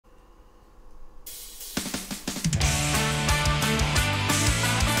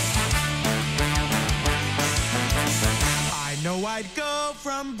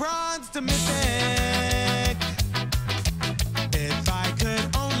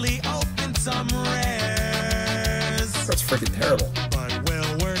some rares. That's freaking terrible. But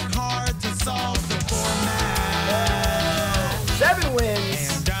we'll work hard to solve the format. 7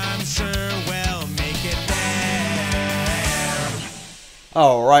 wins. And I'm sure we'll make it there.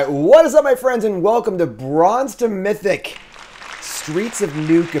 All right, what is up, my friends, and welcome to Bronze to Mythic, Streets of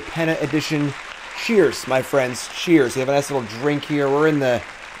New Capenna edition. Cheers, my friends. Cheers. We have a nice little drink here. We're in the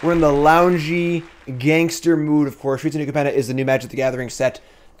loungy gangster mood, of course. Streets of New Capenna is the new Magic the Gathering set.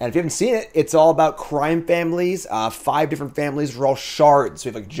 And if you haven't seen it, it's all about crime families. 5 different families. We're all shards. We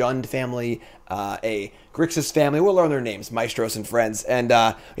have like Jund family, a Grixis family. We'll learn their names, Maestros and friends. And we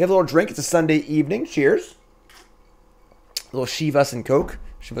have a little drink. It's a Sunday evening. Cheers. A little Chivas and Coke.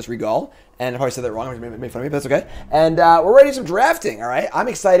 Chivas Regal. And I probably said that wrong. Made fun of me, but that's okay. And we're ready to do some drafting, all right? I'm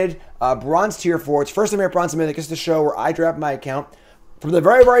excited. Bronze tier 4. It's first time here at Bronze to Mythic. It's the show where I draft my account from the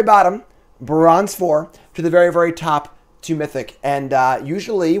very, very bottom, Bronze 4, to the very, very top, to Mythic. And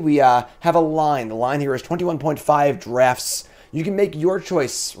usually we have a line. The line here is 21.5 drafts. You can make your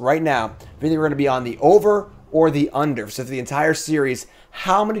choice right now. If you think we're going to be on the over or the under. So for the entire series,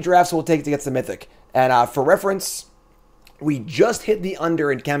 how many drafts will it take to get to Mythic? And for reference, we just hit the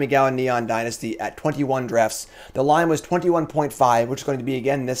under in Kamigawa Neon Dynasty at 21 drafts. The line was 21.5, which is going to be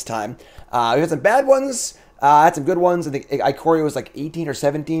again this time. We had some bad ones. Had some good ones. I think Ikoria was like 18 or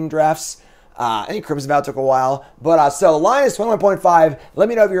 17 drafts. I think Crimson Vow took a while. But so the line is 21.5. Let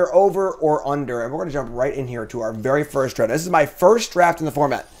me know if you're over or under. And we're going to jump right in here to our very first draft. This is my first draft in the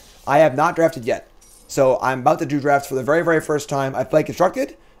format. I have not drafted yet. So I'm about to do drafts for the very, very first time. I played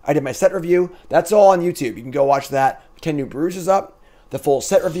Constructed. I did my set review. That's all on YouTube. You can go watch that. 10 New Brews is up. The full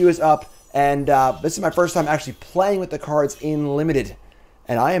set review is up. And this is my first time actually playing with the cards in Limited.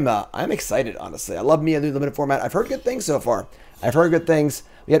 And I'm excited, honestly. I love me a new Limited format. I've heard good things so far. I've heard good things.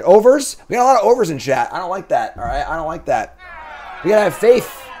 We had overs. We got a lot of overs in chat. I don't like that, all right? I don't like that. We got to have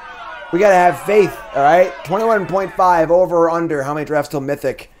faith. We got to have faith, all right? 21.5 over or under. How many drafts till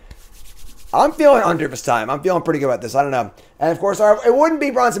Mythic? I'm feeling under this time. I'm feeling pretty good about this. I don't know. And, of course, it wouldn't be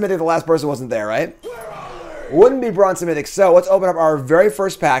Bronze to Mythic if the last person wasn't there, right? Wouldn't be Bronze to Mythic. So let's open up our very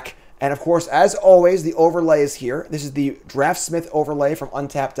first pack. And, of course, as always, the overlay is here. This is the Draftsmith overlay from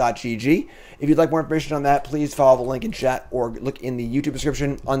Untapped.gg. If you'd like more information on that, please follow the link in chat or look in the YouTube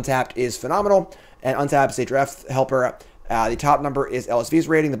description. Untapped is phenomenal, and Untapped is a draft helper. The top number is LSV's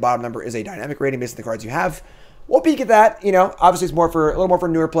rating. The bottom number is a dynamic rating based on the cards you have. We'll peek at that. You know, obviously it's a little more for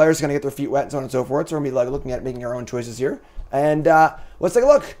newer players who are going to get their feet wet and so on and so forth. So we're going to be like looking at making our own choices here. And let's take a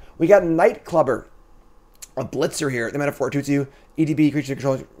look. We got Night Clubber. A Blitzer here. The mana 4/2/2. EDB, creature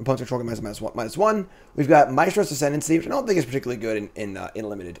control, opponent's control -1/-1. We've got Maestro's Ascendancy, which I don't think is particularly good in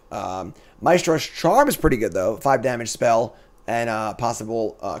Limited. Maestro's Charm is pretty good, though. 5 damage spell and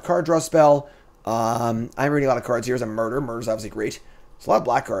possible card draw spell. I'm reading a lot of cards here. There's a Murder. Murder's obviously great. There's a lot of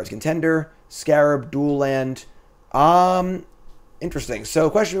black cards. Contender, Scarab, Dual Land. Interesting. So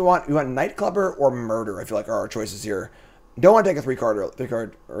question we want Night Clubber or Murder, I feel like are our choices here. Don't want to take a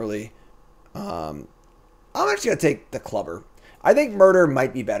 3-card early. I'm actually going to take the Clubber. I think Murder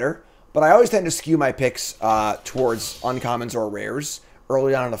might be better, but I always tend to skew my picks towards uncommons or rares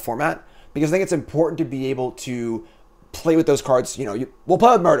early on in the format, because I think it's important to be able to play with those cards. You know, we'll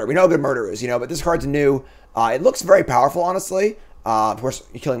play with Murder. We know how good Murder is, you know, but this card's new. It looks very powerful, honestly. Of course,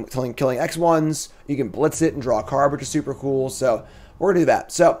 you're killing X1s. You can blitz it and draw a card, which is super cool. So we're going to do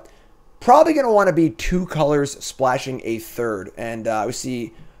that. So probably going to want to be 2 colors splashing a third. And we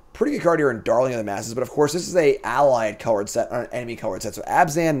see pretty good card here in Darling of the Masses, but of course this is a allied colored set, not an enemy colored set, so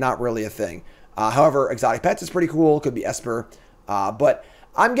Abzan, not really a thing. However, Exotic Pets is pretty cool, could be Esper, but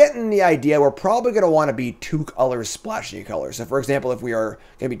I'm getting the idea we're probably going to want to be 2 colors splashing a color. So for example, if we are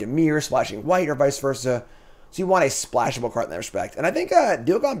going to be Dimir splashing white or vice versa, so you want a splashable card in that respect. And I think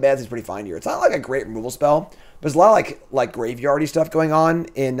Deal Gone Bad is pretty fine here. It's not like a great removal spell, but there's a lot of like graveyardy stuff going on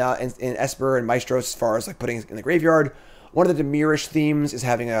in Esper and Maestros as far as like putting it in the graveyard. One of the Demirish themes is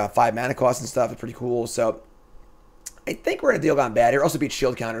having a 5 mana cost and stuff. It's pretty cool. So I think we're going to Deal Gone Bad here. Also beat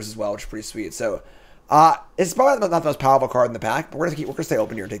shield counters as well, which is pretty sweet. So it's probably not the most powerful card in the pack, but we're going to stay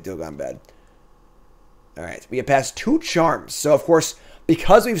open here and take Deal Gone Bad. All right. We get past 2 Charms. So, of course,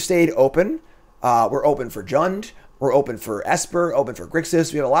 because we've stayed open, we're open for Jund. We're open for Esper, open for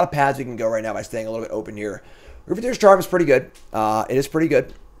Grixis. We have a lot of paths we can go right now by staying a little bit open here. Rufiter's Charm is pretty good. It is pretty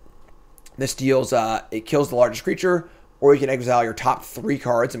good. This deals, it kills the largest creature, or you can exile your top 3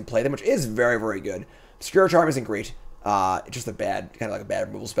 cards and play them, which is very, very good. Obscure Charm isn't great. It's just a bad, kind of like a bad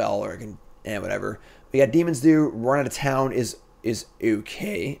removal spell, or it can, whatever. We got Demon's Due. Run Out of Town is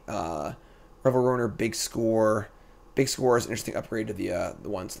okay. Revel Ruiner, Big Score. Big Score is an interesting upgrade to the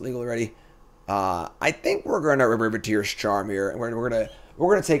ones legally ready. I think we're gonna Riveteer's Charm here, and we're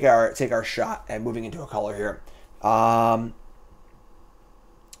gonna take our shot at moving into a color here.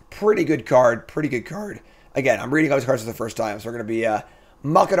 Pretty good card. Pretty good card. Again, I'm reading all these cards for the first time, so we're going to be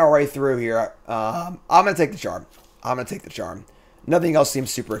mucking our way through here. I'm going to take the Charm. I'm going to take the Charm. Nothing else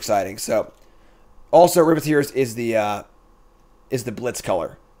seems super exciting. So, also, Riveteers is the Blitz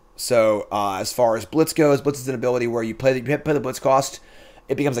color. So, as far as Blitz goes, Blitz is an ability where you play the Blitz cost.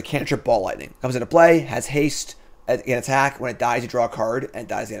 It becomes a cantrip Ball Lightning. Comes into play, has haste, an attack. When it dies, you draw a card, and it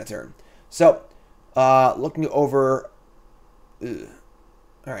dies at the end of turn. So, looking over...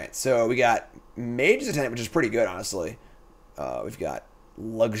 All right, so we got Mage's Attendant, which is pretty good, honestly. We've got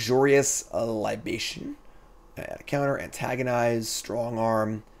Luxurious Libation, add a counter, Antagonize, Strong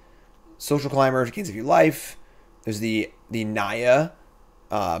Arm, Social Climber, gains a few life. There's the Naya,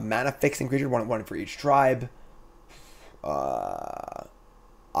 mana fixing creature, one for each tribe. I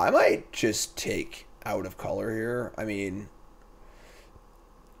might just take out of color here. I mean,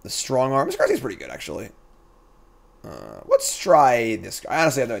 the Strong Arm. This card seems pretty good, actually. Let's try this guy. I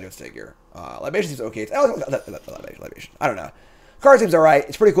honestly have no idea what to take here. Libation seems okay. Libation. I don't know. Card seems alright.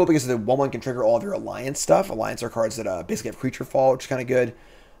 It's pretty cool because the 1/1 can trigger all of your Alliance stuff. Alliance are cards that basically have creature fall, which is kind of good.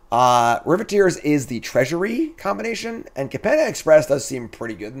 Riveteers is the Treasury combination, and Capenna Express does seem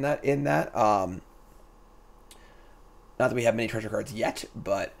pretty good in that. Not that we have many treasure cards yet,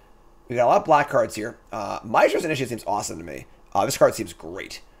 but we got a lot of black cards here. Maestro's Initiate seems awesome to me. This card seems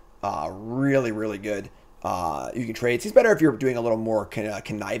great. Really, really good. You can trade. It's better if you're doing a little more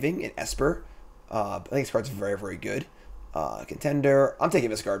conniving in Esper. I think this card's very, very good. Contender. I'm taking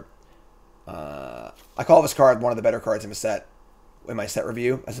this card. I call this card one of the better cards in my set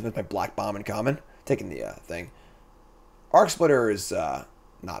review, as if it's my Black Bomb in common. Taking the thing. Arc Splitter is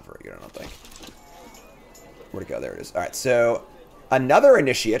not very good, I don't think. Where'd it go? There it is. All right, so another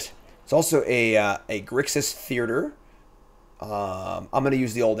Initiate. It's also a Grixis Theater. I'm going to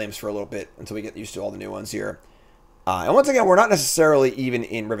use the old names for a little bit until we get used to all the new ones here. And once again, we're not necessarily even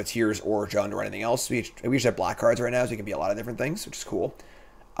in Riveteers or Jund or anything else. We just have black cards right now, so it can be a lot of different things, which is cool.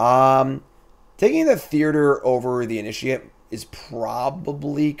 Taking the Theater over the Initiate is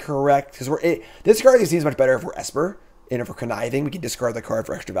probably correct, because this card seems much better if we're Esper, and if we're Conniving, we can discard the card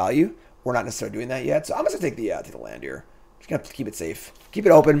for extra value. We're not necessarily doing that yet, so I'm going to take the land here. Just going to keep it safe. Keep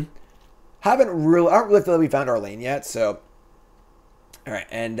it open. I don't really feel like we found our lane yet, so... All right,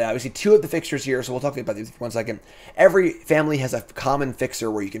 and we see two of the fixtures here, so we'll talk about these for 1 second. Every family has a common fixer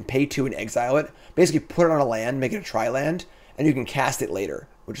where you can pay 2 and exile it. Basically, put it on a land, make it a tri-land, and you can cast it later,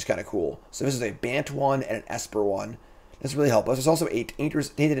 which is kind of cool. So this is a Bant one and an Esper one. This really helps us. There's also a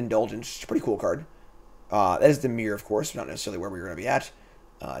Tainted Indulgence, which is a pretty cool card. That is the Mirror, of course, not necessarily where we're going to be at.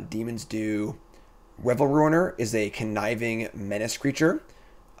 Demon's Due. Revel Ruiner is a Conniving Menace creature.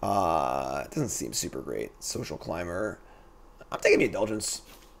 It doesn't seem super great. Social Climber. I'm taking the Indulgence.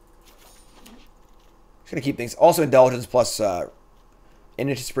 Just gonna keep things. Also, Indulgence plus Init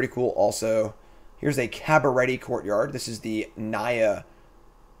is pretty cool. Also, here's a Cabaret Courtyard. This is the Naya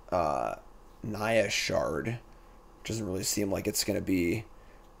Shard. Doesn't really seem like it's gonna be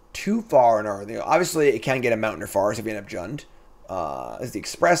too far in our. Obviously, it can get a Mountain or Forest if we end up Jund. There's the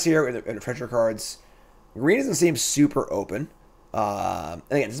Express here and the treasure cards. Green doesn't seem super open. And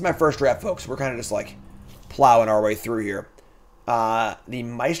again, this is my first draft, folks. We're kind of just like plowing our way through here. The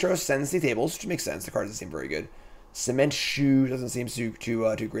Maestro sends the tables, which makes sense. The card doesn't seem very good. Cement Shoe doesn't seem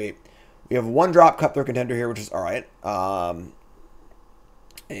too great. We have 1-drop Cutthroat Contender here, which is alright.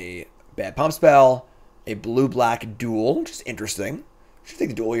 A Bad Pump Spell. A Blue-Black Duel, which is interesting. Should take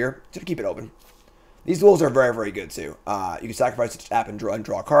the duel here. Should keep it open. These duels are very, very good, too. You can sacrifice each app and draw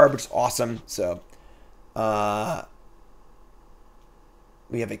a card, which is awesome. So,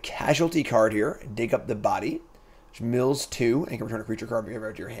 we have a Casualty card here. Dig Up the Body. Which mills 2, and you can return a creature card from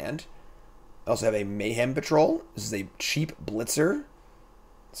your to your hand. I also have a Mayhem Patrol. This is a cheap Blitzer.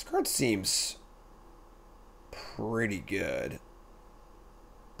 This card seems pretty good.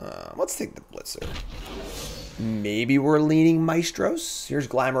 Let's take the Blitzer. Maybe we're leaning Maestros. Here's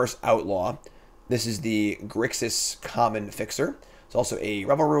Glamorous Outlaw. This is the Grixis Common Fixer. It's also a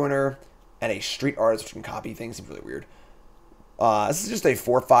Revel Ruiner and a Street Artist, which can copy things. Seems really weird. This is just a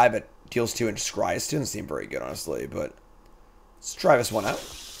 4/5 that deals 2 and scries 2. Doesn't seem very good, honestly, but let's try this one out.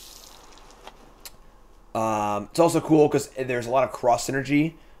 It's also cool because there's a lot of cross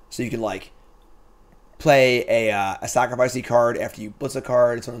synergy, so you can like play a sacrificey card after you blitz a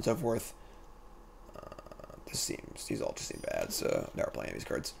card, and so on and so forth. These all just seem bad, so I'm never playing these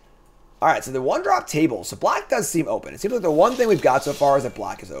cards. All right, so the 1-drop table. So black does seem open. It seems like the one thing we've got so far is that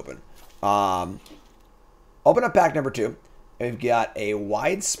black is open. Open up pack number 2. We've got a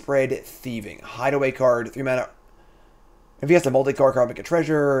Widespread Thieving. Hideaway card, 3 mana. If he has a multi-card card, make a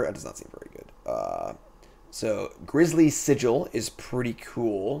treasure. That does not seem very good. So, Grizzly Sigil is pretty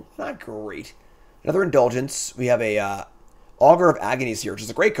cool. Not great. Another Indulgence. We have a Augur of Agonies here, which is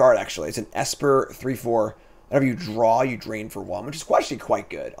a great card, actually. It's an Esper 3/4. Whenever you draw, you drain for 1, which is actually quite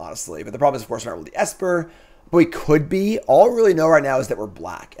good, honestly. But the problem is, of course, we're not really Esper. But we could be. All we really know right now is that we're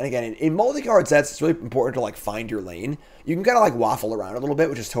black. And again, in multi-card sets, it's really important to, like, find your lane. You can kind of, like, waffle around a little bit,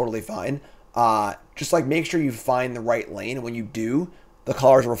 which is totally fine. Just, like, make sure you find the right lane. And when you do, the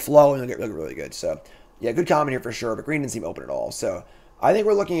colors will flow and you'll get really good. So, yeah, good comment here for sure. But green didn't seem open at all. So, I think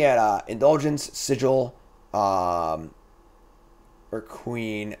we're looking at Indulgence, Sigil, or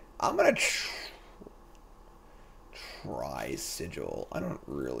Queen. I'm going to try Sigil. I don't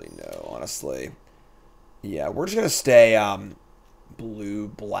really know, honestly. Yeah, we're just going to stay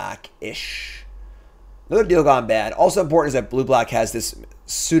blue-black-ish. Another deal gone bad. Also important is that blue-black has this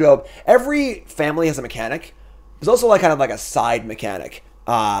pseudo... Every family has a mechanic. There's also like kind of like a side mechanic.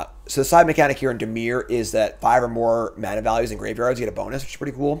 So the side mechanic here in Dimir is that 5 or more mana values in graveyards, you get a bonus, which is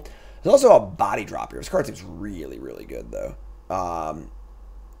pretty cool. There's also a body drop here. This card seems really, really good, though.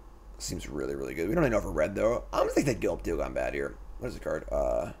 Seems really, really good. We don't even know if we're red, though. I'm going to think that deal gone bad here. What is the card?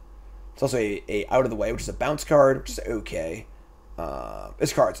 It's also a Out of the Way, which is a bounce card, which is okay.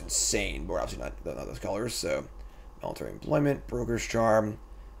 This card's insane, but we're obviously not those colors, so... Military Employment, Broker's Charm.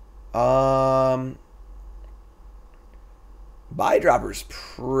 Body Dropper's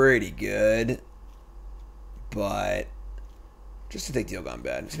pretty good, but just to take deal gone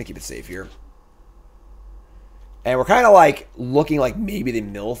bad. I'm just going to keep it safe here. And we're kind of like looking like maybe the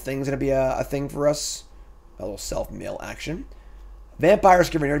mill thing's going to be a thing for us. A little self-mill action. Vampire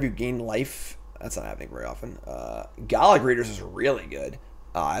Skiver Interview, gain life. That's not happening very often. Gallic Readers is really good.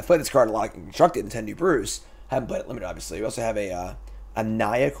 I've played this card a lot in Constructed and 10 New Brews. Haven't played it limited, obviously. We also have a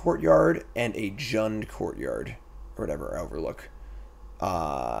Naya Courtyard and a Jund Courtyard. Or whatever, Overlook.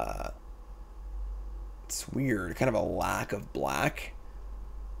 It's weird. Kind of a lack of black.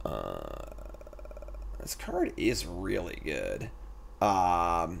 This card is really good.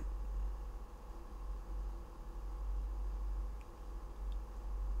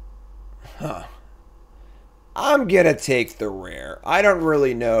 I'm gonna take the rare. I don't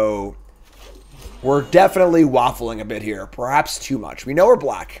really know. We're definitely waffling a bit here. Perhaps too much. We know we're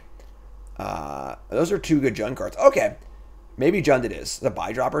black. Those are 2 good Jund cards. Okay. Maybe Jund it is. The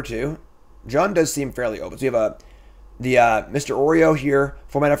buy dropper too. Jund does seem fairly open. So you have the Mr. Oreo here.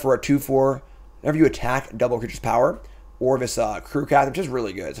 4 mana for a 2/4. Whenever you attack, double creature's power. Or this Crew Cat, which is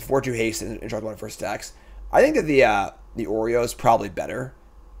really good. It's a 4/2 haste and charge 1 first attacks. I think that the Oreo is probably better.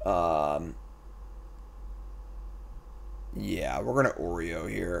 Yeah, we're going to Oreo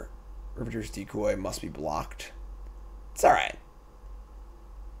here. Riveter's Decoy must be blocked. It's alright.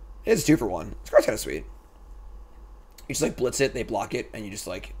 It's 2 for 1. This card's kind of sweet. You just like blitz it, they block it, and you just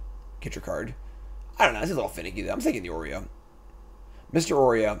like get your card. I don't know, this is a little finicky though. I'm thinking the Oreo. Mr.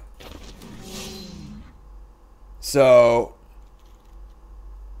 Oreo. So,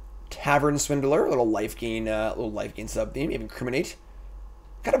 Tavern Swindler, little life gain sub theme. You have Incriminate.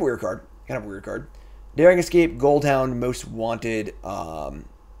 Kind of a weird card. Daring Escape, Goldhound, Most Wanted,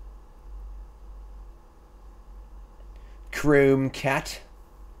 Chrome Cat,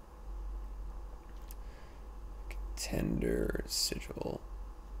 Contender, Sigil.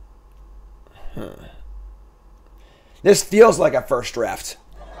 This feels like a first draft.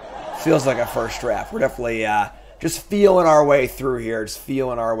 We're definitely just feeling our way through here.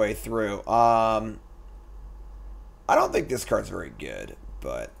 I don't think this card's very good,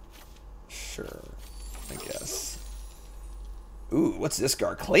 but sure, I guess. Ooh, what's this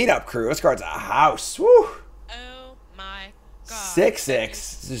card? Cleanup Crew. This card's a house. Woo! Oh my god. 6/6.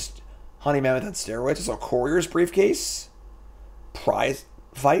 It's just Honey Mammoth on steroids. It's a Courier's Briefcase. Prize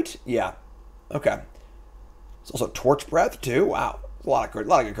Fight. Yeah. Okay. It's also Torch Breath too. Wow. A lot of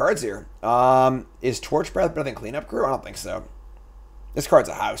good cards here. Is Torch Breath better than Cleanup Crew? I don't think so. This card's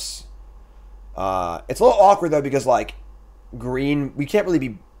a house. It's a little awkward though because like green, we can't really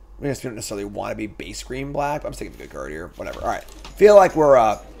be. We don't necessarily want to be base green black. But I'm just taking a good card here. Whatever. All right. I feel like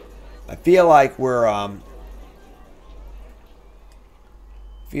we're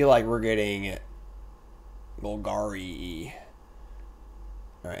getting Golgari.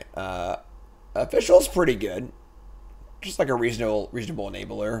 All right. Official's pretty good. Just like a reasonable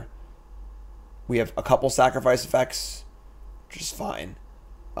enabler. We have a couple sacrifice effects, which is fine.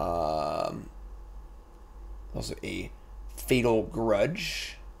 Also a Fatal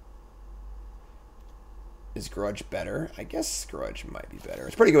Grudge. Is Grudge better? I guess Grudge might be better.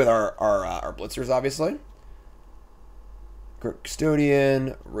 It's pretty good with our Blitzers, obviously.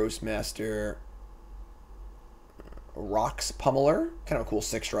 Custodian, Roastmaster, Rocks Pummeler. Kind of a cool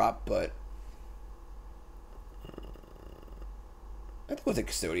 6-drop, but I think we'll take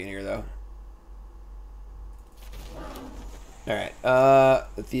Custodian here, though. Alright,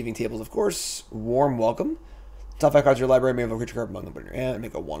 the Thieving Tables, of course. Warm Welcome. Top 5 cards in your library, may have a creature card among them, put in your hand, and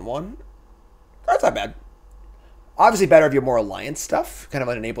make a 1/1. That's not bad. Obviously better if you have more Alliance stuff. Kind of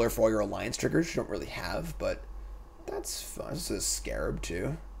an enabler for all your Alliance triggers you don't really have, but that's fun. This is Scarab,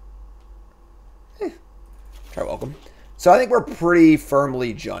 too. Try Welcome. So I think we're pretty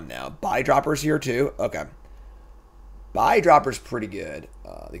firmly Jun now. Buy Droppers here, too. Okay. Buy Droppers pretty good.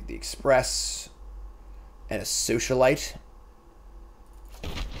 I think the Express and a Socialite.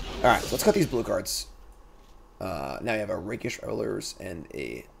 Alright, so let's cut these blue cards. Now you have a Rakish Oilers and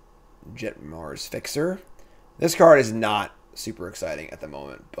a Jet Mars Fixer. This card is not super exciting at the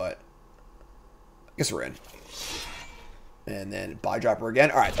moment, but I guess we're in. And then Buy Dropper again.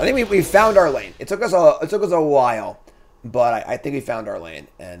 Alright, so I think we found our lane. It took us a while, but I think we found our lane.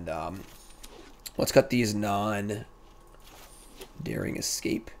 And let's cut these non-Daring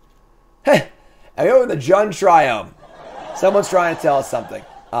Escape. Heh! I go in the Jun Triome. Someone's trying to tell us something.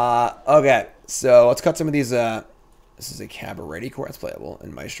 Okay, so let's cut some of these. This is a Cabaret core. That's playable.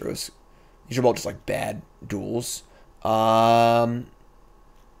 And Maestros. These are both just like bad duels.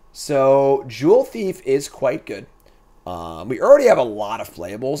 So Jewel Thief is quite good. We already have a lot of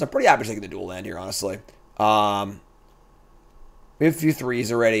playables. I'm pretty happy taking the dual land here, honestly. We have a few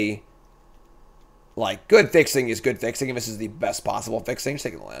 3s already. Like, good fixing is good fixing, and this is the best possible fixing. Just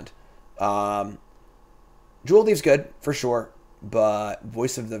taking the land. Jewel Thief's good, for sure. But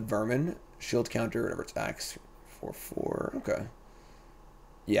Voice of the Vermin, shield counter, whatever attacks. 4/4. Okay.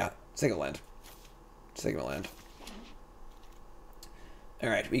 Yeah, let's take a land. Let's take a land.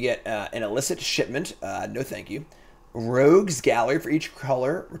 Alright, we get an illicit shipment. No thank you. Rogue's Gallery. For each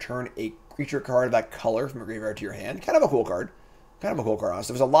color, return a creature card of that color from a graveyard to your hand. Kind of a cool card. Kind of a cool card,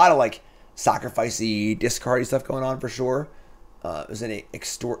 honestly. There's a lot of, like, sacrificey, discardy stuff going on, for sure. There's an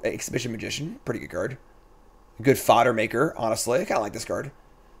Exhibition Magician. Pretty good card. Good fodder maker, honestly. I kind of like this card.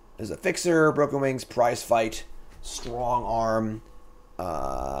 There's a Fixer, Broken Wings, Prize Fight, Strong Arm.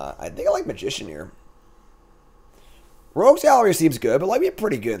 I think I like Magician here. Rogue's Gallery seems good, but like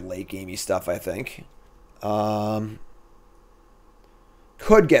pretty good late gamey stuff, I think.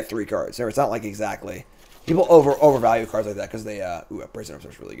 Could get 3 cards. It's not like exactly. People overvalue cards like that because they Brazen Arms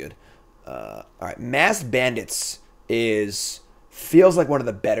is really good. Alright, Masked Bandits feels like one of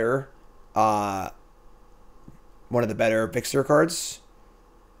the better Fixer cards.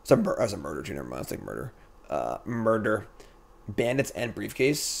 As a murder too, never mind. Let's take murder. Murder. Bandits and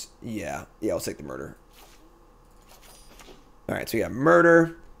Briefcase. Yeah, let's take the murder. Alright, so we got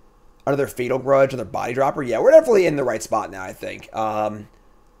murder. Another Fatal Grudge, another Body Dropper. Yeah, we're definitely in the right spot now, I think.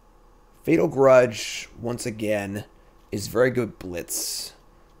 Fatal Grudge, once again, is very good blitz.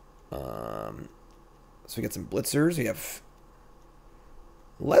 So we get some blitzers. We have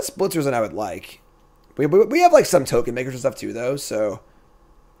less blitzers than I would like. We have like some token makers and stuff too, though. So,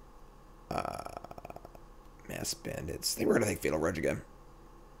 Mass Bandits. I think we're gonna take Fatal Grudge again.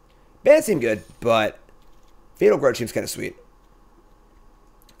 Bandits seem good, but Fatal Grudge seems kind of sweet.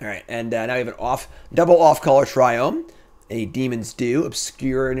 All right, and now we have an double off-color Triome, a Demon's Due,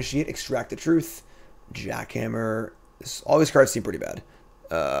 Obscure Initiate, Extract the Truth, Jackhammer. All these cards seem pretty bad.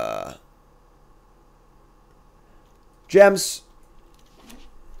 Gems.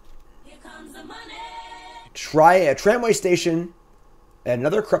 Here comes the money. Try a Tramway Station,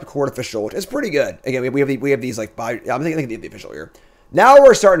 another Corrupt Court Official, which is pretty good. Again, we have these like I'm thinking the official here. Now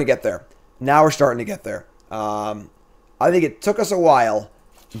we're starting to get there. I think it took us a while,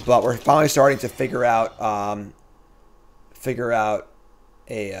 but we're finally starting to figure out a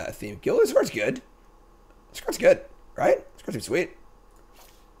theme. Guild, this card's good. This card's good, right? This card's sweet.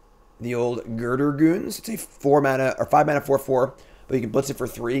 The old Girder Goons. It's a 4 mana or 5 mana 4/4, but you can blitz it for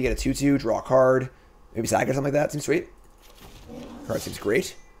 3. You get a 2/2, draw a card, maybe sack or something like that. Seems sweet. Card seems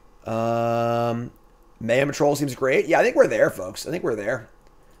great. Mayhem Patrol seems great. Yeah, I think we're there, folks. I think we're there.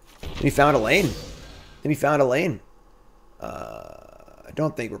 We found a lane. I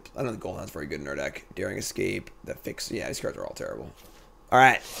don't think Goldhound's very good in our deck. Daring Escape, the Fix. Yeah, these cards are all terrible. All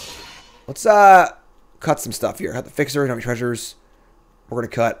right, let's cut some stuff here. Have the Fixer, Heavy Treasures. We're gonna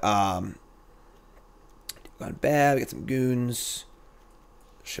cut. Gone bad. We got some goons.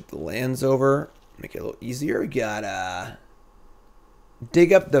 Ship the lands over. Make it a little easier. We got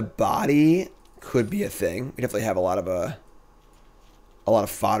dig up the body. Could be a thing. We definitely have a lot of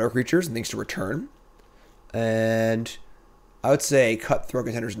fodder creatures and things to return. And I would say Cutthroat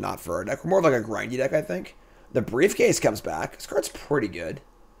Contender's not for our deck. We're more of like a grindy deck, I think. The briefcase comes back. This card's pretty good.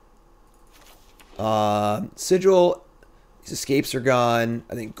 Sigil. These escapes are gone.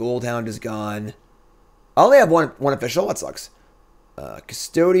 I think Goldhound is gone. I only have one official. That sucks.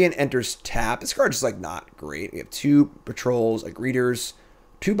 Custodian enters tap. This card's just like not great. We have 2 patrols, a greeters,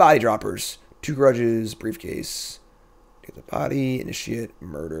 2 body droppers, 2 grudges, briefcase, take the body, initiate,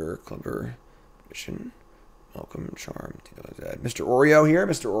 murder, clever, mission, welcome, charm, Mr. Oreo here,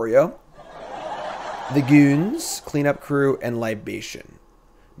 Mr. Oreo. The goons, cleanup crew, and libation.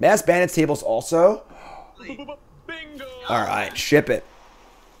 Mass bandits tables also. Bingo! All right, ship it.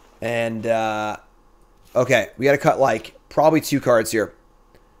 And okay, we got to cut like probably 2 cards here.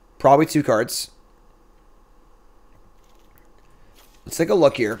 Probably 2 cards. Let's take a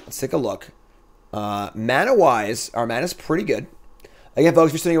look here. Let's take a look. Mana-wise, our mana's pretty good. Again,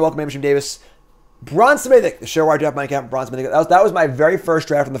 folks, if you're sitting here, welcome. My name is Jim Davis. Bronze Mythic, the show where I draft my account. Bronze Mythic. That was my very first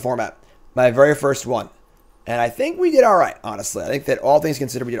draft in the format. My very first one. And I think we did all right, honestly. I think that all things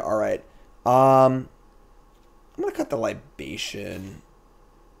considered, we did all right. I'm going to cut the libation.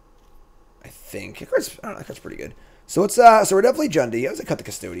 I think. I don't know, that's pretty good. So it's so we're definitely Jundy. I was going to cut the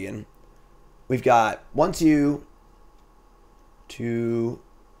custodian. We've got 1, 2, 2,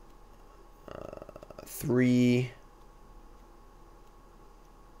 3,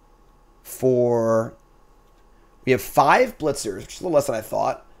 4. We have 5 blitzers, which is a little less than I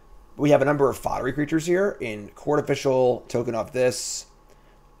thought. We have a number of foddery creatures here in court official, token off this,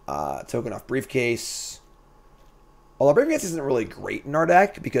 token off briefcase. Although briefcase isn't really great in our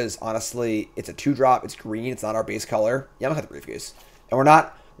deck because honestly, it's a 2-drop, it's green, it's not our base color. Yeah, I'm gonna cut the briefcase, and we're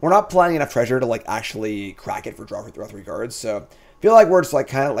not planning enough treasure to like actually crack it for draw 3 cards. So I feel like we're just like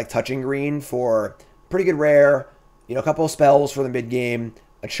kind of like touching green for pretty good rare. You know, a couple of spells for the mid game,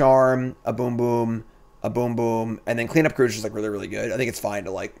 a charm, a boom boom, a boom boom, and then cleanup crew is just like really really good. I think it's fine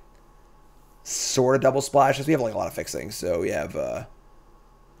to like sort of double splash because we have like a lot of fixing. So we have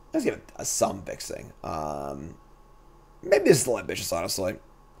let's give it some fixing. Maybe this is a little ambitious, honestly.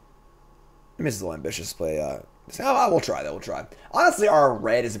 Maybe this is a little ambitious play. We'll try that. We'll try. Honestly, our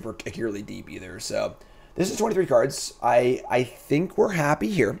red isn't particularly deep either. So this is 23 cards. I think we're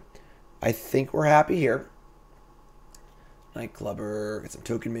happy here. I think we're happy here. Nightclubber, get some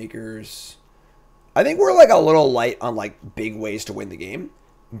token makers. I think we're like a little light on like big ways to win the game,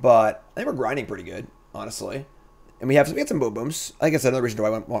 but I think we're grinding pretty good, honestly. And we have some boom booms. I think that's another reason why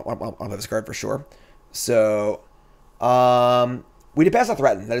I want to play this card for sure. So we did pass on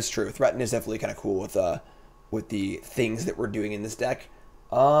Threaten. That is true. Threaten is definitely kind of cool with the things that we're doing in this deck.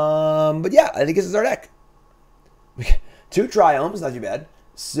 But yeah, I think this is our deck. 2 Triomes, not too bad.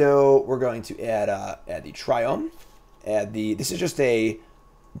 So we're going to add the Triome. This is just a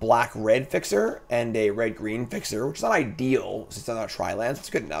black-red fixer and a red-green fixer, which is not ideal since it's not tri-lands. It's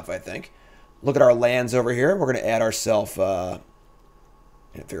good enough, I think. Look at our lands over here. We're going to add ourselves, figure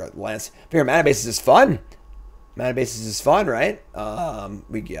out the lands. Figure mana bases is fun. Mana bases is fun, right?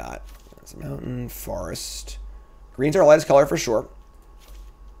 We got mountain, forest. Green's our lightest color for sure.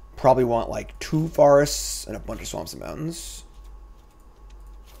 Probably want like 2 forests and a bunch of swamps and mountains.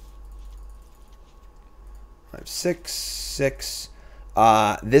 5, 6, 6.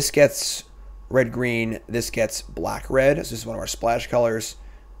 This gets red-green. This gets black-red. So this is one of our splash colors.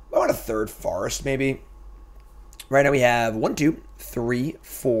 I want a 3rd forest, maybe. Right now we have 1, 2, 3,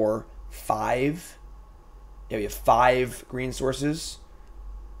 4, 5. Yeah, we have 5 green sources.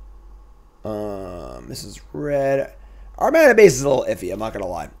 This is red. Our mana base is a little iffy. I'm not gonna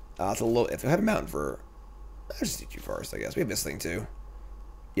lie. It's a little iffy. I have a mountain for. I just do 2 forests, I guess. We have this thing too.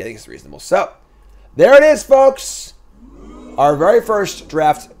 Yeah, I think it's reasonable. So there it is, folks. Our very first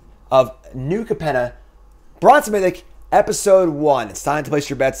draft of New Capenna, Bronze Mythic, Episode 1. It's time to place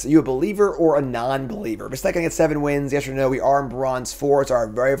your bets. Are you a believer or a non-believer? If it's not going to get 7 wins, yes or no, we are in Bronze 4. It's our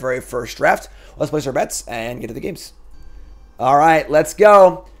very, very first draft. Let's place our bets and get to the games. All right, let's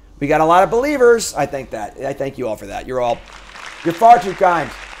go. We got a lot of believers. I thank that. I thank you all for that. You're far too kind.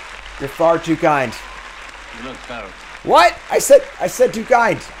 You're far too kind. You look better. What? I said too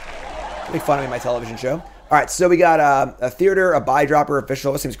kind. Make fun of me on my television show. All right, so we got a theater, a buy dropper,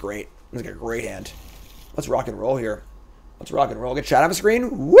 official. This seems great. This is like a great hand. Let's rock and roll here. Let's rock and roll. Get chat on the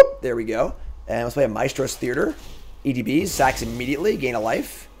screen. Whoop. There we go. And let's play a Maestro's Theater. EDBs. Sacks immediately. Gain a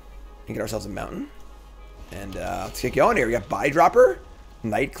life. And get ourselves a mountain. And let's get going here. We got buy dropper,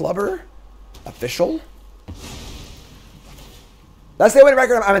 Nightclubber, official. That's the winning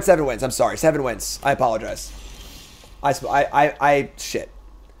record. I'm at 7 wins. I'm sorry. 7 wins. I apologize. Shit.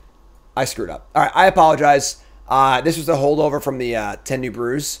 I screwed up. All right. I apologize. This was a holdover from the 10 new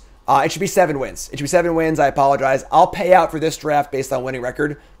brews. It should be 7 wins. It should be 7 wins. I apologize. I'll pay out for this draft based on winning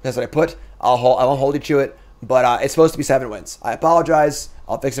record. That's what I put. I won't hold you to it. but it's supposed to be 7 wins. I apologize.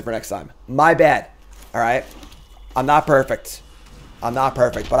 I'll fix it for next time. My bad. All right. I'm not perfect. I'm not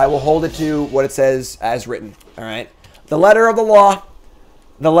perfect, but I will hold it to what it says as written. All right. The letter of the law.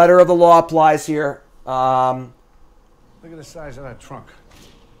 The letter of the law applies here. Look at the size of that trunk.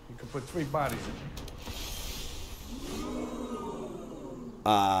 You could put 3 bodies in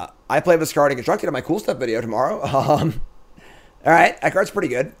it. I play this card and constructed in my cool stuff video tomorrow. All right, that card's pretty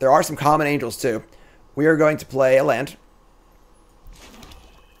good. There are some common angels too. We are going to play a land.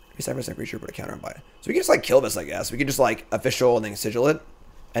 7% creature, put a counter on by it. So we can just like kill this, I guess. We can just like official and then sigil it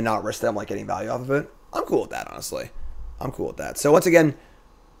and not risk them like getting value off of it. I'm cool with that, honestly. I'm cool with that. So once again,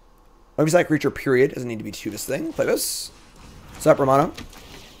 website creature period doesn't need to be to this thing. Play this. What's up, Romano?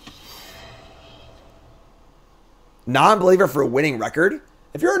 Non-believer for a winning record.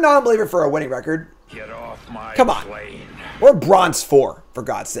 If you're a non-believer for a winning record, Get off my come on. plane. We're bronze 4, for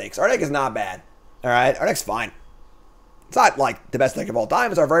God's sakes. Our deck is not bad. All right, our deck's fine. It's not like the best deck of all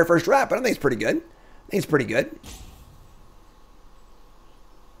time. It's our very first draft, but I think it's pretty good. I think it's pretty good.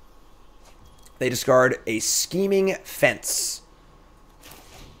 They discard a scheming fence.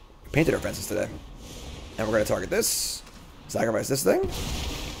 We painted our fences today. And we're going to target this. Sacrifice this thing.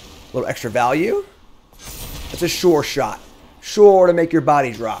 A little extra value. It's a sure shot. Sure to make your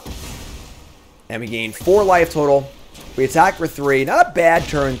body drop. And we gain 4 life total. We attack for 3. Not a bad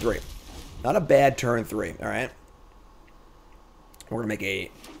turn 3. Not a bad turn 3. All right. We're going to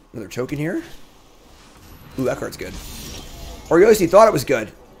make another token here. Ooh, that card's good. Or you obviously thought it was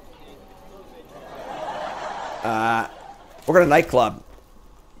good. We're going to nightclub.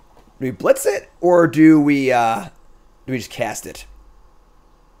 Do we blitz it? Or do we just cast it?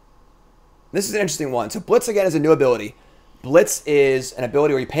 This is an interesting one. So Blitz, again, is a new ability. Blitz is an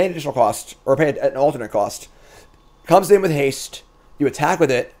ability where you pay an additional cost, or pay an alternate cost. Comes in with haste. You attack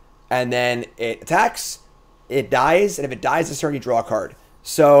with it, and then it attacks, it dies, and if it dies this turn, you draw a card.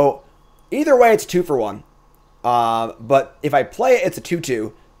 So either way, it's 2 for 1. But if I play it, it's a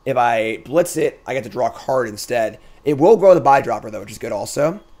 2/2. If I Blitz it, I get to draw a card instead. It will grow the buy dropper, though, which is good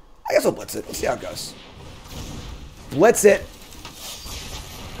also. I guess I'll Blitz it. Let's see how it goes. Blitz it.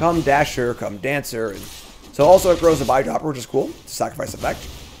 Come Dasher, come Dancer. And so also it grows the buy dropper, which is cool. It's a sacrifice effect.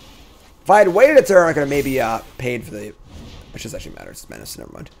 If I had waited a turn, I could have maybe paid for the... Which does actually matter. It's menace.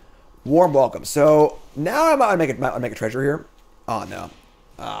 Never mind. Warm welcome. So now I'm going to make a treasure here. Oh, no.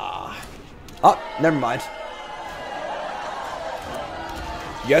 Oh, never mind.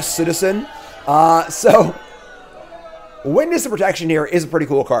 Yes, citizen. So Witness of Protection here is a pretty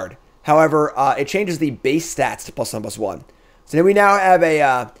cool card. However, it changes the base stats to +1/+1. So then we now have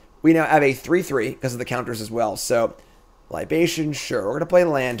a 3/3 because of the counters as well. So Libation, sure. We're gonna play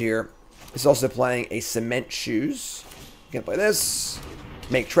land here. This is also playing a Cement Shoes. Gonna play this.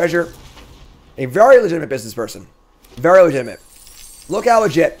 Make treasure. A very legitimate business person. Very legitimate. Look how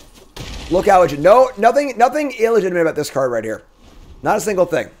legit. Look how legit. No, nothing illegitimate about this card right here. Not a single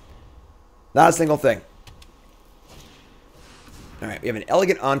thing. Not a single thing. All right, we have an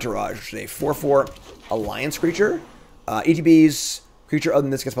Elegant Entourage, which is a 4/4 Alliance creature. ETBs, creature other than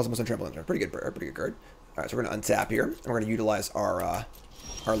this gets +1/+1 trample. Pretty good card. All right, so we're going to untap here. And we're going to utilize our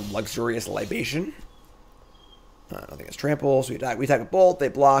luxurious Libation. I don't think it's trample, so we attack with Bolt. They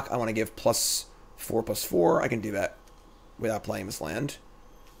block. I want to give +4/+4. I can do that without playing this land.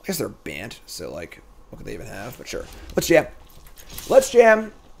 I guess they're banned, so like, what could they even have? But sure. Let's jam. Let's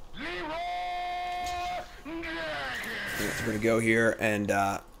jam. So we're going to go here, and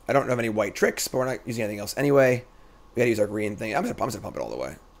I don't have any white tricks, but we're not using anything else anyway. We got to use our green thing. I'm just going to pump it all the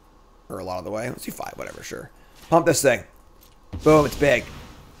way. Or a lot of the way. Let's do 5, whatever, sure. Pump this thing. Boom, it's big.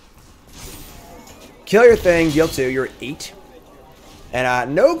 Kill your thing, deal 2, you're at 8.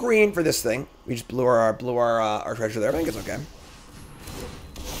 And no green for this thing. We just blew our treasure there. I think it's okay.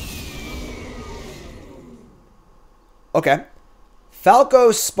 Okay.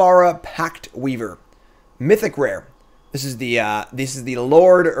 Falco Spara Pact Weaver. Mythic rare. This is the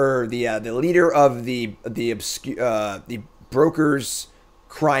lord or the leader of the broker's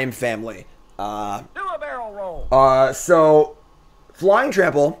crime family. Do a barrel roll. So Flying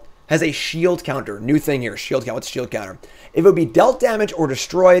Trample has a shield counter. New thing here. Shield counter. What's shield counter? If it would be dealt damage or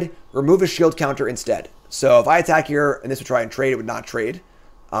destroyed, remove a shield counter instead. So if I attack here and this would try and trade, it would not trade.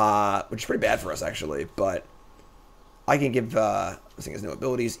 Which is pretty bad for us actually, but I can give this thing has no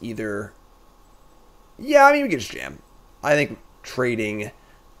abilities either. Yeah, I mean we can just jam. I think trading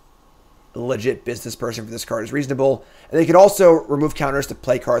a legit business person for this card is reasonable. And they could also remove counters to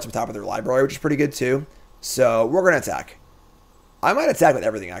play cards from top of their library, which is pretty good too. So we're going to attack. I might attack with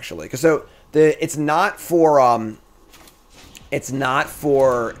everything actually. Because so it's not for It's not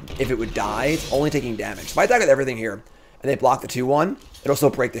for if it would die. It's only taking damage. If I attack with everything here and they block the 2-1, it'll still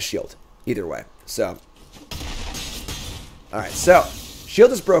break the shield. Either way. So, alright. So,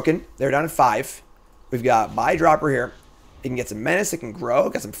 shield is broken. They're down to 5. We've got Body Dropper here. It can get some Menace. It can grow.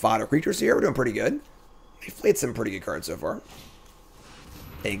 Got some fodder creatures here. We're doing pretty good. We've played some pretty good cards so far.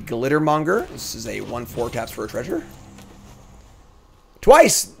 A Glittermonger. This is a 1/4 taps for a treasure.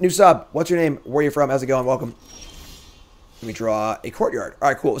 Twice! New sub. What's your name? Where are you from? How's it going? Welcome. Let me draw a Courtyard.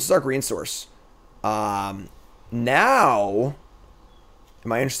 Alright, cool. This is our green source. Now,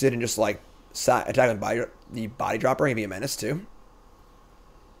 am I interested in just, like, attacking the Body Dropper and giving it Menace, too?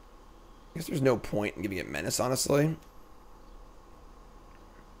 I guess there's no point in giving it Menace, honestly.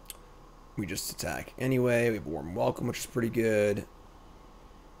 We just attack anyway. We have Warm Welcome, which is pretty good.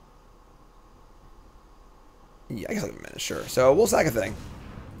 Yeah, I guess I'll give it Menace, sure. So we'll sack a thing.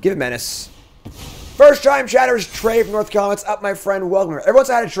 Give it Menace. First time chatters, Trey from North Carolina. What's up, my friend? Welcome. Everyone's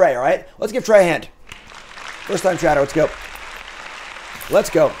had a Trey, all right? Let's give Trey a hand. First time chatter, let's go. Let's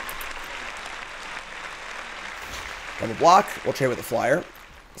go. Double block. We'll trade with the flyer.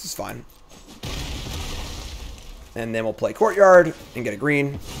 This is fine. And then we'll play Courtyard and get a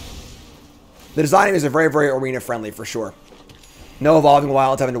green. The designing is a very, very arena friendly for sure. No evolving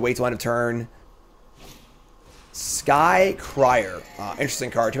wilds, having to wait till end of turn. Sky Crier.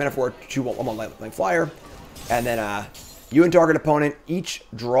 Interesting card. 2 mana for 2/1 light flyer. And then you and target opponent each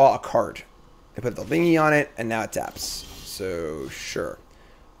draw a card. They put the thingy on it, and now it taps. So, sure.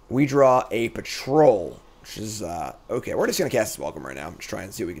 We draw a Patrol, which is, okay. We're just going to cast Welcome right now. Just trying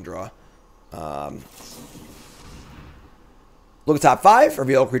to see what we can draw. Look at top 5.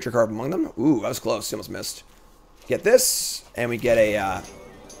 Reveal a creature card among them. Ooh, that was close. Almost missed. Get this, and we get a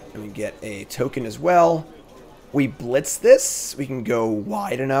token as well. We blitz this. We can go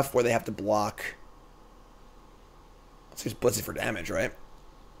wide enough where they have to block. Let's just blitz it for damage, right?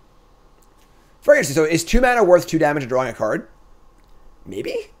 Very interesting. So is 2 mana worth 2 damage to drawing a card?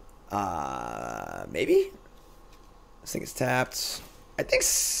 Maybe? Maybe? This thing is tapped. I think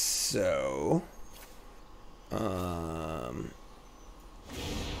so. I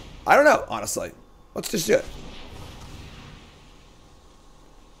don't know, honestly. Let's just do it.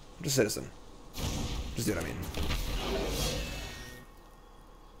 Just citizen. Just do what I mean.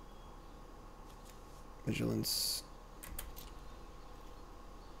 Vigilance.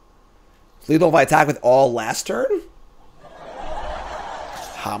 Lethal if I attack with all last turn?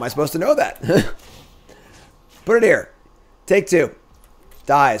 How am I supposed to know that? Put it here. Take 2.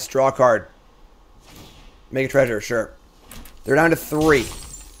 Dies. Draw a card. Make a treasure. Sure. They're down to 3.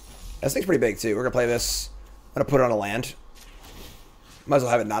 This thing's pretty big, too. We're going to play this. I'm going to put it on a land. Might as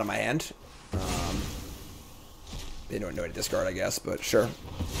well have it not in my hand. They don't know how to discard, I guess, but sure.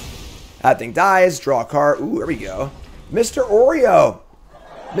 That thing dies. Draw a card. Ooh, there we go. Mr. Oreo.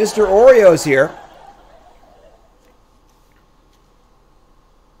 Mr. Oreo's here.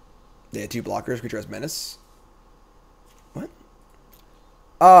 They had 2 blockers. Creature has Menace. What?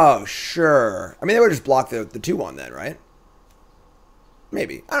 Oh, sure. I mean, they would just block the 2-1 then, right?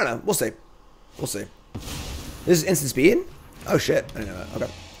 Maybe. I don't know. We'll see. We'll see. This is instant speed? Oh, shit. I didn't know that.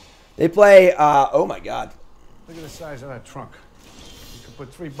 Okay. They play, oh my god. Look at the size of that trunk. You could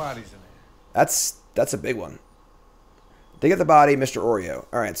put 3 bodies in there. That's a big one. They get the body, Mr. Oreo.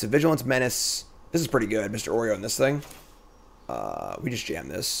 Alright, so Vigilance, Menace. This is pretty good, Mr. Oreo in this thing. We just jam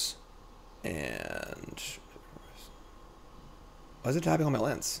this. And... why is it tapping on my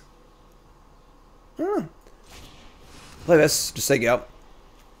lens? Play this. Just say go.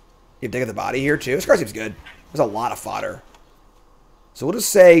 You have to get the body here, too. This card seems good. There's a lot of fodder. So we'll just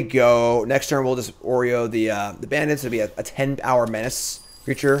say go. Next turn, we'll just Oreo the bandits. It'll be a 10-hour Menace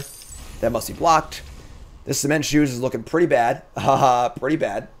creature. That must be blocked. This Cement Shoes is looking pretty bad. Pretty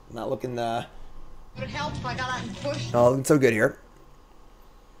bad. Not looking, Would it help if I got out and pushed? not looking so good here.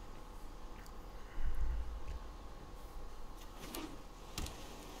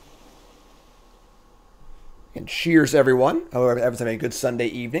 And cheers, everyone. I hope everyone's having a good Sunday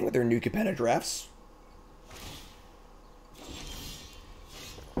evening with their new Capenna drafts.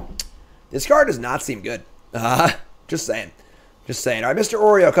 This card does not seem good. Just saying. Just saying. All right, Mr.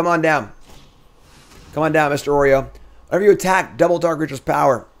 Oreo, come on down. Come on down, Mr. Oreo. Whenever you attack, double target creature's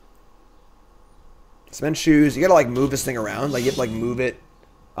power. Cement Shoes. You gotta, like, move this thing around. Like, you have to, like, move it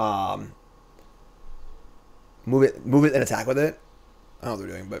and attack with it. I don't know what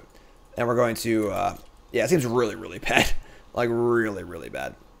they're doing, but... and we're going to... yeah, it seems really, really bad. Like, really, really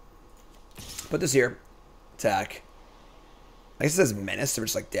bad. Put this here. Attack. I guess it says Menace, so we're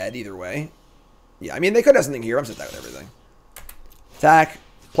just, like, dead either way. Yeah, I mean, they could have something here. I'm just attack with everything. Attack.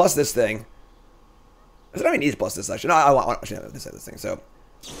 Plus this thing. So I need to plus this actually. No, I want this thing. So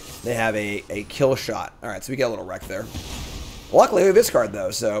they have a kill shot. All right, so we get a little wreck there. Luckily, we have this card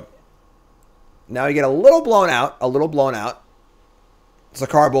though. So now you get a little blown out. A little blown out. So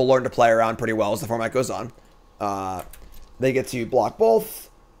the card will learn to play around pretty well as the format goes on. They get to block both.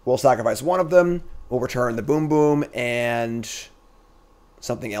 We'll sacrifice one of them. We'll return the Boom Boom and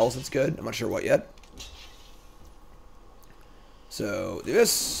something else that's good. I'm not sure what yet. So do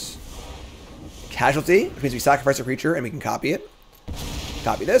this. Casualty, which means we sacrifice a creature and we can copy it.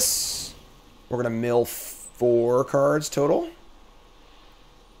 Copy this. We're going to mill 4 cards total.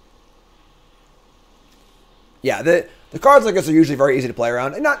 Yeah, the cards like this are usually very easy to play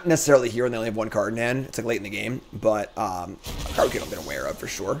around. And not necessarily here when they only have 1 card in hand. It's like late in the game. But a card we could have been aware of for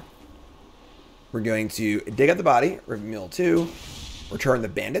sure. We're going to dig up the body. Mill 2. Return the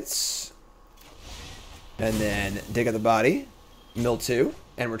bandits. And then dig up the body. Mill 2.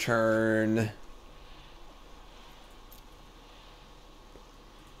 And return...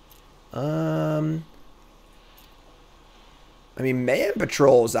 I mean, Mayhem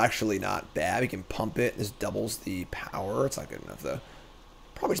Patrol is actually not bad. We can pump it. This doubles the power. It's not good enough, though.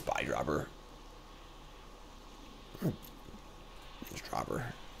 Probably just buy dropper. Just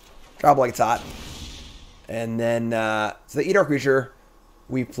dropper. Drop like it's hot. And then, so they eat our creature.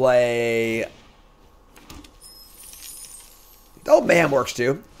 We play... Oh, Mayhem works,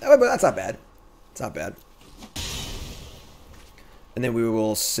 too. That's not bad. It's not bad. And then we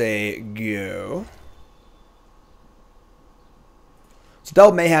will say go. So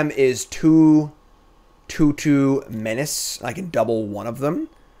double Mayhem is 2/2/2 menace. I can double one of them.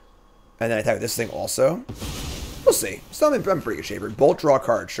 And then I attack with this thing also. We'll see. Still I'm in pretty good shape. Bolt, draw a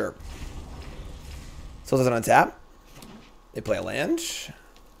card, sure. So doesn't untap. They play a land.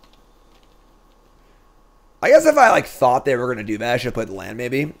 I guess if I thought they were going to do that, I should have played the land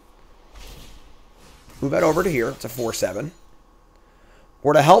maybe. Move that over to here. It's a 4/7.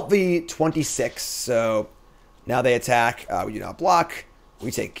 We're to help the 26, so now they attack. We do not block.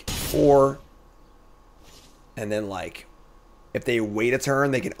 We take 4. And then, if they wait a turn,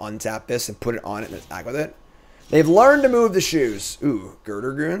 they can untap this and put it on it and attack with it. They've learned to move the shoes. Ooh,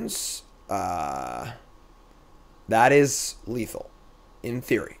 Girder Goons. That is lethal. In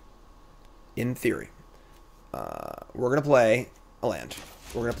theory. In theory. We're going to play a land.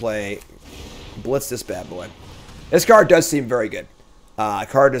 We're going to play Blitz this bad boy. This card does seem very good.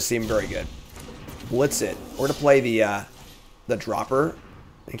 Card does seem very good. Blitz it. We're going to play the dropper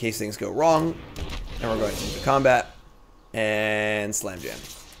in case things go wrong. And we're going to combat and slam jam.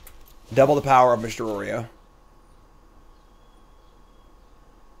 Double the power of Mr. Oreo.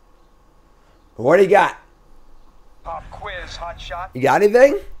 What do you got? Pop quiz, hot shot. You got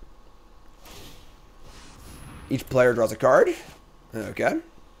anything? Each player draws a card. Okay. I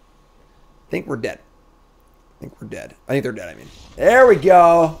think we're dead. I think we're dead. I think they're dead, I mean. There we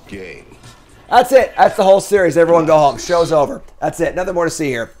go. Game. That's it. That's the whole series. Everyone go home. Show's over. That's it. Nothing more to see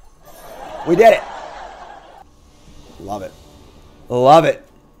here. We did it. Love it. Love it.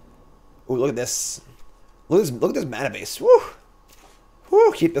 Ooh, look at this. Look at this mana base. Woo.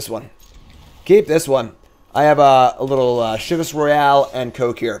 Woo. Keep this one. Keep this one. I have a little Chivas Royale and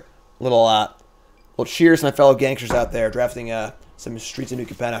Coke here. Little cheers to my fellow gangsters out there drafting some Streets of New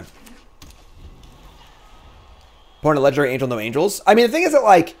Capenna. Point of Legendary Angel, no Angels. I mean, the thing is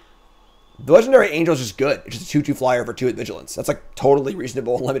that, the Legendary Angel is just good. It's just a 2/2 flyer for 2 with Vigilance. That's, totally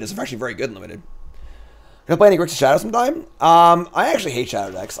reasonable and limited. It's actually very good and limited. Gonna play any Grixis Shadow sometime? I actually hate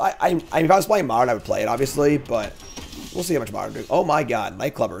Shadow decks. I mean, if I was playing Modern, I would play it, obviously, but we'll see how much Modern do. Oh my god,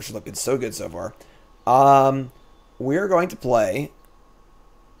 Nightclubbers is looking so good so far. We're going to play...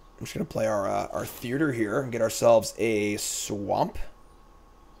 I'm just going to play our theater here and get ourselves a swamp.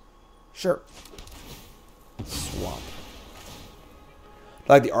 Sure. Swamp. Do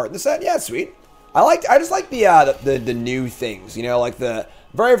I like the art in the set? Yeah, it's sweet. I just like the new things, you know, the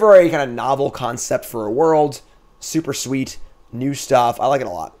very, very kind of novel concept for a world. Super sweet, new stuff. I like it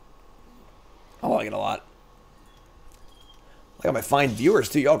a lot. I like it a lot. I got my fine viewers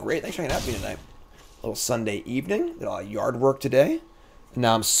too. Y'all great. Thanks for hanging out with me tonight. A little Sunday evening. Did all yard work today.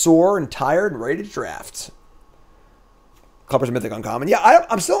 Now I'm sore and tired and ready to draft. Clippers are Mythic uncommon. Yeah,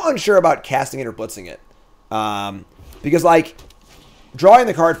 I'm still unsure about casting it or blitzing it. Because, drawing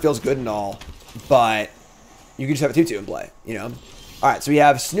the card feels good and all, but you can just have a 2/2 in play, you know? Alright, so we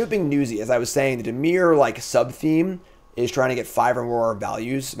have Snooping Newsy. As I was saying, the Demir, sub-theme is trying to get 5 or more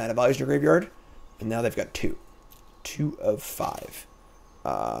values, mana values in your graveyard. And now they've got 2. 2 of 5.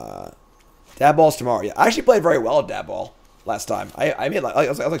 Dab Ball's tomorrow. Yeah, I actually played very well at Dab Ball last time. I made I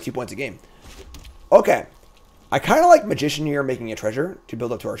was 2 points a game. Okay. I kind of like Magician here making a treasure to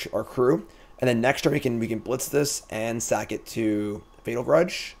build up to our crew. And then next turn we can blitz this and sack it to Fatal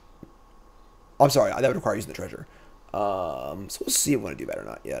Grudge. Oh, I'm sorry, that would require using the treasure. So we'll see if we want to do better or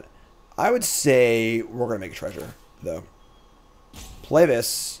not yet. I would say we're going to make a treasure, though. Play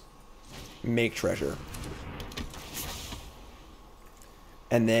this, make treasure.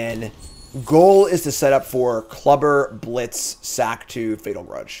 And then goal is to set up for Clubber, Blitz, sack to Fatal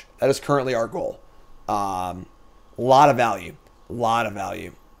Grudge. That is currently our goal. Lot of value. Lot of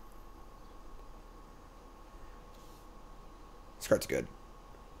value. This card's good.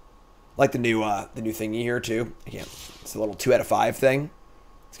 Like the new thingy here too. Again, it's a little 2 out of 5 thing.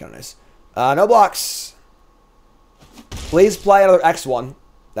 It's kind of nice. No blocks. Please play another X1.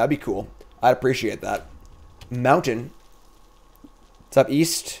 That'd be cool. I'd appreciate that. Mountain. What's up,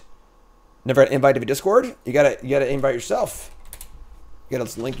 East? Never had an invite to the Discord? You gotta invite yourself. You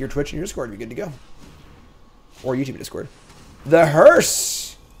gotta link your Twitch and your Discord. You're good to go. Or YouTube and Discord. The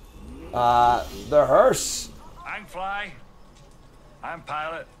hearse. The hearse. I'm fly. I'm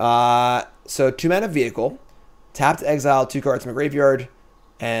pilot. So 2 mana vehicle. Tap to exile 2 cards from a graveyard.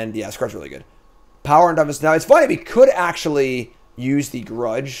 And yeah, this card's really good. Power and Dumbness. Now, it's funny, we could actually use the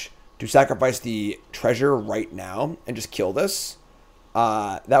Grudge to sacrifice the treasure right now and just kill this.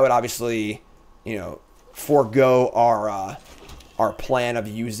 That would obviously, you know, forego our plan of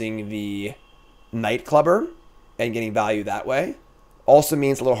using the Night Clubber and getting value that way. Also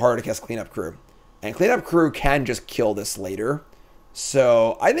means a little harder to cast Cleanup Crew. And Cleanup Crew can just kill this later.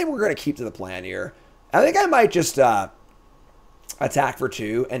 So I think we're going to keep to the plan here. I think I might just attack for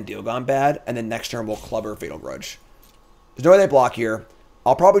 2 and deal Gone Bad. And then next turn we'll Clubber Fatal Grudge. There's no way they block here.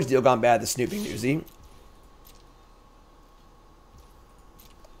 I'll probably just deal Gone Bad the Snooping Newsy.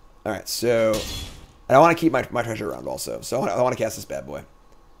 Alright, so and I want to keep my treasure around also. So I want to cast this bad boy.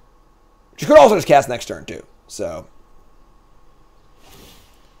 Which you could also just cast next turn too. So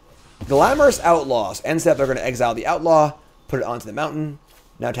Glamorous Outlaws. End step, they're going to exile the Outlaw, put it onto the mountain.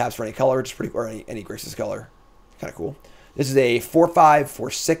 Now taps for any color, which is pretty, or any Grace's color. Kind of cool. This is a 4/5,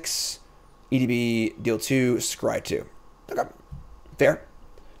 4/6, EDB, deal 2, scry 2. Okay. Fair.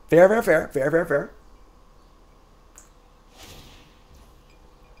 Fair.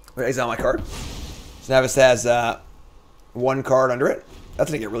 I'm exile my card. So now this has 1 card under it. That's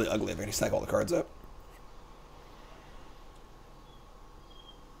going to get really ugly if I can stack all the cards up.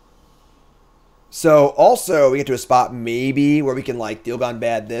 So also we get to a spot maybe where we can like deal Gone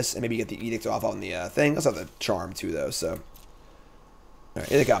Bad this and maybe get the Edict off on the thing. Let's have the Charm too though. So all right,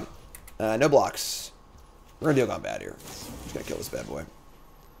 here they come. No blocks. We're gonna deal Gone Bad here. Just gonna kill this bad boy,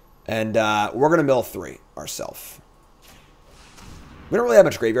 and we're gonna mill 3 ourselves. We don't really have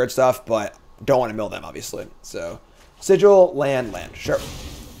much graveyard stuff, but don't want to mill them obviously. So Sigil, land, sure.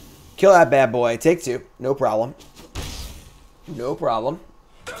 Kill that bad boy. Take 2, no problem. No problem.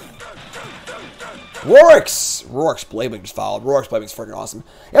 Rorik's Bladewing just followed. Rorik's Bladewing's freaking awesome.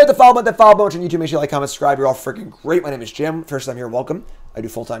 Yeah, the follow button on YouTube. Make sure you like, comment, subscribe. You're all freaking great. My name is Jim. First time here, welcome. I do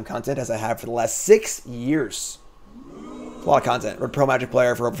full-time content as I have for the last 6 years. A lot of content. We're a pro Magic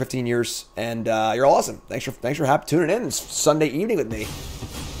player for over 15 years, and you're all awesome. Thanks for tuning in. It's Sunday evening with me.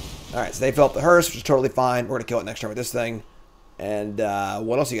 All right, so they fill up the hearse, which is totally fine. We're gonna kill it next turn with this thing. And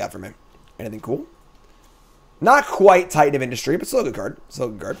what else you got for me? Anything cool? Not quite Titan of Industry, but still a good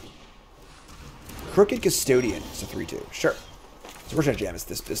card. Crooked Custodian. It's a 3/2. Sure. So we're going to jam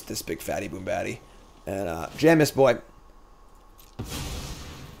this big fatty boom baddie. And jam this boy.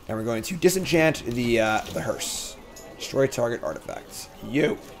 And we're going to disenchant the hearse. Destroy target artifacts.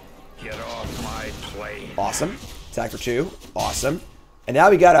 You. Get off my plane. Awesome. Attack for 2. Awesome. And now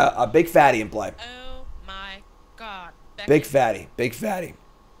we got a big fatty in play. Oh my god. Big fatty.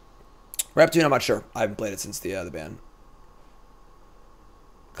 Reptune, I'm not sure. I haven't played it since the ban.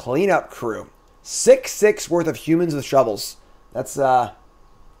 Cleanup Crew. 6/6 worth of humans with shovels. That's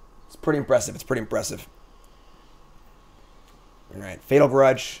it's pretty impressive. All right, Fatal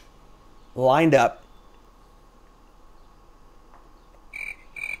Grudge lined up.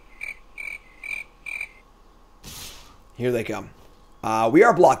 Here they come. We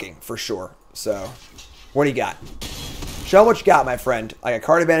are blocking for sure. So, what do you got? Show them what you got, my friend. I got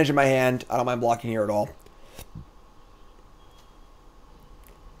card advantage in my hand. I don't mind blocking here at all.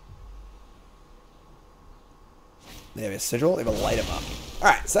 They have a Sigil. They have a Light 'em Up. All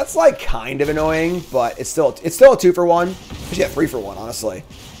right, so that's like kind of annoying, but it's still a 2-for-1. We should get 3-for-1, honestly.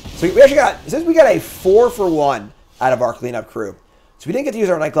 So we actually got a 4-for-1 out of our Cleanup Crew. So we didn't get to use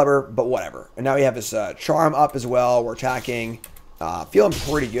our Night Clubber, but whatever. And now we have this Charm up as well. We're attacking. Feeling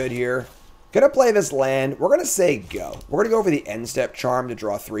pretty good here. Gonna play this land. We're gonna say go. We're gonna go for the end step Charm to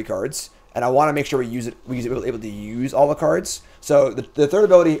draw 3 cards, and I want to make sure we use it. We're able to use all the cards. So the third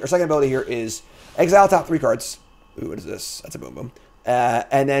ability or second ability here is exile top 3 cards. Ooh, what is this? That's a boom boom.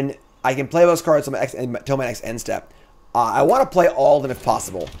 And then I can play those cards until my next end step. I want to play all of them if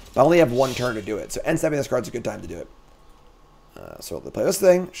possible, but I only have 1 turn to do it. So end stepping this card's a good time to do it. So we'll play this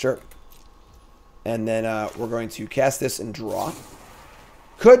thing, sure. And then we're going to cast this and draw.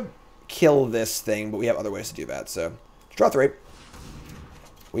 Could kill this thing, but we have other ways to do that. So draw 3.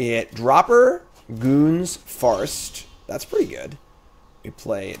 We hit Dropper, Goons, Forest. That's pretty good. We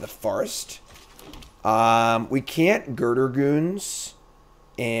play the Forest. We can't Girder Goons,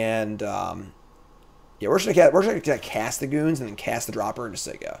 and yeah, we're just gonna cast the Goons and then cast the Dropper and just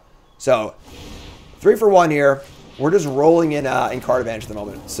say go. So 3 for 1 here. We're just rolling in card advantage at the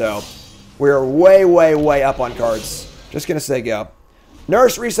moment. So we're way, way, way up on cards. Just gonna say go.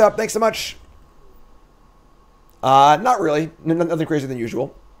 Nurse resub, thanks so much. Not really, nothing crazier than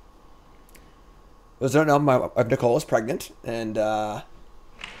usual. Those who don't know, my wife Nicole is pregnant and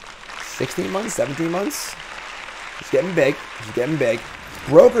 16 months, 17 months. She's getting big. She's getting big.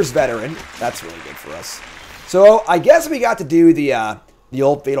 Broker's veteran. That's really good for us. So I guess we got to do the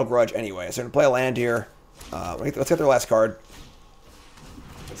old Fatal Grudge anyway. So we're gonna play a land here. Let's get their last card.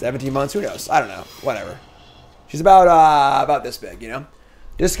 17 months. Who knows? I don't know. Whatever. She's about this big, you know.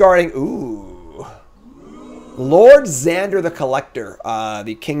 Discarding. Ooh. Lord Xander the Collector,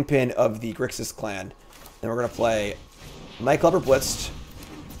 the kingpin of the Grixis clan. Then we're gonna play Nightclubber Blitzed.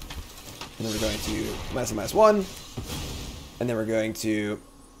 And then we're going to -1. And then we're going to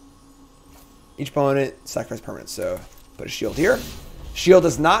each opponent sacrifice permanent. So put a shield here. Shield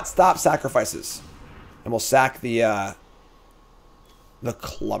does not stop sacrifices. And we'll sack the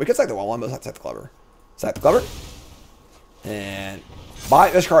club. We could sack the one, but let's sack the clubber. Sack the clubber. And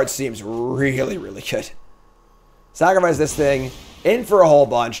this card seems really, really good. Sacrifice this thing. In for a whole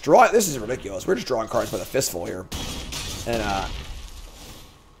bunch. Draw. This is ridiculous. We're just drawing cards by the fistful here. And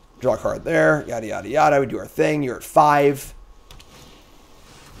draw a card there. Yada, yada, yada. We do our thing. You're at 5.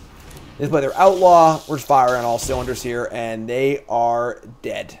 They play their Outlaw. We're just firing on all cylinders here. And they are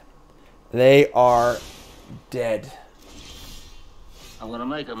dead. They are dead. I'm going to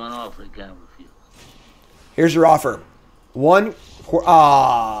make him an offer he can't refuse. Here's your offer. 1...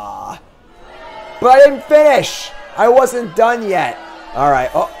 Ah. But I didn't finish. I wasn't done yet. All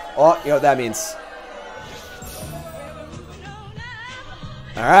right. Oh, you know what that means.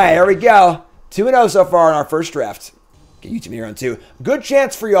 All right, here we go. 2-0 so far in our first draft. Get YouTube here on 2. Good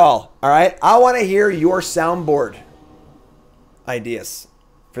chance for y'all. All right. I want to hear your soundboard ideas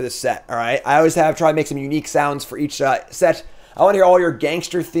for this set. All right. I always try to make some unique sounds for each set. I want to hear all your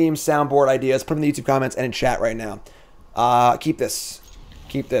gangster themed soundboard ideas. Put them in the YouTube comments and in chat right now. Keep this.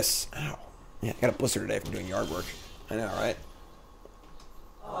 Keep this. Ow. Yeah, I got a blister today from doing yard work. I know, right?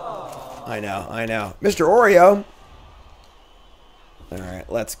 I know, I know. Mr. Oreo. All right,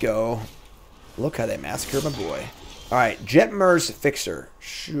 let's go. Look how they massacred my boy. All right, Jetmer's Fixer.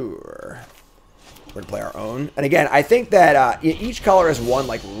 Sure. We're going to play our own. And again, I think that each color has one,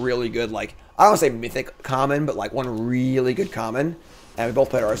 like, really good, like, I don't want to say mythic common, but, like, one really good common. And we both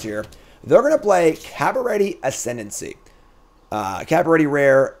played ours here. They're going to play Cabaret Ascendancy. Cabaret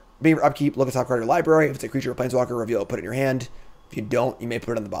rare. Being for upkeep, look at the top card of your library. If it's a creature or planeswalker, reveal it, put it in your hand. If you don't, you may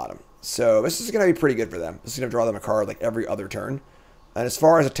put it on the bottom. So this is going to be pretty good for them. This is going to draw them a card like every other turn. And as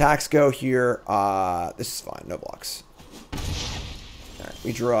far as attacks go here, this is fine. No blocks. All right,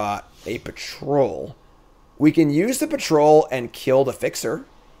 we draw a patrol. We can use the patrol and kill the fixer.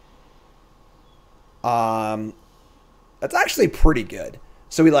 That's actually pretty good.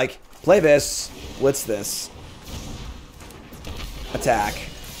 So we like play this, blitz this, attack.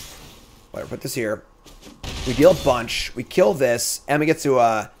 Whatever, put this here. We deal a bunch. We kill this, and we get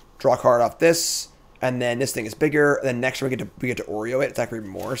to draw a card off this, and then this thing is bigger. And then next turn we get to Oreo it, attack for even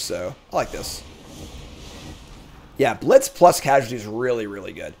more. So I like this. Yeah, Blitz plus Casualty is really,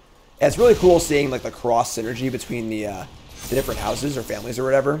 really good. And it's really cool seeing like the cross synergy between the different houses or families or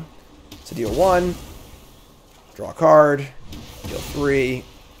whatever. So deal 1, draw a card, deal 3.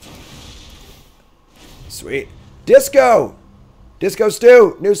 Sweet. Disco! Disco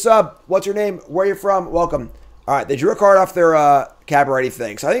Stew, new sub. What's your name? Where are you from? Welcome. All right, they drew a card off their Cabaret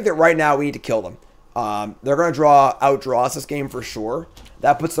thing. So I think that right now we need to kill them. They're going to outdraw us this game for sure.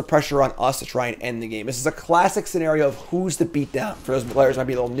 That puts the pressure on us to try and end the game. This is a classic scenario of who's the beatdown. For those players who might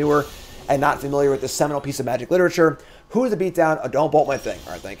be a little newer and not familiar with this seminal piece of Magic literature, who's the beatdown? Oh, don't bolt my thing.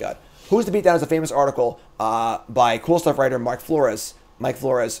 All right, thank God. Who's the beatdown is a famous article by Cool Stuff writer Mike Flores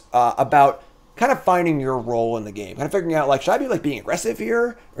about kind of finding your role in the game, kind of figuring out like, should I be like being aggressive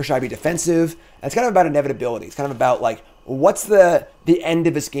here or should I be defensive? And it's kind of about inevitability. It's kind of about like, what's the end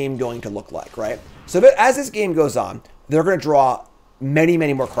of this game going to look like, right? So as this game goes on, they're going to draw many,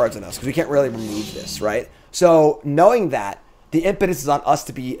 many more cards on us because we can't really remove this, right? So knowing that, the impetus is on us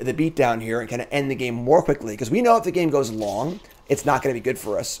to be the beatdown here and kind of end the game more quickly because we know if the game goes long, it's not going to be good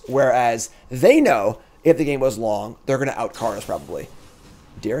for us. Whereas they know if the game goes long, they're going to outcard us probably.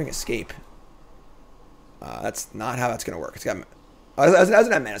 Daring Escape. That's not how that's going to work. It's got... Oh, that's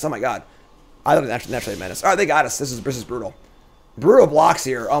not Menace. Oh my god. I thought it was naturally Menace. Alright, they got us. This is brutal. Brutal blocks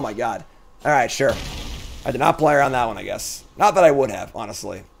here. Oh my god. Alright, sure. I did not play around that one, I guess. Not that I would have,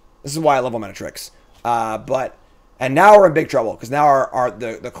 honestly. This is why I love Mana Tricks. And now we're in big trouble, because now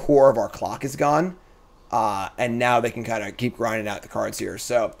the core of our clock is gone. And now they can kind of keep grinding out the cards here.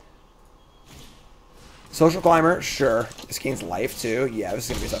 So, Social Climber, sure. This gains life, too. Yeah, this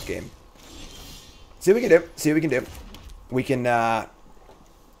is going to be a tough game. See what we can do. See what we can do. We can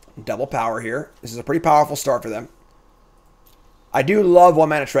double power here. This is a pretty powerful start for them. I do love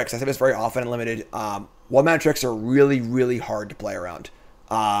one-mana tricks. I say this very often in Limited. One-mana tricks are really, really hard to play around.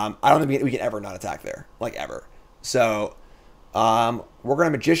 I don't think we can ever not attack there. Like, ever. So, we're going to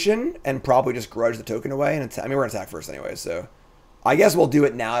Magician and probably just grudge the token away. And I mean, we're going to attack first anyway, so... I guess we'll do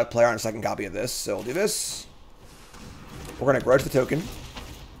it now to play on a second copy of this. So we'll do this. We're going to grudge the token.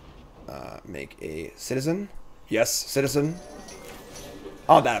 Make a Citizen. Yes, Citizen.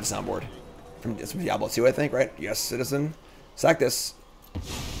 Oh, that have a soundboard. From Diablo 2, I think, right? Yes, Citizen. Sack this.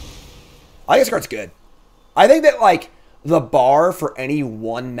 I think this card's good. I think that, like, the bar for any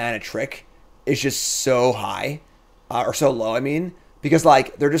one mana trick is just so high. Or so low, I mean. Because,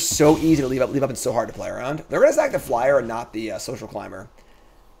 like, they're just so easy to leave up and so hard to play around. They're going to sack the Flyer and not the Social Climber.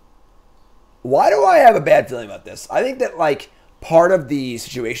 Why do I have a bad feeling about this? I think that, like, part of the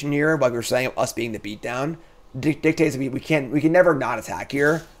situation here, like we were saying, of us being the beatdown, dictates that we can never not attack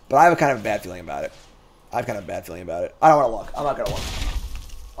here. But I have a kind of a bad feeling about it. I have kind of a bad feeling about it. I don't want to look. I'm not going to look.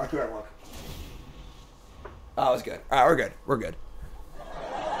 I'm not going to look. Oh, it was good. All right, we're good. We're good.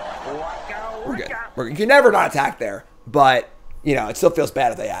 We're good. You can never not attack there, but... You know, it still feels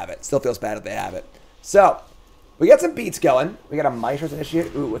bad if they have it. Still feels bad if they have it. So, we got some beats going. We got a Maestro's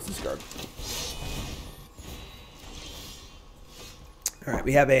Initiate. Ooh, what's this card? Alright,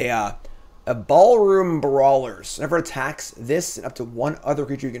 we have a Ballroom Brawlers. Whenever it attacks this and up to one other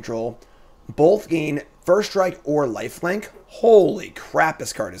creature you control, both gain first strike or lifelink. Holy crap,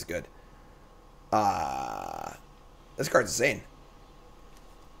 this card is good. This card's insane.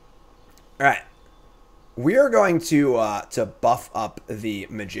 Alright. We are going to buff up the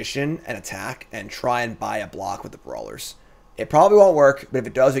Magician and attack and try and buy a block with the Brawlers. It probably won't work, but if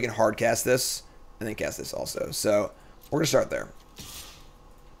it does, we can hard cast this and then cast this also. So we're gonna start there.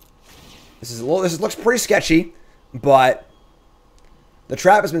 This looks pretty sketchy, but the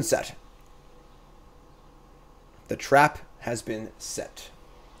trap has been set. The trap has been set.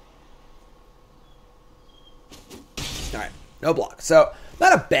 All right, no block. So.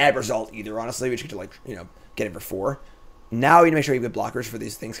 Not a bad result either, honestly. We just get to, like, you know, get it for 4. Now we need to make sure we have good blockers for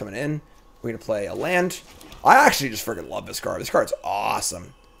these things coming in. We're going to play a land. I actually just freaking love this card. This card's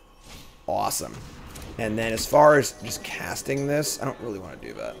awesome. Awesome. And then as far as just casting this, I don't really want to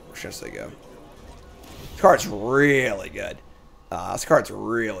do that. Where should I go? This card's really good. This card's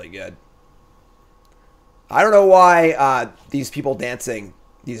really good. I don't know why these people dancing,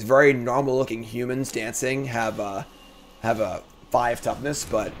 these very normal-looking humans dancing, have a 5 toughness,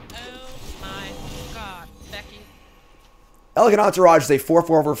 but... Oh my god, Becky. Elegant Entourage is a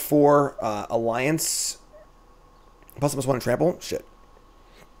 4/4/4 alliance. Plus +1 in trample. Shit.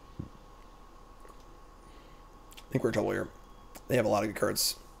 I think we're in trouble here. They have a lot of good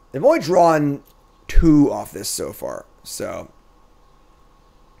cards. They've only drawn 2 off this so far, so...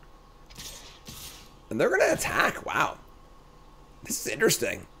 And they're going to attack. Wow. This is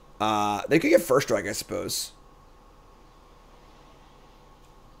interesting. They could get first strike, I suppose.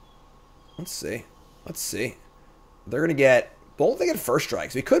 Let's see. Let's see. They're going to get... Both they get first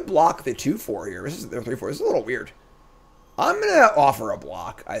strikes. We could block the 2/4 here. This is their 3/4. This is a little weird. I'm going to offer a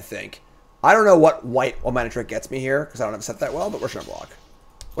block, I think. I don't know what white one-mana trick gets me here, because I don't have it set that well, but we're just going to block.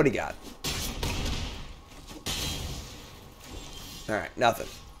 What do you got? Alright, nothing.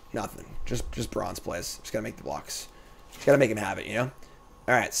 Nothing. Just bronze plays. Just got to make the blocks. Just got to make him have it, you know?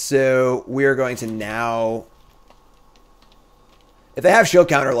 Alright, so we're going to now... If they have shield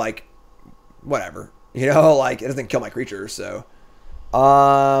counter, like... Whatever. You know, like, it doesn't kill my creature, so...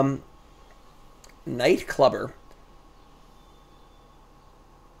 Night Clubber.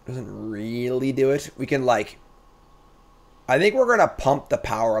 Doesn't really do it. We can, like... I think we're going to pump the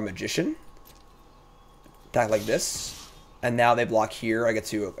power on Magician. Attack like this. And now they block here. I get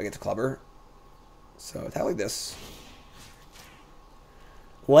to clubber. So attack like this.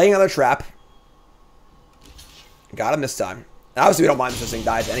 Laying on the trap. Got him this time. Obviously, we don't mind if this thing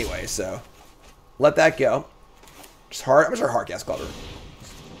dies anyway, so let that go. Just hard. I'm just hard cast clubber.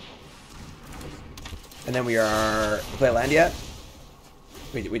 And then we are play land yet?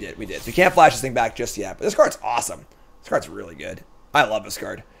 We did. So we can't flash this thing back just yet. But this card's awesome. This card's really good. I love this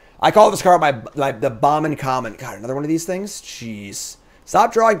card. I call this card the bomb and common. God, another one of these things? Jeez.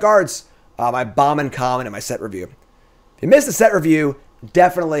 Stop drawing cards. My bomb and common in my set review. If you missed the set review,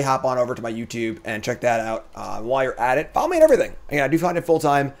 definitely hop on over to my YouTube and check that out. While you're at it, follow me on everything. Again, I do find it full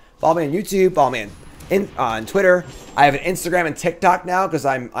time. Follow me on YouTube. Follow me on Twitter. I have an Instagram and TikTok now because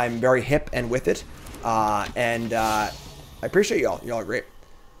I'm very hip and with it. I appreciate y'all. Y'all are great.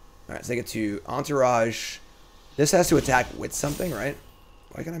 All right, so I get to Entourage. This has to attack with something, right?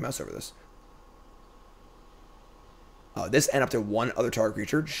 Why can't I mouse over this? Oh, this end up to one other target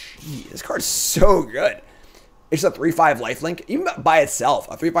creature. Gee, this card's so good. It's just a 3/5 lifelink. Even by itself,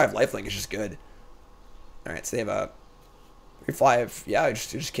 a 3/5 lifelink is just good. All right, so they have a 3/5. Yeah, you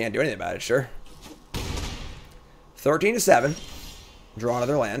just can't do anything about it, sure. 13-7. Draw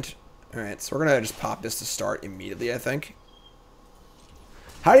another land. All right, so we're going to just pop this to start immediately, I think.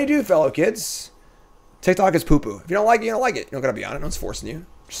 How do you do, fellow kids? TikTok is poo-poo. If you don't like it, you don't like it. You don't got to be on it. No one's forcing you.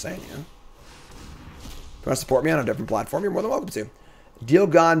 Just saying, you know. If you want to support me on a different platform, you're more than welcome to. Deal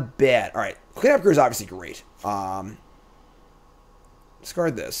gone bad. All right. Cleanup crew is obviously great.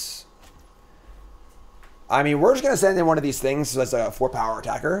 Discard this. I mean, we're just going to send in one of these things as a 4-power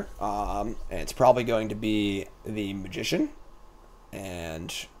attacker. And it's probably going to be the Magician.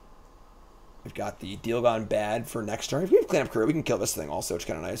 And we've got the Deal Gone Bad for next turn. If we have Cleanup Crew, we can kill this thing also, which is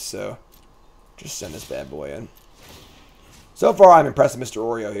kind of nice. So just send this bad boy in. So far, I'm impressed with Mr.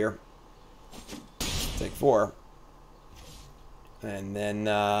 Oreo here. Take 4. And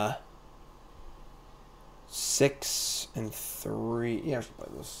then 6 and 3. Yeah, I should play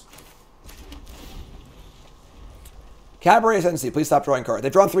this. Cabaret Ascendancy, please stop drawing cards.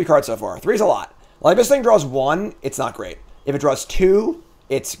 They've drawn 3 cards so far. 3 is a lot. Like, if this thing draws 1, it's not great. If it draws 2,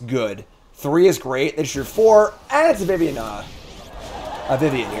 it's good. 3 is great. They just drew 4, and it's a Vivian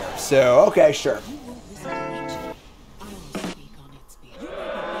here. So, okay, sure.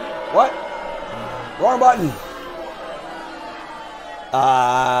 What? Wrong button.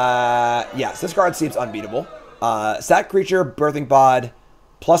 Yes, this card seems unbeatable. Sack creature, birthing pod,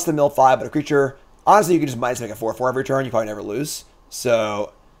 plus the mill 5, but a creature. Honestly, you can just minus make a 4/4 every turn. You probably never lose.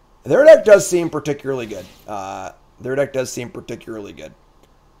 So, their deck does seem particularly good. I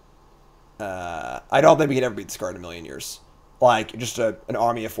don't think we could ever beat this card in a million years. Like, just an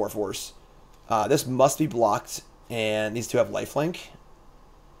army of 4/4s. This must be blocked, and these two have lifelink.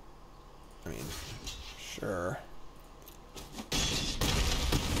 I mean, sure.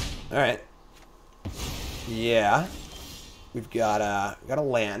 Alright. Yeah. We've got a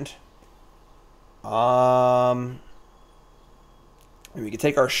land. We can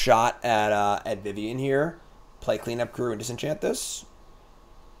take our shot at Vivian here. Play Cleanup Crew and disenchant this.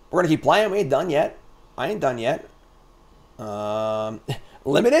 We're gonna keep playing. We ain't done yet. I ain't done yet.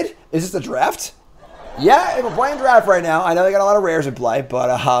 Limited? Is this the draft? Yeah, we're playing draft right now. I know they got a lot of rares in play, but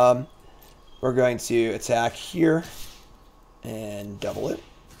we're going to attack here and double it.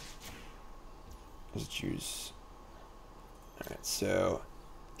 Let's choose. Alright, so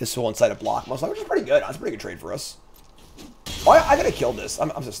this will incite a block most likely, which is pretty good. That's a pretty good trade for us. Oh, I gotta kill this. I'm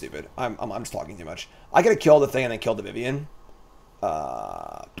so stupid. I'm just talking too much. I gotta kill the thing and then kill the Vivian.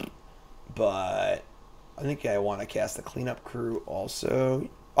 But I think I want to cast the Cleanup Crew also.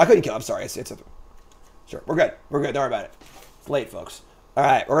 I couldn't kill. I'm sorry. It's a. Sure, we're good. We're good. Don't worry about it. It's late, folks. All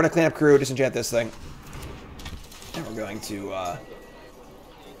right, we're gonna Cleanup Crew, disenchant this thing, and we're going to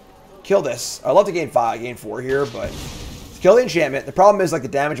kill this. I'd love to gain 4 here, but to kill the enchantment. The problem is like the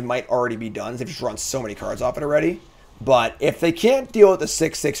damage might already be done. They've just run so many cards off it already. But if they can't deal with the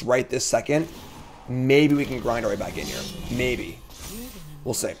 6/6 right this second, maybe we can grind our way back in here. Maybe.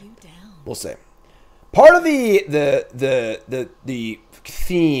 We'll see. We'll see. Part of the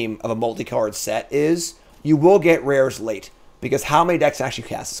theme of a multicolored set is you will get rares late because how many decks actually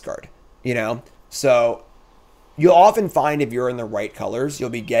cast this card? You know, so you'll often find if you're in the right colors, you'll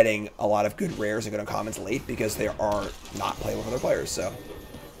be getting a lot of good rares and good uncommons late because they are not playing with other players. So,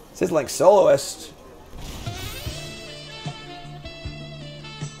 Sizzling Soloist.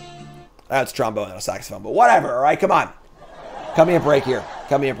 That's trombone and a saxophone, but whatever. All right, come on. Cut me a break here.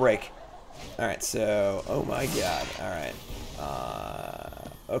 Cut me a break. All right, so, oh my god. All right.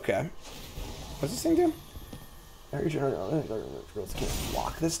 Okay. What's this thing do? Can't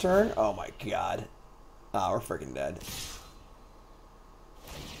block this turn? Oh my god. Oh, we're freaking dead.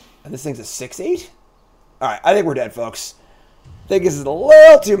 And this thing's a 6/8? Alright, I think we're dead, folks. I think this is a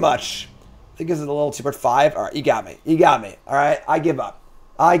little too much. I think this is a little too much. 5? Alright, you got me. You got me. Alright, I give up.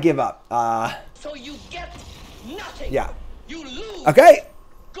 I give up. So you get nothing. Yeah. You lose. Okay.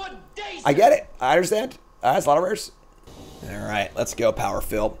 Good day, sir. I get it. I understand. That's a lot of rares. Alright, let's go power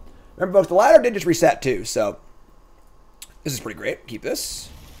fill. Remember, folks, the ladder did just reset too, so this is pretty great. Keep this.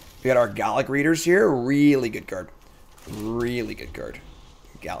 We got our Gallic Readers here. Really good card. Really good card.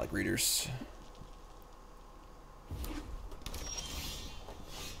 Gallic Readers.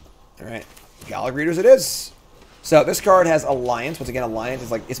 Alright. Gallic Readers it is. So this card has Alliance. Once again, Alliance is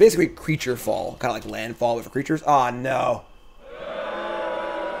like, it's basically creature fall. Kind of like landfall with creatures. Oh, no.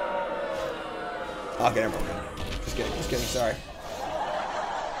 Okay, never mind. Just kidding, sorry.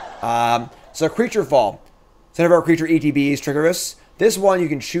 So creature fall. Instead of our creature ETBs, trigger this. This one, you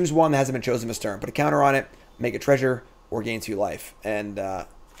can choose one that hasn't been chosen this turn. Put a counter on it, make a treasure, or gain 2 life. And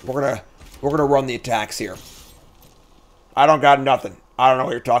we're gonna run the attacks here. I don't got nothing. I don't know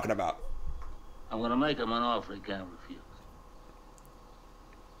what you're talking about. I'm gonna make him an offer he can't refuse.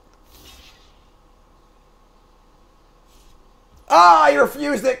 Ah, you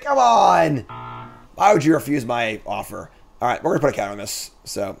refused it. Come on. Why would you refuse my offer? All right, we're gonna put a counter on this.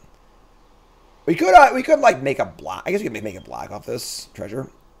 So we could like make a black. I guess we could make a black off this treasure.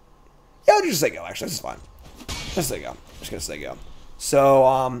 Yeah, let's just say go. Actually, this is fine. Let's say go. Just gonna say go.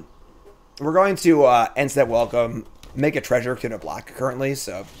 So we're going to end step welcome. Make a treasure to a black currently.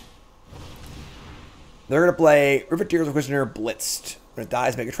 So they're gonna play Riveteer's Inquisitor Blitzed. When it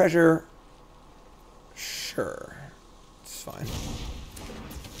dies, make a treasure. Sure, it's fine.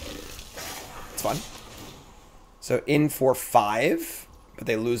 It's fun. So in for 5, but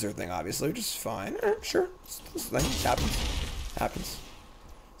they lose their thing, obviously, which is fine. Sure, this thing happens.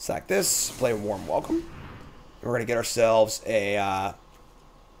 Sack this, play Warm Welcome. And we're gonna get ourselves a.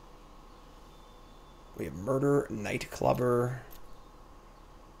 We have Murder, Night Clubber,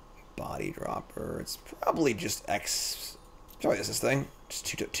 Body Dropper. It's probably just X. Probably this thing. Just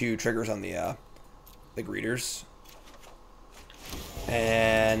two triggers on the greeters.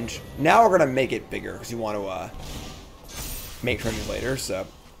 And now we're gonna make it bigger because you want to make treasures later. So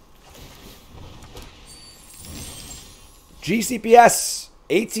GCPS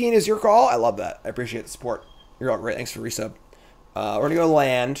 18 is your call. I love that. I appreciate the support. You're all great. Thanks for resub. We're gonna go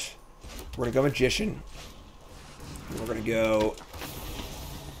land. We're gonna go Magician. We're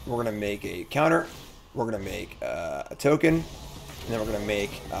gonna make a counter. We're gonna make a token, and then we're gonna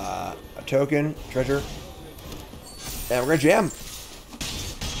make a token treasure, and we're gonna jam.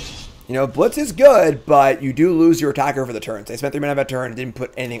 You know, Blitz is good, but you do lose your attacker for the turns. They spent 3 mana that turn and didn't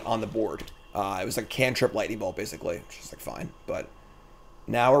put anything on the board. It was like cantrip lightning bolt, basically, which is like fine. But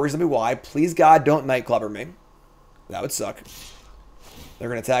now we're reasonably wide. Please God, don't Night Clubber me. That would suck. They're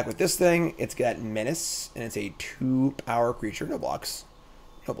gonna attack with this thing. It's got Menace, and it's a 2-power creature. No blocks.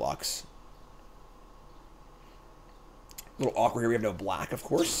 No blocks. A little awkward here. We have no black, of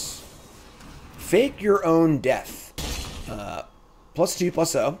course. Fake your own death.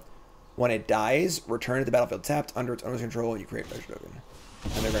 +2/+0. When it dies, return to the battlefield tapped under its owner's control, and you create a treasure token.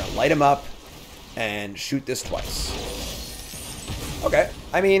 And they're going to light him up and shoot this twice. Okay.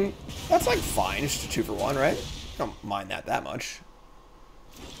 I mean, that's like fine. It's just a 2 for 1, right? I don't mind that much.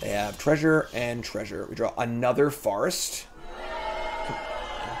 They have treasure and treasure. We draw another forest.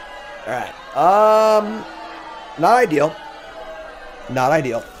 Alright. Not ideal. Not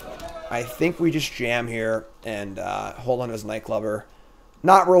ideal. I think we just jam here and hold on to his Night Clubber.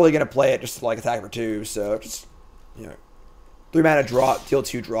 Not really going to play it just to like attack for 2, so just, you know, 3 mana draw, deal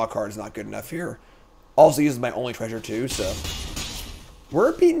 2 draw card is not good enough here. Also uses my only treasure too, so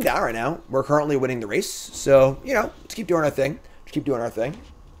we're beaten down right now. We're currently winning the race, so, you know, let's keep doing our thing. Just keep doing our thing.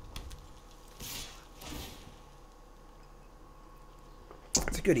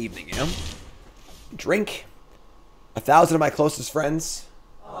 It's a good evening, you know? Drink. 1,000 of my closest friends.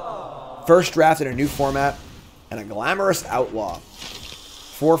 First draft in a new format. And a glamorous outlaw.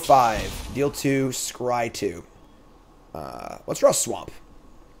 4/5. Deal 2. Scry 2. Let's draw Swamp.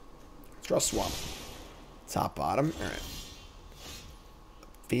 Let's draw Swamp. Top, bottom. Alright.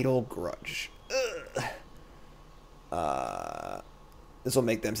 Fatal Grudge. This will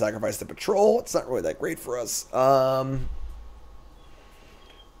make them sacrifice the patrol. It's not really that great for us.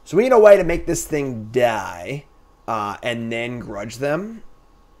 So we need a way to make this thing die. And then grudge them.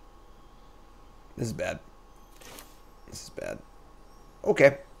 This is bad. This is bad.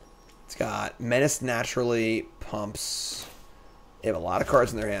 Okay. It's got Menace naturally, pumps. They have a lot of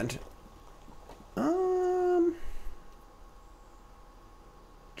cards in their hand.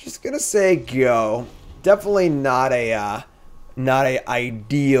 Just gonna say go. definitely not a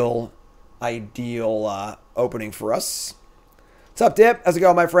ideal opening for us. What's up, Dip? How's it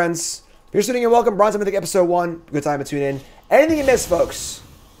going, my friends? If you're sitting here, welcome. Bronze Mythic episode 1. Good time to tune in. Anything you miss, folks,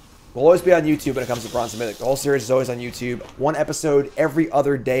 will always be on YouTube when it comes to Bronze Mythic. The whole series is always on YouTube. 1 episode every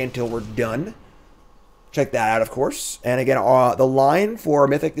other day until we're done. Check that out, of course. And again, the line for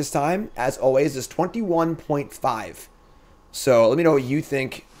Mythic this time, as always, is 21.5. So let me know what you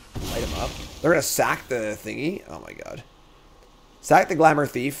think. Light him up. They're going to sack the thingy. Oh, my God. Sack the Glamour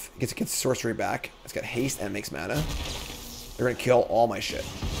Thief. Gets sorcery back. It's got haste and makes mana. They're going to kill all my shit.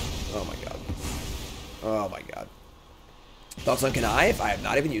 Oh, my God. Oh, my God. Thoughts on Connive? I have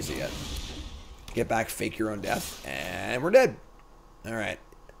not even used it yet. Get back, fake your own death. And we're dead. All right.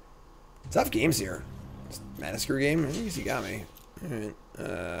 Tough games here. Mana Screw game? I think he got me.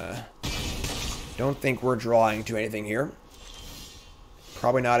 Alright. Don't think we're drawing to anything here.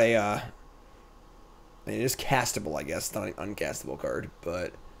 Probably not a... I mean, it is castable, I guess. Not an uncastable card,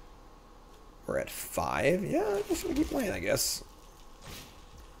 but... We're at 5. Yeah, I'm just gonna keep playing, I guess.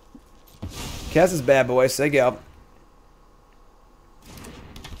 Cast is bad, boys. Say go.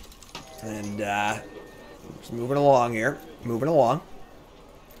 And, just moving along here. Moving along.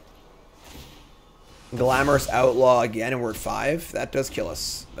 Glamorous Outlaw again, and we're at 5. That does kill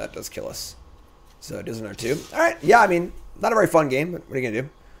us. That does kill us. So it does another 2. Alright, yeah, I mean, not a very fun game, but what are you gonna do?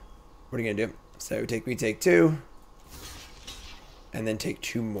 What are you gonna do? So take 2. And then take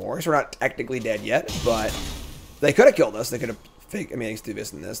 2 more. So we're not technically dead yet, but they could have killed us. They could have faked. I mean, I can do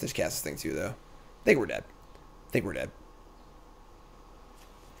this and this. They just cast this thing too, though. I think we're dead. I think we're dead.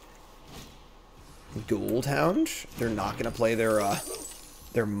 Goldhound. They're not gonna play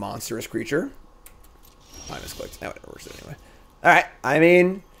their monstrous creature. I misclicked. Now it works anyway. Alright, I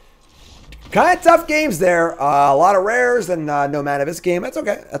mean, kind of tough games there. A lot of rares and no mana this game. That's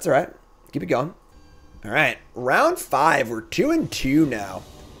okay. That's alright. Keep it going. Alright, round 5. We're 2-2 now.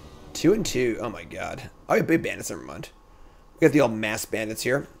 2-2. Oh my god. Oh, yeah, big bandits. Never mind. We got the old mass bandits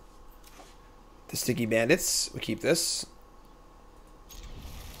here. The sticky bandits. We keep this.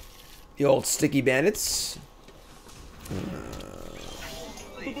 The old sticky bandits.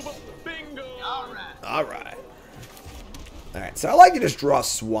 Alright. Alright, so I like to just draw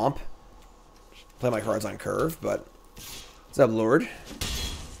Swamp. Play my cards on curve, but... What's up, Lord?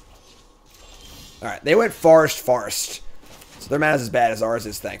 Alright, they went Forest. So their mana is as bad as ours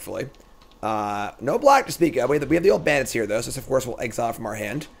is, thankfully. No black to speak of. We have the old bandits here, though, so this, of course, we'll exile from our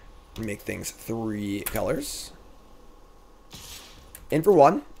hand. And make things 3 colors. In for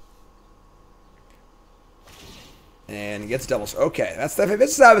 1. And gets doubles. Okay, that's if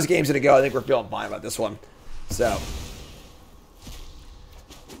this is how this game's gonna go, I think we're feeling fine about this one. So,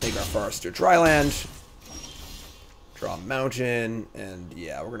 take our forest to a dry land, draw a mountain, and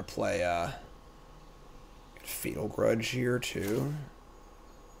yeah, we're gonna play Fatal Grudge here too.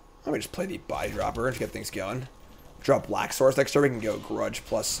 Let me just play the body dropper and just get things going. Draw Black Source next turn. We can go Grudge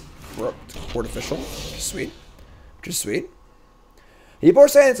plus Artificial, which is sweet. Which is sweet. People are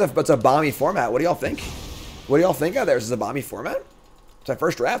saying it's a bomby format. What do y'all think? What do y'all think out there? Is this a bomby format? It's my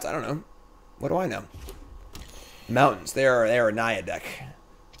first draft. I don't know. What do I know? Mountains. They are a Naya deck.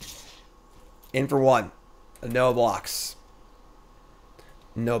 In for 1. No blocks.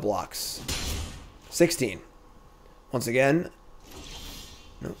 No blocks. 16. Once again.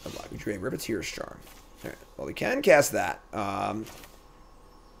 No block. We drew a Riveteer's Charm. Alright. Well, we can cast that.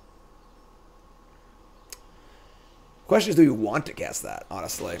 Question is, do we want to cast that,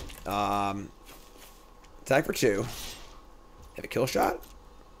 honestly? Attack for 2. Have a kill shot?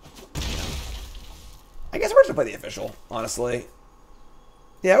 No. I guess we're just gonna play the official, honestly.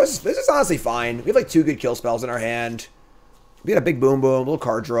 Yeah, this is honestly fine. We have like 2 good kill spells in our hand. We got a big boom, a little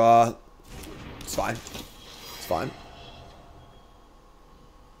card draw. It's fine. It's fine.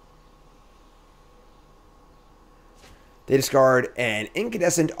 They discard an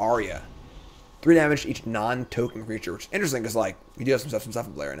Incandescent Aria. 3 damage to each non-token creature, which is interesting because, like, we do have some stuff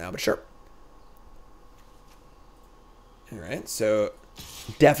in play right now, but sure. Alright, so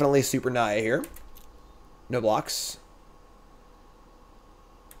definitely Super Naya here. No blocks.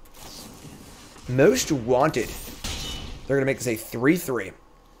 Most Wanted. They're going to make this a 3/3.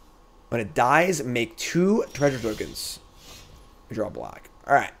 When it dies, make 2 treasure tokens. We draw black.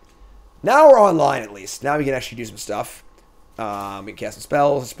 Alright. Now we're online, at least. Now we can actually do some stuff. We can cast some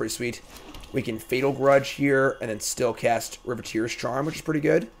spells. It's pretty sweet. We can Fatal Grudge here and then still cast Riveteer's Charm, which is pretty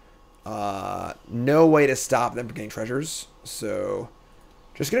good. No way to stop them from getting treasures. So,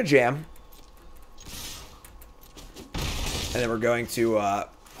 just going to jam. And then we're going to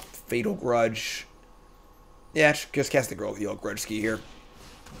Fatal Grudge. Yeah, just cast the old Grudge Ski here.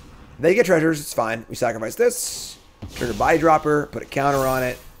 They get treasures. It's fine. We sacrifice this. Trigger body dropper. Put a counter on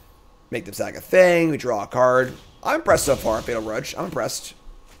it. Make them sack a thing. We draw a card. I'm impressed so far. Fatal Grudge. I'm impressed.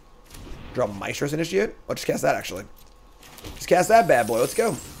 Draw Maestro's Initiate. I'll just cast that, actually. Just cast that bad boy. Let's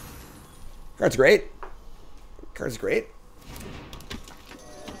go. Card's great. Card's great.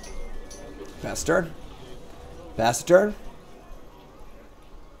 Pass turn. Pass a turn.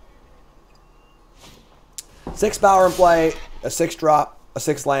 6 power in play. A 6 drop. A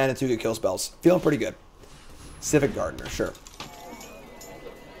 6 land. And 2 good kill spells. Feeling pretty good. Civic Gardener. Sure.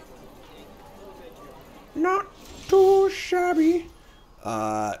 Not too shabby.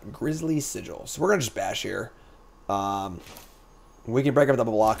 Grizzly Sigil. So we're going to just bash here. We can break up a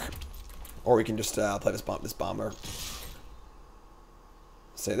double block. Or we can just play this bomber.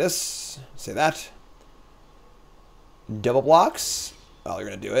 Say this. Say that. Double blocks. Oh, they're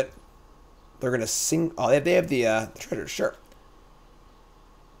going to do it. They're going to sing. Oh, they have the treasure. Sure.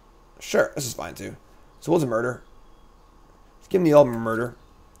 Sure. This is fine, too. So what's a murder? Let's give them the old murder.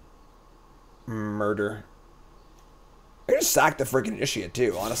 Murder. They're going to sack the freaking Initiate,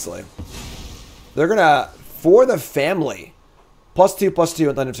 too, honestly. They're going to, for the family, +2/+2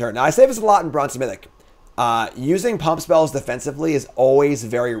 at the end of turn. Now, I say this a lot in Bronze Mythic. Using pump spells defensively is always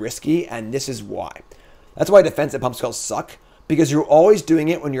very risky, and this is why. That's why defensive pump spells suck, because you're always doing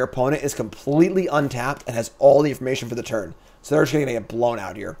it when your opponent is completely untapped and has all the information for the turn. So they're just going to get blown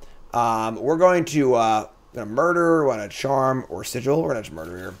out here. We're going to murder, we're going to charm, or sigil. We're going to just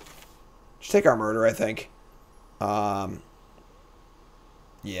murder here. Just take our murder, I think.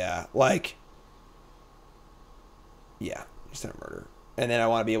 Yeah, like... Yeah, just a murder. And then I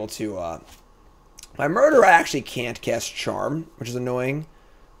want to be able to... my murder, I actually can't cast charm, which is annoying.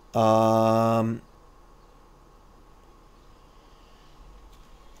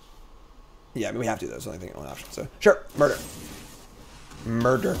 Yeah, I mean, we have to do those. Only thing, only option. So, sure, murder.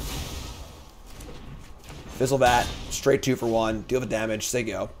 Murder. Fizzle that. Straight 2 for 1. Deal the damage. Say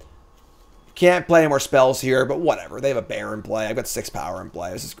go. Can't play any more spells here, but whatever. They have a bear in play. I've got 6 power in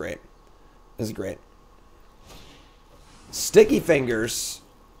play. This is great. This is great. Sticky Fingers.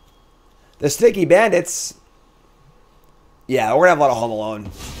 The Sticky Bandits. Yeah, we're going to have a lot of Home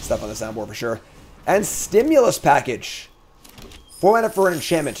Alone stuff on the soundboard for sure. And Stimulus Package. 4 mana for an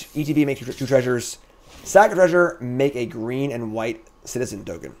enchantment. ETB, make 2 treasures. Sack a treasure, make a green and white citizen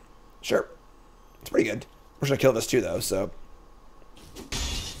token. Sure. It's pretty good. We're going to kill this too, though, so.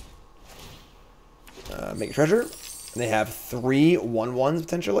 Make a treasure. And they have 3 1/1s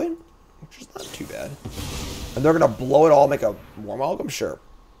potentially, which is not too bad. And they're going to blow it all, make a warm welcome? Sure.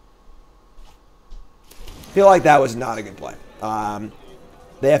 Feel like that was not a good play.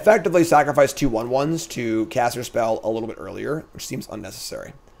 They effectively sacrificed 2 1/1s to cast their spell a little bit earlier, which seems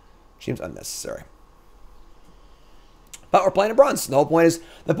unnecessary. Seems unnecessary. But we're playing in bronze. The whole point is,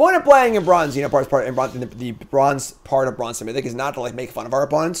 the point of playing in bronze, you know, the bronze part of Bronze Mythic is not to like make fun of our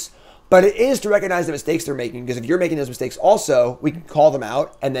opponents, but it is to recognize the mistakes they're making, because if you're making those mistakes also, we can call them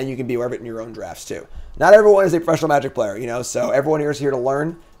out, and then you can be aware of it in your own drafts too. Not everyone is a professional Magic player, you know, so everyone here is here to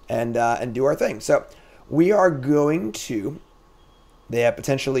learn and do our thing. So we are going to... They have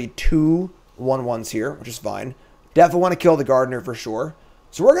potentially 2 1/1s here, which is fine. Definitely want to kill the Gardener for sure.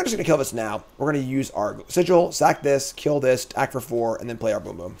 So we're just going to kill this now. We're going to use our Sigil, sack this, kill this, attack for 4, and then play our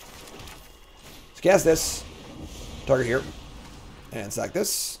Boom Boom. Let's cast this. Target here. And sack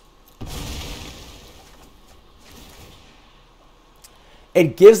this.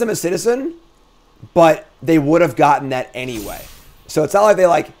 It gives them a citizen, but they would have gotten that anyway. So it's not like they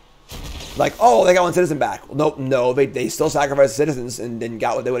like, oh, they got 1 citizen back. Well, nope, no, they still sacrificed citizens and then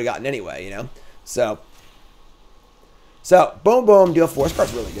got what they would have gotten anyway, you know? So, boom, boom, deal 4. This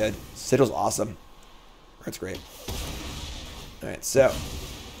card's really good. Sigil's awesome. That's great. All right, so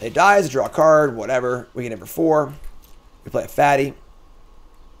they dies, draw a card, whatever. We get in for 4. We play a fatty.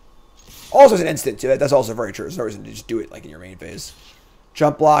 Also, it's an instant, too. That's also very true. There's no reason to just do it like in your main phase.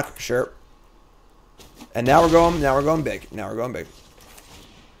 Jump block, sure. And now we're going big. Now we're going big.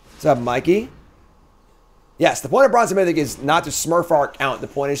 What's up, Mikey? Yes, the point of Bronze Mythic is not to smurf our account. The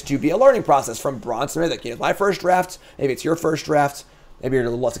point is to be a learning process from Bronze Mythic. You know, my first draft, maybe it's your first draft, maybe you're a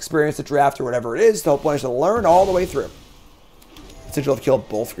little less experienced at draft or whatever it is. The whole point is to learn all the way through. Sigil have killed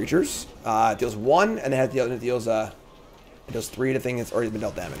both creatures. It deals 1, and it deals 3 to thing that's already been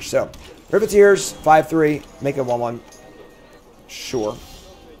dealt damage. So, Riveteers, 5/3, make it 1/1. Sure.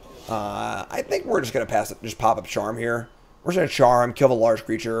 I think we're just gonna pass it. Just pop up Charm here. We're just going to Charm, kill a large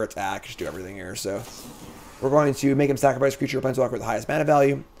creature, attack, just do everything here. So we're going to make him sacrifice creature planeswalker with the highest mana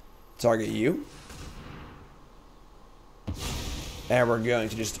value. Target you. And we're going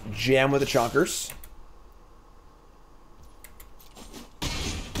to just jam with the Chonkers.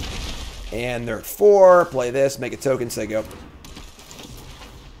 And they're at 4. Play this. Make a token. Say go.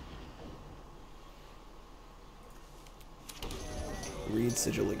 Read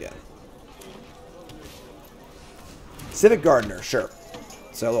Sigil again. Civic Gardener. Sure.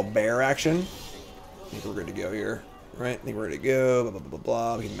 So a little bear action. I think we're good to go here. Right? I think we're ready to go. Blah, blah, blah, blah,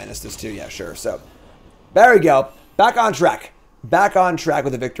 blah. We can menace this too. Yeah, sure. So, there we go. Back on track. Back on track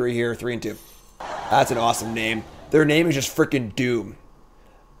with a victory here. 3-2. That's an awesome name. Their name is just freaking Doom.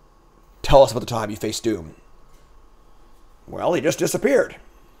 Tell us about the time you faced Doom. Well, he just disappeared.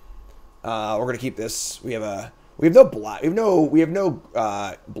 We're gonna keep this. We have no black. We have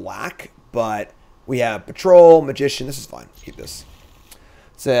no black, but we have Patrol, Magician. This is fine. Keep this.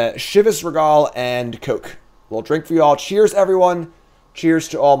 It's a Chivas Regal and Coke. We'll drink for you all. Cheers, everyone. Cheers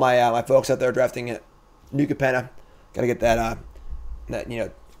to all my my folks out there drafting it. New Capenna. Gotta get that you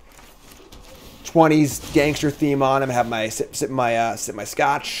know 20s gangster theme on. I'm gonna have my sip my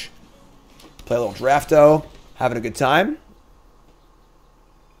scotch. Play a little drafto. Having a good time.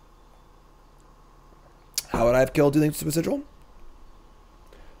 How would I have killed, do you think, Super Sigil?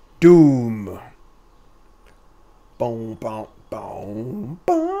 Doom. Boom, boom, boom,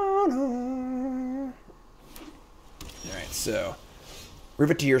 boom. Alright, so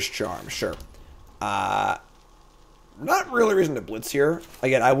Riveteer's Charm, sure. Not really a reason to blitz here.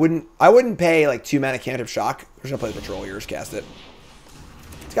 Again, I wouldn't pay like 2 mana cantrip shock. We're just gonna play the Patrol here, just cast it.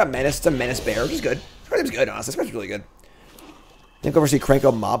 It's got menace, it's a menace bear, which is good. It's good, honestly. It's really good. I think over see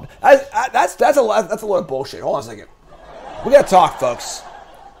Cranko Mob. That's a lot of bullshit. Hold on a second. We gotta talk, folks.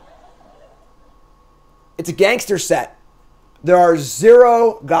 It's a gangster set. There are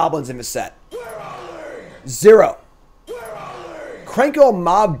 0 goblins in the set. 0. Cranko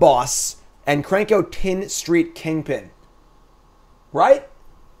Mob Boss and Cranko Tin Street Kingpin. Right?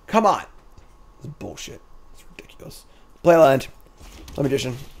 Come on. This is bullshit. It's ridiculous. Play land. Play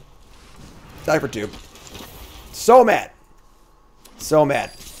Magician. Die for 2. So mad. So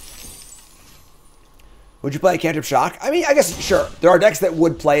mad. Would you play a Cantrip Shock? I mean, I guess, sure. There are decks that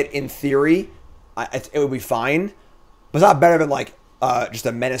would play it in theory. It would be fine. But it's not better than, like, just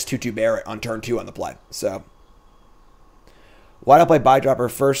a Menace 2-2 Bear on turn 2 on the play. So, why not play Buy Dropper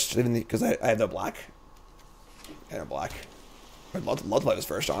first? Because I have no black. I have no black. I'd love to play this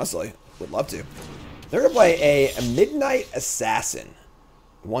first, honestly. Would love to. They're going to play a Midnight Assassin.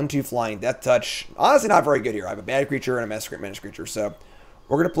 1-2 flying Death Touch. Honestly, not very good here. I have a bad creature and a menace creature. So,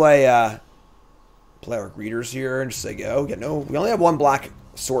 we're going to play our greeters here and just say go. Yeah, no, we only have 1 black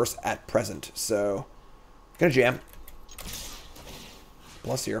source at present. So, gonna jam.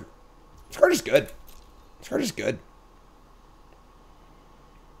 Plus here. This card is good. This card is good.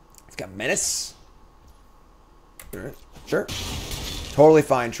 It's got menace. Alright, sure. Totally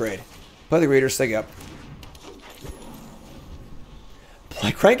fine trade. Play the greeters, say go.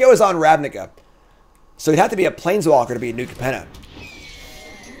 Like, Cranko is on Ravnica. So it'd have to be a Planeswalker to be a new Capenna.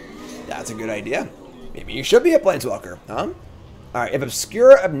 That's a good idea. Maybe you should be a Planeswalker, huh? Alright, if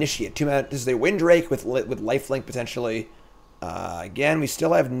Obscura Omniscient, 2 mana. This is a Windrake with lifelink potentially. Again, we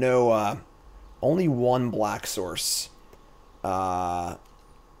still have no, only 1 black source. It's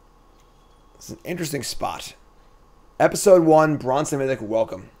an interesting spot. Episode 1, Bronze and Mythic,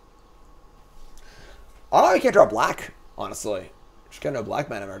 welcome. Oh, we can't draw black, honestly. Just got no black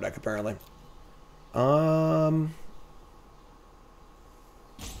mana in our deck, apparently.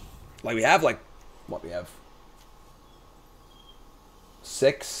 Like, we have, like, what we have?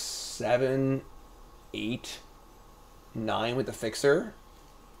 6, 7, 8, 9 with the Fixer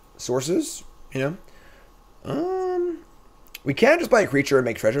sources, you know? We can just buy a creature and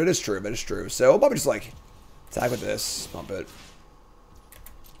make treasure. It is true, but it's true. So we'll probably just, like, attack with this, pump it.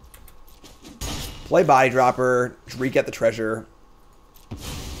 Play Body Dropper, re-get the treasure.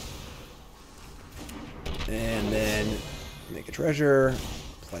 And then make a treasure,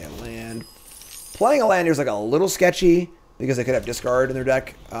 play a land. Playing a land here is like a little sketchy because they could have discard in their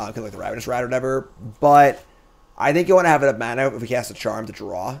deck, because like the Ravenous Rat or whatever. But I think you want to have enough mana if we cast a Charm to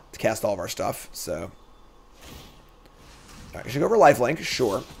draw, to cast all of our stuff. So, alright, we should go over lifelink,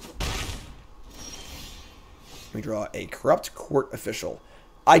 sure. We draw a Corrupt Court Official.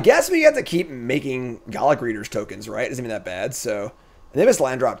 I guess we get to keep making Gala Greeters tokens, right? It isn't even that bad, so. And they missed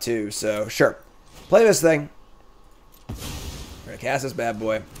land drop too, so sure. Play this thing. We're gonna cast this bad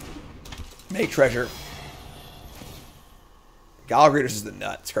boy. Make treasure. Gala Greeters is the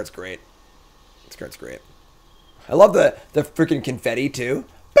nut. This card's great. This card's great. I love the freaking confetti too.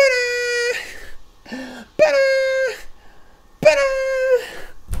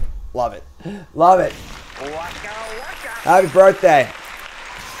 Love it. Love it. Happy birthday.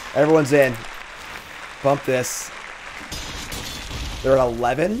 Everyone's in. Bump this. They're at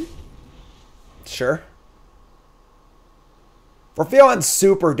 11. Sure. If we're feeling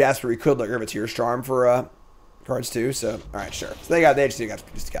super desperate, we could look over Tears Charm for cards too. So, all right, sure. So they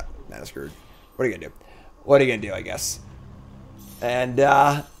just got mana screwed. What are you gonna do? What are you gonna do? I guess. And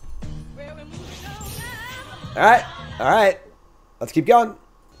all right. Let's keep going.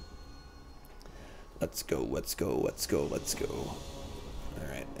 Let's go. All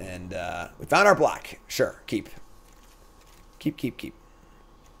right, and we found our black. Sure, keep.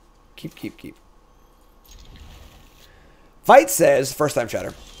 Fight says, first time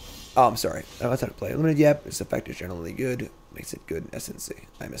chatter. Oh, I'm sorry. Oh, that's how to play. Limited, yep. Its effect is generally good. Makes it good in SNC.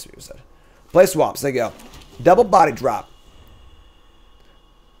 I missed what you said. Play swaps. There you go. Double body drop.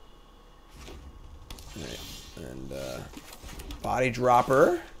 Alright. And, body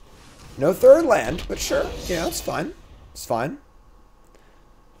dropper. No third land, but sure. Yeah, it's fine. It's fine.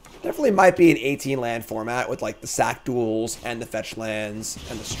 Definitely might be an 18 land format with, like, the sack duels and the fetch lands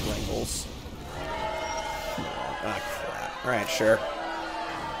and the strangles. Ah, crap. Alright, sure.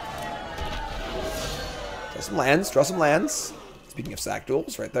 Draw some lands. Draw some lands. Speaking of sack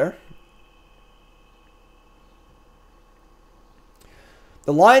duels, right there.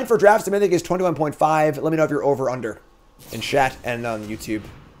 The line for drafts to Mythic is 21.5. Let me know if you're over or under in chat and on YouTube.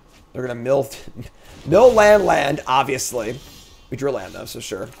 They're going to mill land, obviously. We drew a land, though, so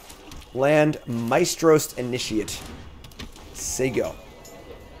sure. Land Maestros Initiate. Say go.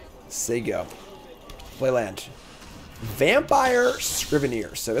 Play land. Vampire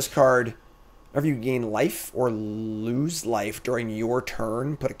Scrivener. So this card, whenever you gain life or lose life during your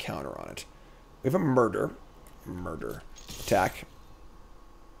turn, put a counter on it. We have a murder. Attack.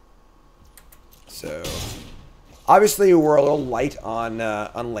 So, obviously we're a little light on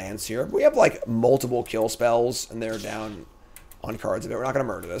lands here. We have like multiple kill spells, and they're down on cards of it. We're not going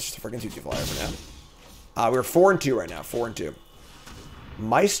to murder this. Just a freaking 2/2 flyer for now. We're 4-2 right now. 4-2.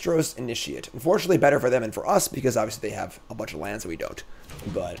 Maestros Initiate. Unfortunately, better for them and for us because obviously they have a bunch of lands that we don't.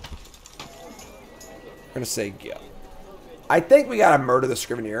 But we're going to say go. I think we got to murder the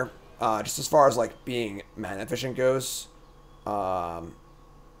Scrivener. Just as far as like being mana efficient goes.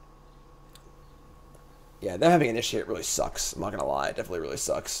 Yeah, them having Initiate really sucks. I'm not going to lie. It definitely really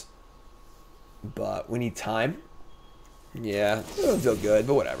sucks. But we need time. Yeah, it doesn't feel good,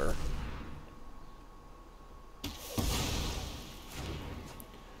 but whatever.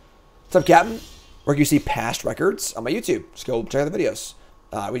 What's up, Captain? Where can you see past records? On my YouTube. Just go check out the videos.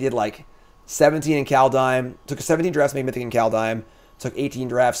 We did like 17 in Kaldheim. Took 17 drafts, made Mythic in Kaldheim. Took 18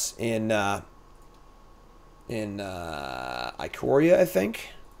 drafts in Ikoria, I think.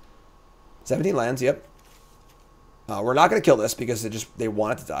 17 lands, yep. We're not going to kill this because they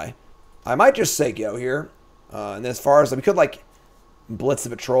want it to die. I might just say go here. And then as far as, we could, like, blitz the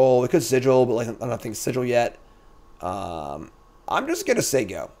patrol. We could sigil, but, like, I don't think sigil yet. I'm just going to say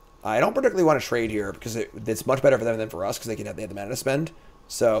go. I don't particularly want to trade here because it's much better for them than for us because they have the mana to spend.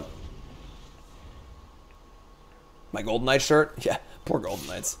 So, my Golden Knight shirt? Yeah, poor Golden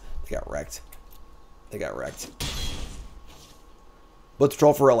Knights. They got wrecked. Blitz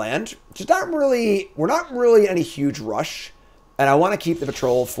patrol for a land. Just we're not really in any huge rush. And I want to keep the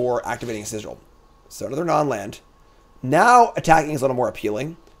patrol for activating sigil. So another non-land. Now attacking is a little more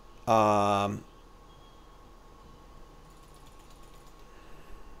appealing. Yeah,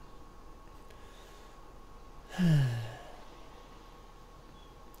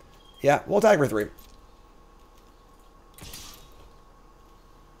 we'll attack for 3.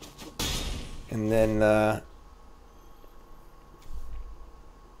 And then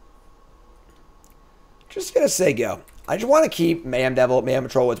just gonna say go. I just want to keep Mayhem Devil, Mayhem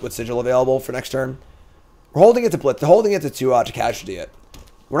Patrol with Sigil available for next turn. We're holding it to Blitz. Holding it to casualty it.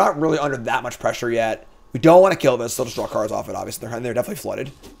 We're not really under that much pressure yet. We don't want to kill this. They'll just draw cards off it, obviously. They're definitely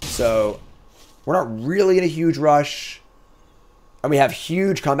flooded. So, we're not really in a huge rush. And we have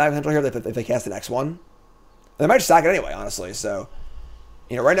huge comeback potential here if they cast the next one. And they might just sack it anyway, honestly. So,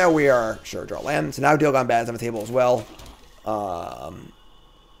 you know, right now we are... Sure, draw land. So now Deal Gone Bad's on the table as well.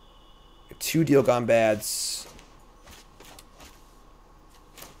 2 Deal Gone Bads...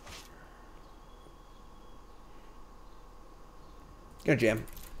 Gonna jam.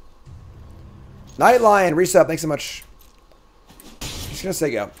 Night Lion, reset. Thanks so much. Just gonna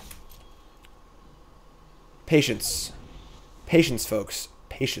say go. Patience. Patience, folks.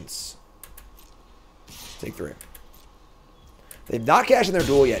 Patience. Take 3. They've not cashed in their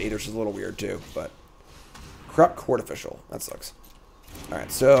duel yet either, which is a little weird too, but... Corrupt Court Official. That sucks.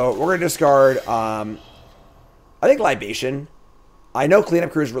 Alright, so we're gonna discard, I think Libation. I know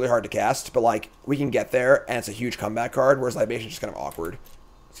Cleanup Crew is really hard to cast, but, like, we can get there, and it's a huge comeback card, whereas Libation is just kind of awkward.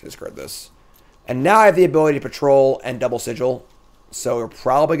 Let's discard this. And now I have the ability to patrol and double sigil, so we're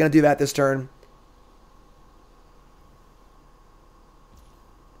probably going to do that this turn.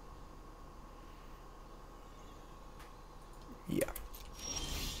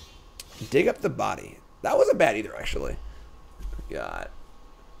 dig up the body. That wasn't bad either, actually. We got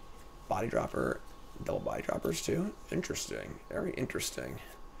body dropper, double body droppers too. Interesting. Very interesting.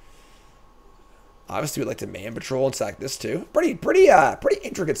 Obviously, we'd like to man patrol and sack this too. Pretty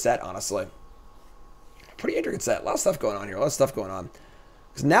intricate set, honestly. Pretty intricate set. A lot of stuff going on here. A lot of stuff going on.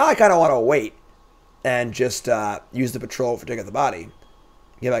 Because now I kind of want to wait and just use the patrol for taking the body.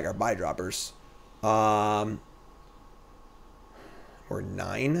 Get back our body droppers. We're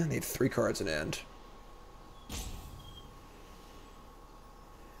 9. They have 3 cards in hand.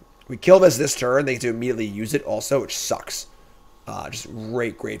 We kill this turn. They get to immediately use it also, which sucks. Just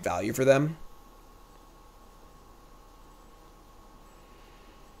great value for them.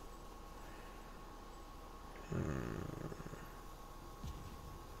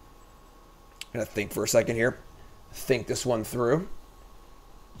 I'm going to think for a second here. Think this one through.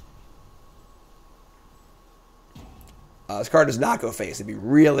 This card does not go face. It'd be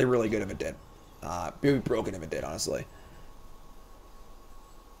really good if it did. It'd be broken if it did, honestly.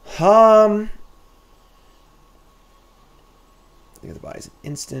 I think the body's an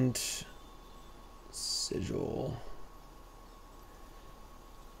instant. Sigil.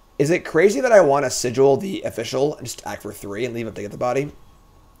 Is it crazy that I want to sigil the official and just act for 3 and leave him to get the body?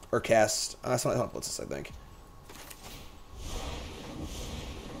 Or cast. That's not how it puts this, I think.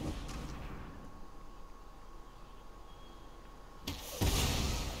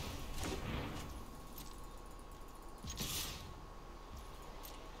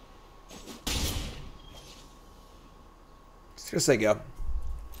 Just gonna say go.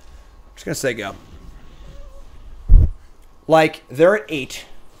 Just gonna say go. Like, they're at 8.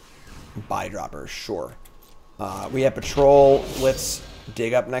 Body droppers, sure. We have patrol. Let's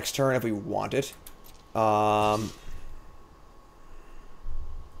dig up next turn if we want it.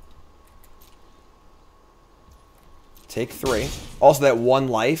 Take 3. Also, that 1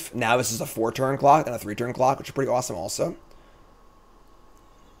 life. Now this is a 4-turn clock and a 3-turn clock, which is pretty awesome also.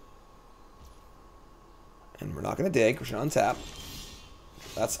 And we're not going to dig. We're going to untap.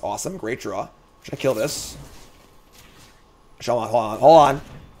 That's awesome. Great draw. We're going to kill this. Hold on.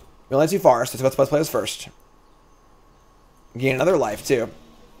 We only have 2 forests, so let's play this first. Gain another life, too.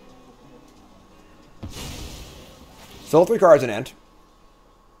 Still 3 cards in hand.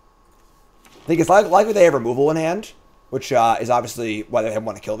 I think it's likely they have removal in hand, which is obviously why they haven't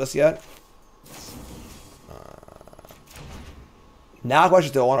want to kill this yet. Now the question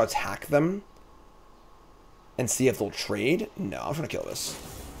is, do I want to attack them and see if they'll trade? No, I'm just going to kill this.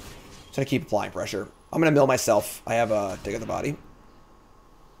 Just going to keep applying pressure. I'm going to mill myself. I have a dig at the body.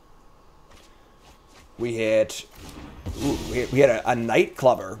 We hit... Ooh, we had a Night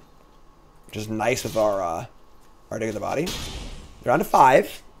Clubber, which is nice with our dig at the body. They're on to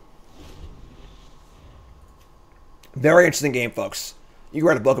 5. Very interesting game, folks. You can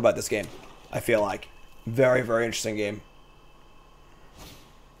write a book about this game, I feel like. Very interesting game.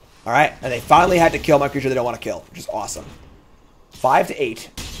 Alright, and they finally had to kill my creature they don't want to kill, which is awesome. 5 to 8.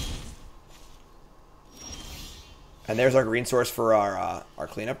 And there's our green source for our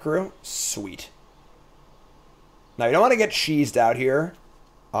cleanup crew. Sweet. Now, you don't want to get cheesed out here.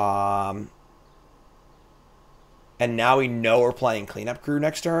 And now we know we're playing cleanup crew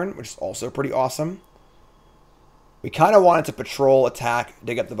next turn, which is also pretty awesome. We kind of wanted to patrol, attack,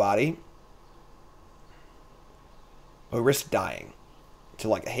 dig up the body. But we risk dying to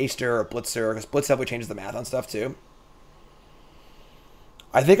like a haster or a blitzer, because blitz definitely changes the math on stuff too.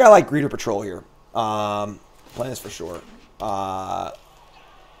 I think I like greeter patrol here. Playing this for sure. We're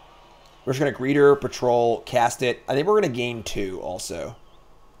just going to greeter, patrol, cast it. I think we're going to gain 2 also.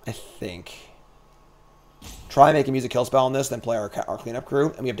 I think. Try and make him use a kill spell on this, then play our cleanup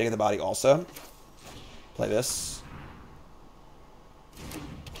crew. And we have dig at the body also. Play this.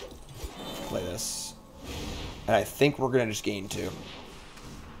 Play this. And I think we're going to just gain 2.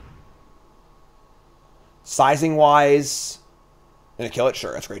 Sizing wise, gonna kill it.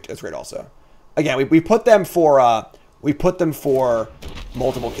 Sure, that's great. That's great. Also, again, we put them for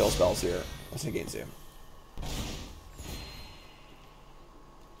multiple kill spells here. Let's see gain 2.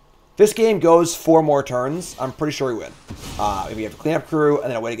 This game goes 4 more turns. I'm pretty sure we win. We have a cleanup crew and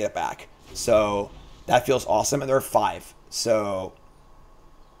then a way to get it back. So that feels awesome. And there are 5. So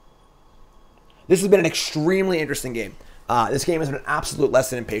this has been an extremely interesting game. This game has been an absolute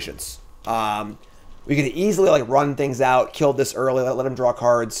lesson in patience. We could easily like run things out, kill this early, let them draw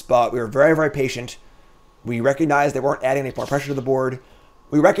cards, but we were very patient. We recognized they weren't adding any more pressure to the board.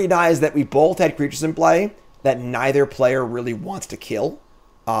 We recognized that we both had creatures in play that neither player really wants to kill,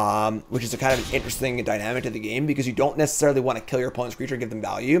 which is a kind of interesting dynamic to the game because you don't necessarily want to kill your opponent's creature and give them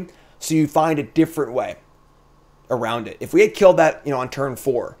value, so you find a different way around it. If we had killed that, on turn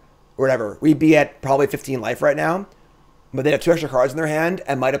 4, or whatever, we'd be at probably 15 life right now. But they have 2 extra cards in their hand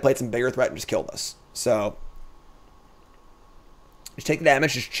and might have played some bigger threat and just killed us. So, just take the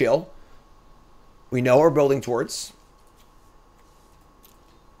damage, just chill. We know what we're building towards.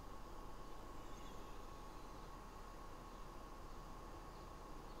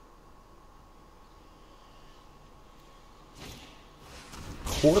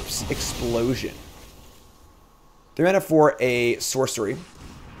 Corpse Explosion. 3 mana for a sorcery.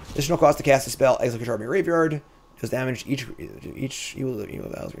 Additional cost to cast a spell, exile control from your graveyard. Does damage each evil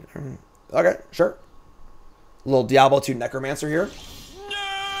battles. Okay, sure. Little Diablo 2 Necromancer here.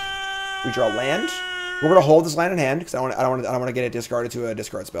 We draw land. We're gonna hold this land in hand because I don't want to get it discarded to a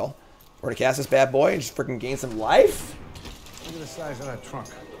discard spell. We're gonna cast this bad boy and just freaking gain some life. Look at the size of that trunk.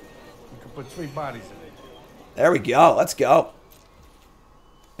 You could put 3 bodies in it. There we go. Let's go.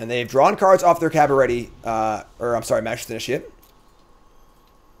 And they've drawn cards off their Cabaret, or I'm sorry, Master's Initiate.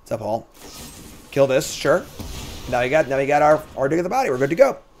 What's up, Paul? Kill this, sure. Now you got our dig of the body. We're good to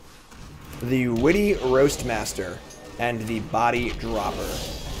go. The Witty Roast Master and the Body Dropper.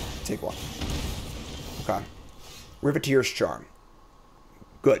 Take one. Okay. Riveteer's Charm.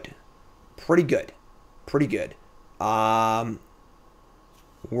 Good. Pretty good. Pretty good. We're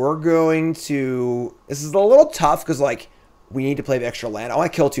going to... This is a little tough because, like, we need to play the extra land. I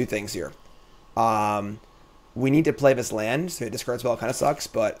want to kill 2 things here. We need to play this land. So discard spell kind of sucks,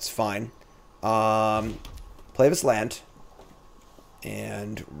 but it's fine. Play this land.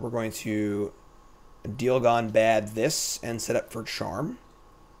 And we're going to deal gone bad this and set up for charm.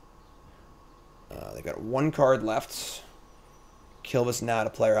 They've got 1 card left. Kill this now to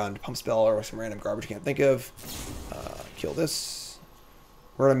play around pump spell or some random garbage you can't think of. Kill this.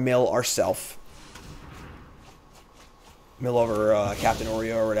 We're going to mill ourself. Mill over Captain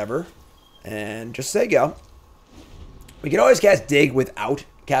Oreo or whatever. And just say go. We can always cast Dig without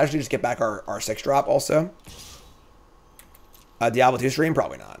casually, just get back our 6-drop also. Diablo 2 stream?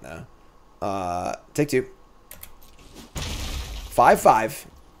 Probably not, no. Take 2. 5/5.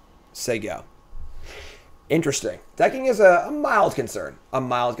 Say go. Interesting. Decking is a mild concern. A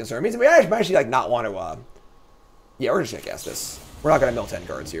mild concern. It means we actually like not want to... yeah, we're just going to cast this. We're not going to mill 10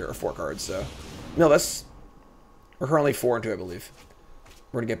 cards here, or 4 cards, so... Mill this. We're currently 4 into it, I believe.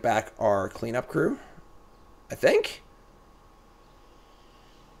 We're going to get back our cleanup crew. I think?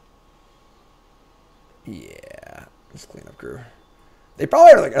 Yeah. This cleanup crew. They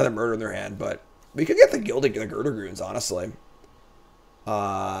probably have like another murder in their hand, but we could get the Gilded Girder Goons, honestly.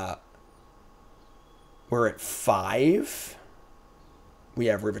 We're at 5. We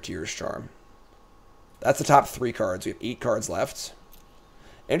have Riveteer's Charm. That's the top 3 cards. We have 8 cards left.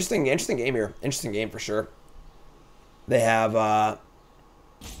 Interesting game here. Interesting game for sure. They have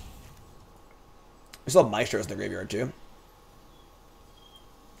we still have Maestros in the graveyard too.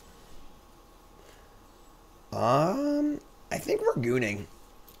 I think we're gooning.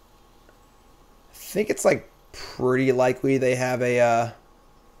 I think it's like pretty likely they have a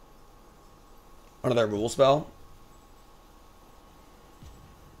another rule spell.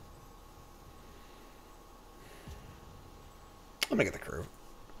 I'm gonna get the crew.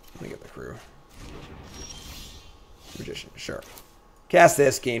 Magician, sure. Cast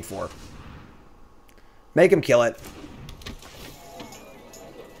this, gain 4. Make him kill it.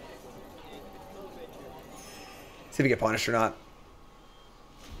 See if we get punished or not.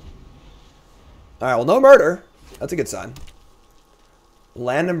 Alright, well, no murder. That's a good sign.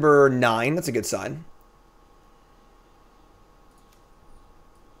 Land number 9. That's a good sign.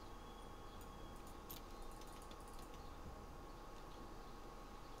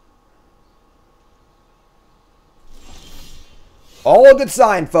 All a good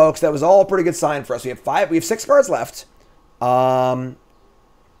sign, folks. That was all a pretty good sign for us. We have 6 cards left. We're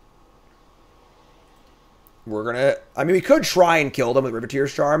gonna... I mean, we could try and kill them with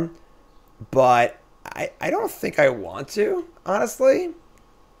Riveteer's Charm, but I don't think I want to, honestly.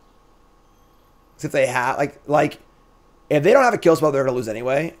 If they have... Like, if they don't have a kill spell, they're gonna lose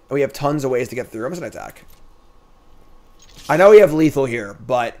anyway. And we have tons of ways to get through. I'm just gonna attack. I know we have lethal here,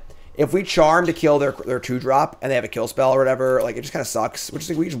 but... If we charm to kill their 2-drop and they have a kill spell or whatever, like, it just kind of sucks. We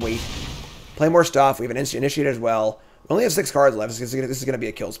just wait. Play more stuff. We have an initiate as well. We only have 6 cards left. This is going to be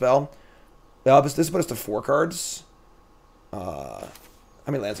a kill spell. This put us to 4 cards. How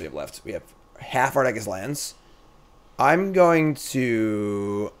many lands do we have left? We have half our deck is lands. I'm going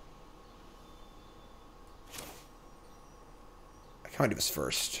to... I can't do this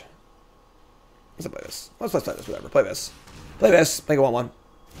first. Let's play this. Let's play this. Whatever. Play this. Play this. Make it 1/1.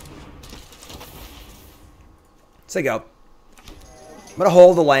 Say go. I'm going to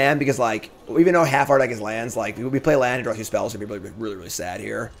hold the land because, like, even though half our deck is lands, like, we play land and draw 2 spells, it'd be really, really, really sad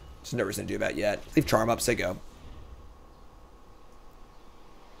here. There's no reason to do that yet. Leave Charm up, say go.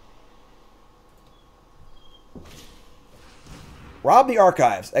 Rob the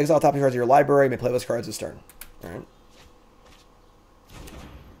archives. Exile top cards of your library. May play those cards this turn. Alright.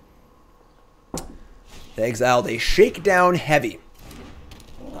 They exiled a Shakedown Heavy.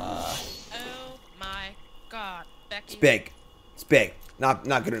 Oh my god, Becky. It's big. It's big. Not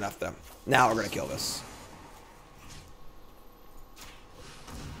good enough though. Now we're gonna kill this.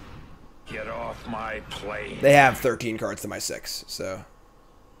 Get off my plane. They have 13 cards to my 6, so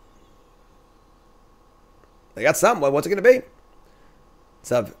they got some. What's it gonna be?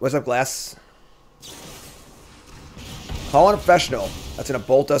 What's up? What's up, Glass? Call on a professional. That's gonna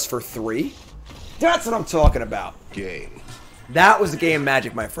bolt us for 3. That's what I'm talking about. Game. That was a game of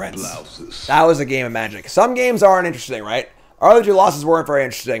Magic, my friends. Blouses. That was a game of Magic. Some games aren't interesting, right? Our other 2 losses weren't very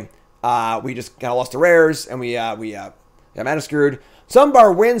interesting. We just kind of lost to rares, and we got mana screwed. Some of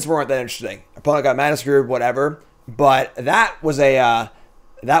our wins weren't that interesting. Opponent got mana screwed, whatever. But that was a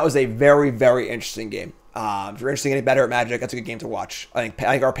very, very interesting game. If you're interested in getting better at Magic, that's a good game to watch. I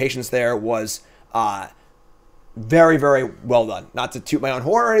think our patience there was very, very well done. Not to toot my own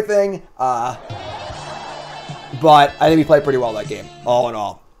horn or anything, but I think we played pretty well that game. All in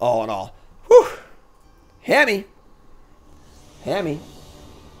all. Whew. Hammy. All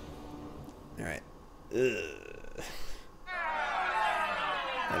right.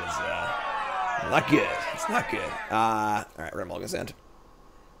 That is not good. It's not good. All right, we're gonna mulligan sand.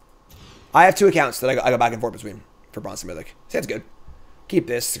 I have 2 accounts that I go back and forth between for Bronze to Mythic. Sounds good. Keep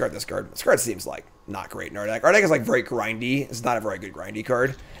this, discard this card. This card seems like not great in our deck. Our deck is like very grindy. It's not a very good grindy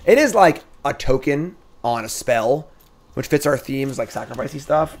card. It is like a token on a spell, which fits our themes like sacrificey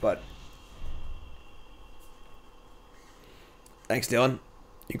stuff, but thanks, Dylan.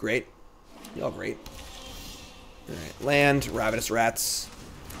 You great. You all great. Alright, land, Ravenous Rats.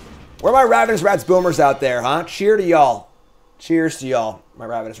 Where are my Ravenous Rats boomers out there, huh? Cheer to y'all. Cheers to y'all, my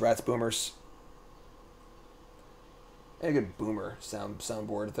Ravenous Rats boomers. A good boomer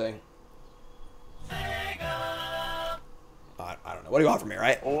soundboard thing. I don't know. What do you want from me,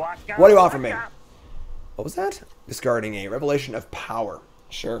 right? What do you want from me? What was that? Discarding a Revelation of Power.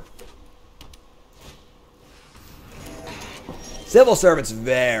 Sure. Civil Servant's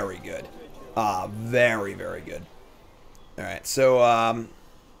very good. Very, very good. Alright, so,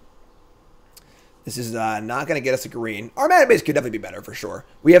 this is not going to get us a green. Our mana base could definitely be better, for sure.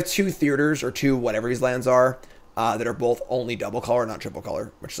 We have 2 theaters, or 2 whatever these lands are, that are both only double color, not triple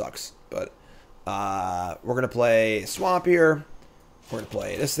color, which sucks. But we're going to play Swamp here. We're going to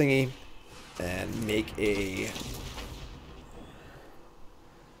play this thingy and make a...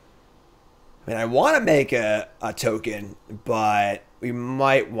 I mean, I want to make a token, but we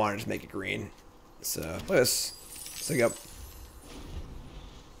might want to just make it green. So, look at this. So, go.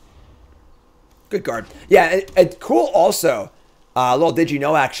 Good card. Yeah, and cool also. A little Did You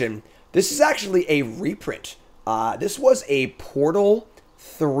Know action. This is actually a reprint. This was a Portal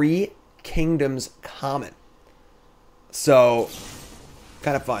 3 Kingdoms common. So,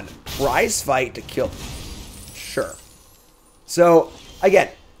 kind of fun. Prize fight to kill. Sure. So, again,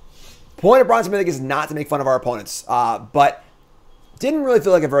 point of Bronze Mythic is not to make fun of our opponents. But didn't really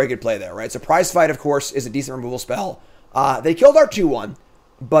feel like a very good play there, right? So, Prize Fight, of course, is a decent removal spell. They killed our 2-1,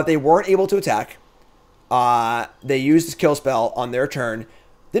 but they weren't able to attack. They used this kill spell on their turn.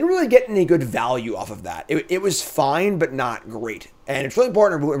 Didn't really get any good value off of that. It was fine, but not great. And it's really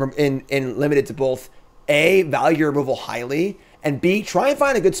important in limited to both A, value your removal highly, and B, try and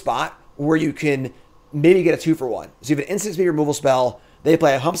find a good spot where you can maybe get a 2-for-1. So you have an instant speed removal spell. They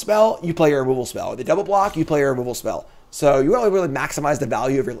play a hump spell, you play your removal spell. They double block, you play your removal spell. So you really maximize the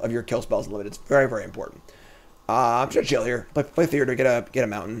value of your kill spells in limited. It's very, very important. I'm just gonna chill here. Play theater, get a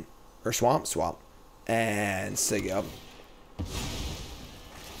mountain or swamp. And sig up.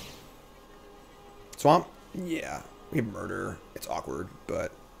 Swamp? Yeah. We have murder. It's awkward,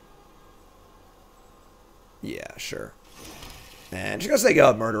 but yeah, sure. And just gonna say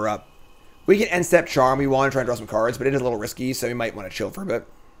go murder up. We can end step charm. We want to try and draw some cards, but it is a little risky, so we might want to chill for a bit.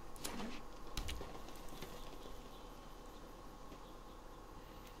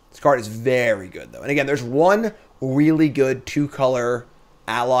 This card is very good though. And again, there's one really good 2-color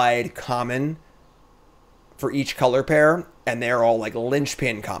allied common for each color pair, and they're all like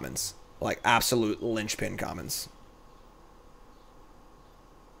linchpin commons. Like absolute linchpin commons.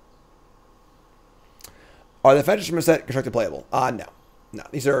 Are the fetches from a set constructed playable? No. No.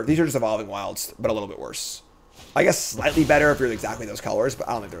 These are just evolving wilds, but a little bit worse. I guess slightly better if you're exactly those colors, but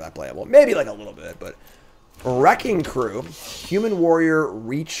I don't think they're that playable. Maybe like a little bit, but Wrecking Crew, Human Warrior,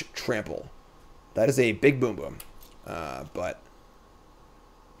 Reach, Trample. That is a big boom boom. But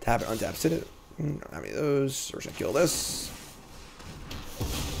Tap it, untap, sit it. Don't have any of those. We're just gonna kill this.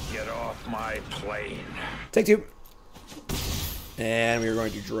 Get off my plane. Take 2. And we're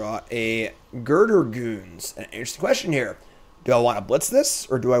going to draw a Girder Goons. An interesting question here. Do I want to blitz this,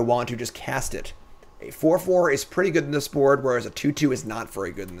 or do I want to just cast it? A 4/4 is pretty good in this board, whereas a 2/2 is not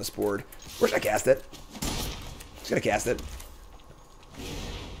very good in this board. We're just going to cast it. Just going to cast it.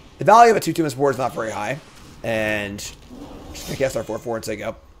 The value of a 2/2 in this board is not very high. And just going to cast our 4/4 and say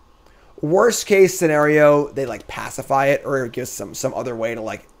go. Worst case scenario, they like pacify it, or give us some other way to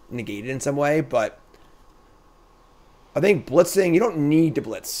like negate it in some way, but I think blitzing, you don't need to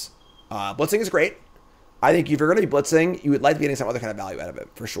blitz. Blitzing is great. I think if you're going to be blitzing, you would like to be getting some other kind of value out of it,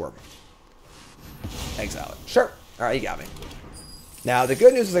 for sure. Exile it. Sure. All right, you got me. Now, the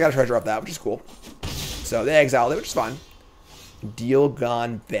good news is I got a treasure off that, which is cool. So they exiled it, which is fine. Deal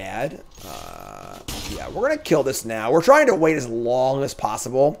gone bad. Yeah, we're going to kill this now. We're trying to wait as long as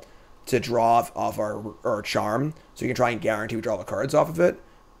possible to draw off our charm, so you can try and guarantee we draw the cards off of it.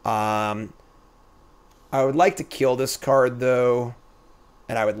 I would like to kill this card, though,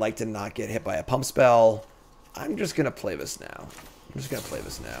 and I would like to not get hit by a pump spell. I'm just going to play this now.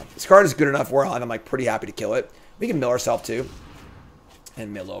 This card is good enough where I'm like pretty happy to kill it. We can mill ourselves, too.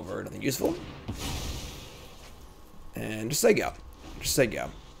 And mill over nothing useful. And just say go. Just say go.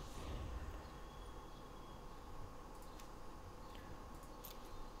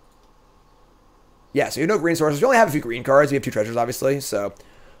 Yeah, so you have no green sources. We only have a few green cards. We have 2 treasures, obviously, so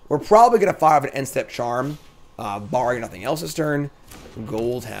we're probably going to fire off an end-step charm, barring nothing else this turn.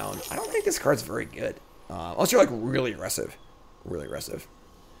 Gold Hound. I don't think this card's very good. Unless you're, like, really aggressive. Really aggressive.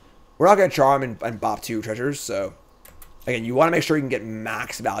 We're not going to charm and bop 2 treasures, so again, you want to make sure you can get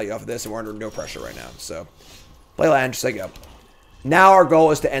max value off of this, and we're under no pressure right now. So, play land, just say go. Now our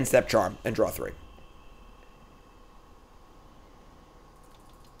goal is to end-step charm and draw 3.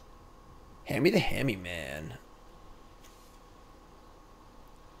 Hand me the hammy, man.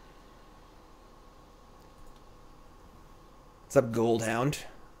 What's up, Gold Hound?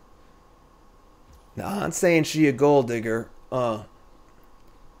 Nah, I'm saying she a gold digger. Alright,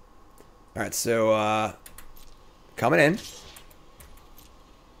 so, coming in.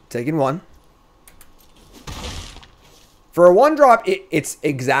 Taking 1. For a 1-drop, it's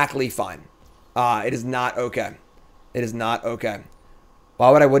exactly fine. It is not okay. It is not okay. Why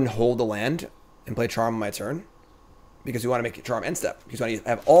would I wouldn't hold the land and play Charm on my turn? Because we want to make it Charm end step. Because we want to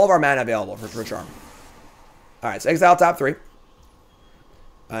have all of our mana available for Charm. Alright, so exile top 3.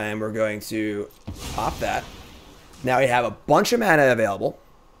 And we're going to pop that. Now we have a bunch of mana available.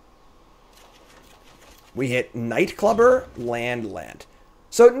 We hit Nightclubber, land.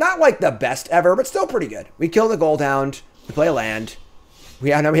 So not like the best ever, but still pretty good. We kill the Gold Hound. We play a land.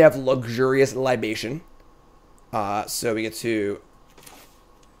 Now we have Luxurious Libation. So we get to...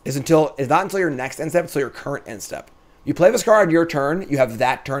 It's not until your next end step, it's until your current end step. You play this card on your turn, you have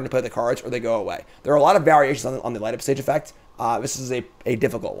that turn to play the cards, or they go away. There are a lot of variations on the light up stage effect. This is a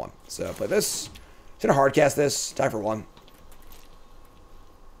difficult one. So play this. Just gonna hard cast this. Tie for 1.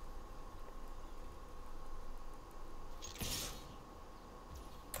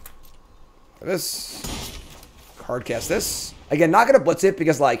 Play this. Hard cast this. Again, not gonna blitz it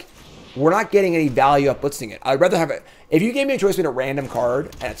because like we're not getting any value up blitzing it. I'd rather have it. If you gave me a choice between a random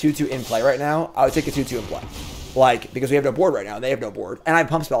card and a 2/2 in play right now, I would take a 2/2 in play. Like, because we have no board right now, and they have no board, and I have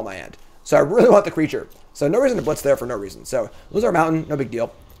Pump Spell in my hand. So I really want the creature. So no reason to blitz there for no reason. So lose our mountain, no big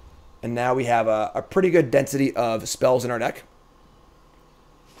deal. And now we have a pretty good density of spells in our deck.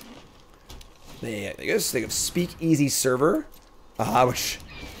 They have Speak Easy Server, which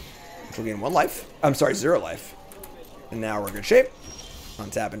will gain 1 life. I'm sorry, 0 life. And now we're in good shape.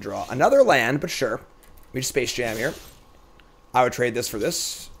 Untap and draw another land, but sure. We just Space Jam here. I would trade this for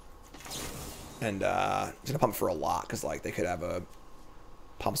this. And I'm just gonna pump for a lot, because like they could have a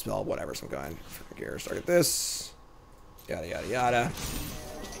pump spell, whatever, some kind. Here, target this. Yada yada yada.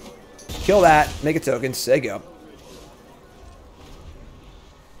 Kill that, make a token, say go.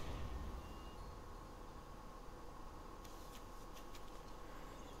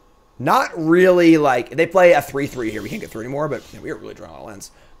 Not really like they play a 3/3 here. We can't get 3 anymore, but yeah, we are really drawing all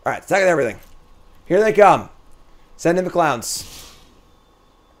lands. Alright, attack everything. Here they come. Send in the clowns.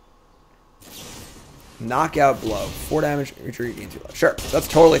 Knockout blow. 4 damage, retreat, gain 2 life. Sure, that's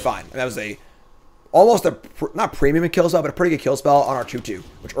totally fine. And that was almost a, not premium kill spell, but a pretty good kill spell on our 2/2,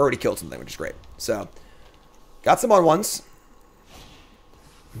 which already killed something, which is great. So, got some on ones.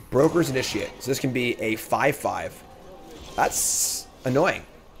 Broker's Initiate. So this can be a 5/5. That's annoying,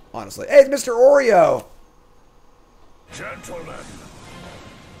 honestly. Hey, it's Mr. Oreo. Gentlemen,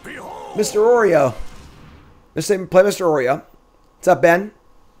 behold. Mr. Oreo. Play Mr. Oreo. What's up, Ben?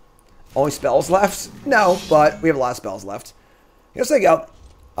 Only spells left? No, but we have a lot of spells left. Here's they go.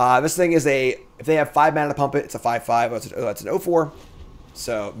 This thing is a, if they have 5 mana to pump it, it's a 5/5. Oh, it's an 0/4.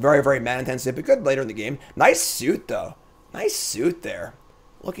 So very, very mana intensive, but good later in the game. Nice suit, though. Nice suit there.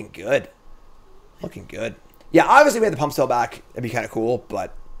 Looking good. Looking good. Yeah, obviously we had the pump spell back. That'd be kind of cool,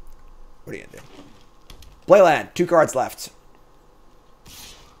 but what are you going to do? Play land. 2 cards left.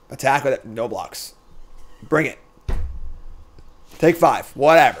 Attack with it. No blocks. Bring it. Take 5.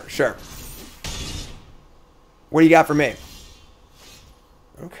 Whatever. Sure. What do you got for me?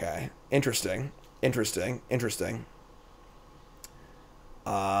 Okay. Interesting. Interesting. Interesting.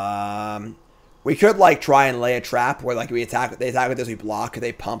 We could like try and lay a trap where like they attack with this, we block,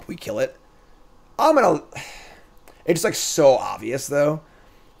 they pump, we kill it. It's just like so obvious though.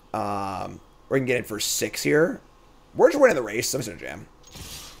 We can get in for 6 here. We're just winning the race, so I'm just gonna jam.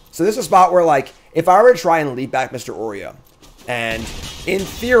 So this is a spot where like if I were to try and lead back Mr. Oreo, and in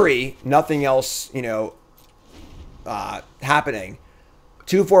theory nothing else, you know, happening,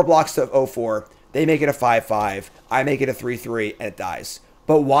 2/4 blocks to 0/4. They make it a 5/5. I make it a 3/3, and it dies.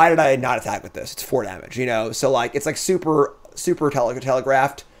 But why did I not attack with this? It's 4 damage, you know? So, like, it's like super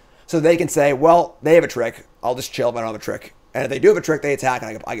telegraphed. So they can say, well, they have a trick. I'll just chill if I don't have a trick. And if they do have a trick, they attack,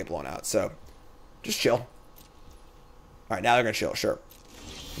 and I get blown out. So, just chill. All right, now they're going to chill, sure.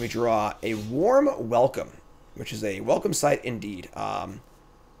 Let me draw a Warm Welcome, which is a welcome sight indeed.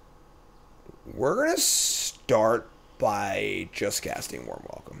 We're going to start by just casting Warm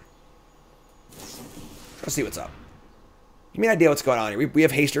Welcome. Let's see what's up. Give me an idea what's going on here. We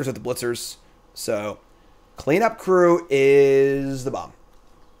have hasters with the blitzers. So, cleanup crew is the bomb.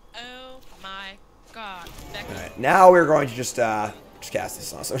 Oh my god. Alright, now we're going to just cast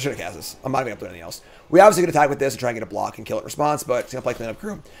this. I should have cast this. I'm not going to do anything else. We obviously could attack with this and try and get a block and kill it response, but it's going to play cleanup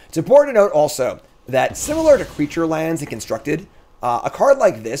crew. It's important to note also that similar to creature lands and constructed, a card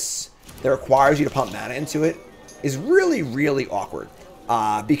like this that requires you to pump mana into it is really, really awkward.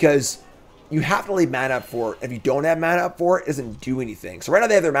 Because you have to leave mana up for it. If you don't have mana up for it, it doesn't do anything. So right now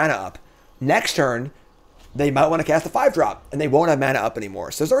they have their mana up. Next turn, they might want to cast a 5-drop, and they won't have mana up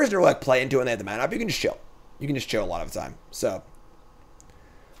anymore. So there's no reason to like play into it when they have the mana up. You can just chill. You can just chill a lot of the time. So,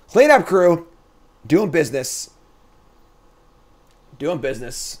 cleanup crew, doing business. Doing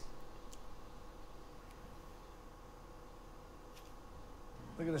business.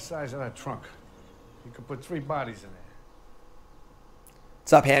 Look at the size of that trunk. You could put 3 bodies in there.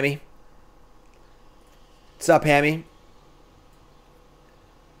 What's up, Hammy? What's up, Hammy?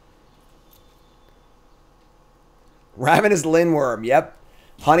 Ravenous Lindworm, yep.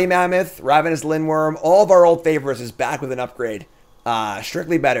 Honey Mammoth, Ravenous Lindworm, all of our old favorites is back with an upgrade.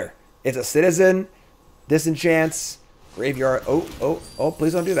 Strictly better. It's a citizen, disenchants, graveyard. Oh,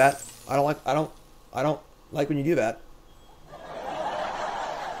 please don't do that. I don't like when you do that.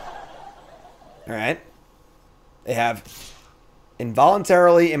 Alright. They have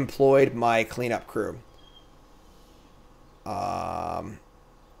involuntarily employed my cleanup crew.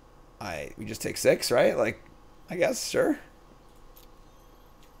 We just take 6, right? Like, I guess, sure.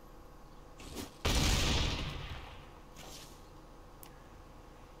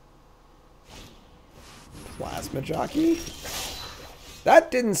 Plasma Jockey?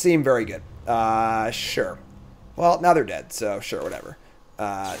 That didn't seem very good. Sure. Well, now they're dead, so sure, whatever.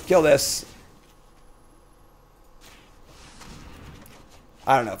 Kill this.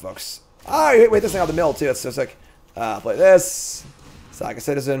 I don't know, folks. Oh, wait, this thing out the mill, too. That's so sick. Play this. Sack a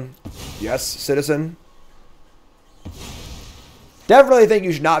citizen. Yes, citizen. Definitely think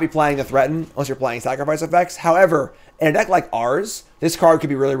you should not be playing the Threaten unless you're playing sacrifice effects. However, in a deck like ours, this card could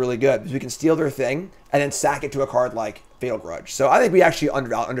be really, really good because we can steal their thing and then sack it to a card like Fatal Grudge. So I think we actually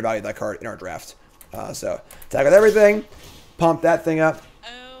undervalued that card in our draft. So attack with everything. Pump that thing up.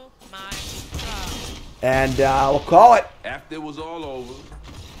 Oh my god. And we'll call it. After it was all over,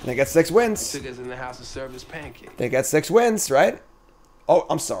 they get 6 wins. took us in the house and served us pancakes. They get 6 wins, right? Oh,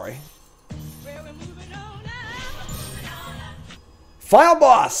 I'm sorry. Final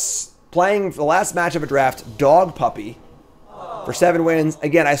boss. Playing for the last match of a draft, Dog Puppy. For 7 wins.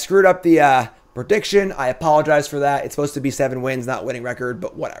 Again, I screwed up the prediction. I apologize for that. It's supposed to be 7 wins, not winning record,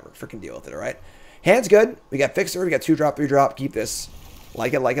 but whatever. Freaking deal with it, all right? Hand's good. We got Fixer. We got 2-drop, 3-drop. Keep this.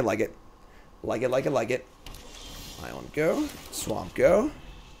 Like it, like it, like it. Like it, like it, like it. Island go. Swamp go.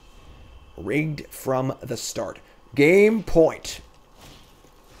 Rigged from the start. Game point.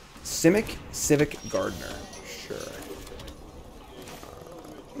 Civic Gardener. Sure.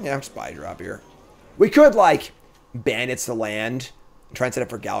 Yeah, I'm just buy drop here. We could like Bandits the land and try and set up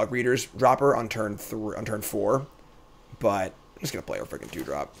for Gallic Reader's dropper on turn 4, but I'm just gonna play our freaking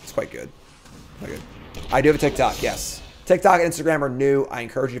 2-drop. It's quite good. Quite good. I do have a TikTok, yes. TikTok and Instagram are new. I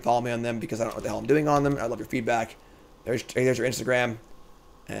encourage you to follow me on them because I don't know what the hell I'm doing on them. I love your feedback. There's your Instagram.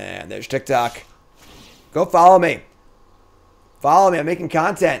 And there's TikTok. Go follow me. Follow me. I'm making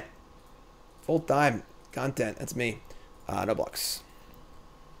content. Full-time content. That's me. No blocks.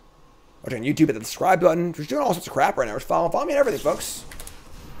 Watching on YouTube at the subscribe button. We're doing all sorts of crap right now. We're follow me on everything, folks.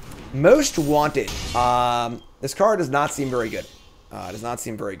 Most Wanted. This card does not seem very good. Does not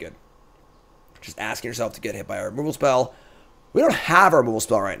seem very good. Just asking yourself to get hit by a removal spell. We don't have a removal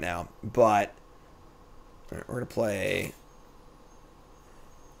spell right now, but we're gonna play.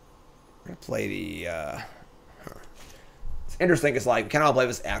 We're gonna play the. It's interesting because like we kind of play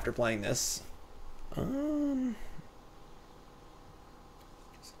this after playing this.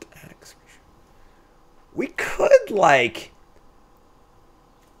 We could like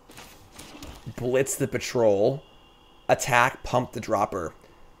blitz the patrol, attack, pump the dropper.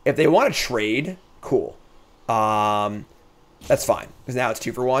 If they want to trade, cool. That's fine because now it's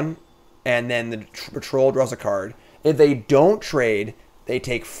 2 for 1, and then the patrol draws a card. If they don't trade, they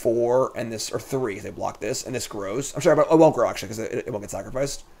take 4 and this, or 3. They block this and this grows. I'm sorry, but it won't grow actually because it won't get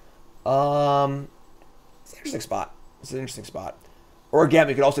sacrificed. It's an interesting spot. It's an interesting spot. Or again,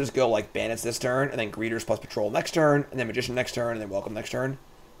 we could also just go like bandits this turn, and then greeters plus patrol next turn, and then magician next turn, and then welcome next turn.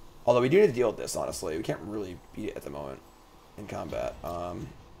 Although we do need to deal with this, honestly. We can't really beat it at the moment in combat.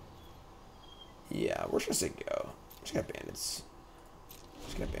 Yeah, we're just gonna say go. Just got bandits.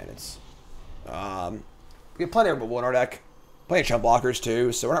 Just got bandits. We have plenty of removal in our deck. Plenty of chump blockers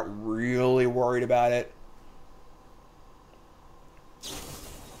too, so we're not really worried about it.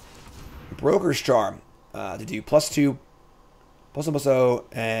 Broker's Charm. To do +2, +1/+0,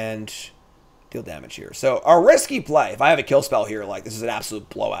 and deal damage here. So a risky play. If I have a kill spell here, like this is an absolute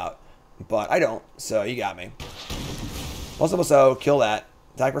blowout. But I don't, so you got me. +1/+0, kill that.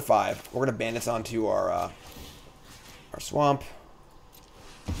 Attack for 5. We're gonna bandits onto our swamp.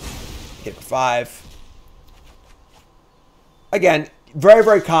 Hit for 5. Again, very,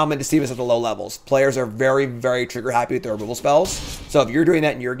 very common to see this at the low levels. Players are very, very trigger happy with their removal spells. So if you're doing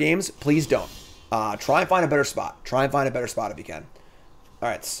that in your games, please don't. Try and find a better spot. Try and find a better spot if you can.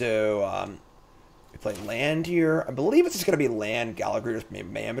 Alright, so we play land here. I believe it's just going to be land, Gala Greeters,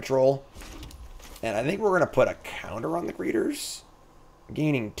 Man Patrol. And I think we're going to put a counter on the Greeters.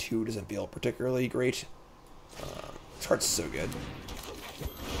 Gaining 2 doesn't feel particularly great. This card's so good.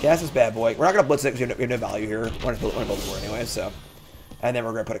 Cast this bad boy. We're not going to blitz it because we have no value here. We're going to build it more anyway, so. And then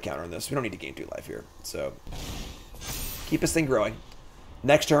we're going to put a counter on this. We don't need to gain 2 life here. So, keep this thing growing.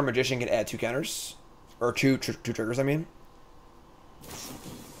 Next turn, Magician can add 2 counters. Or 2 triggers, I mean.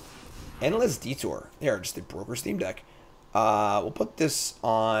 Endless Detour. Here, just the Broker's Theme deck. We'll put this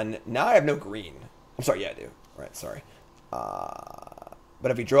on. Now I have no green. I'm sorry, yeah, I do. All right, sorry.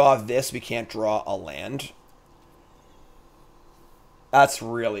 But if we draw this, we can't draw a land. That's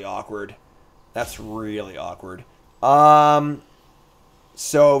really awkward. That's really awkward.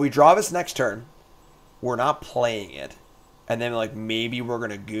 So we draw this next turn. We're not playing it. And then, like, maybe we're going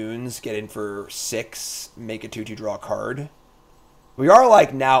to Goons, get in for 6, make a 2/2 draw a card. We are,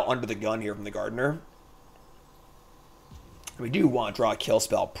 like, now under the gun here from the Gardener. We do want to draw a kill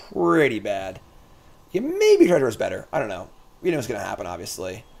spell pretty bad. Yeah, maybe Treasure is better. I don't know. We know what's going to happen,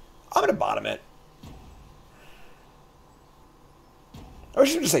 obviously. I'm going to bottom it. Or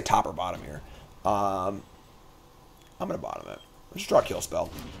should just say top or bottom here. I'm going to bottom it. Let's just draw a kill spell.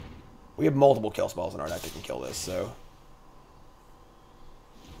 We have multiple kill spells in our deck that can kill this, so.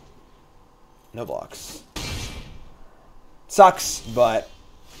 No blocks. Sucks, but.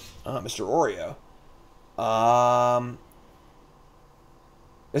 Mr. Oreo.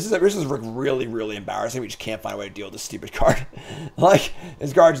 This is really, really embarrassing. We just can't find a way to deal with this stupid card. Like,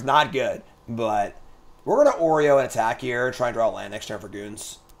 this card's not good, but. We're going to Oreo and attack here. Try and draw a land next turn for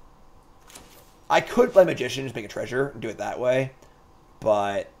Goons. I could play Magician, just make a treasure, and do it that way.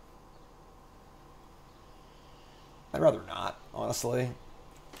 But I'd rather not, honestly.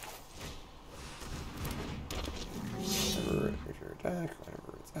 Whenever your attack,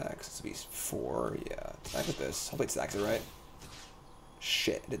 whenever it attacks, it's be 4. Yeah, attack with this. Hopefully it stacks it right.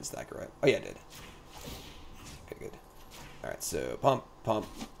 Shit, it didn't stack it right. Oh yeah, it did. Okay, good. Alright, so pump,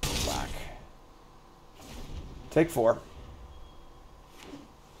 whack. Take 4.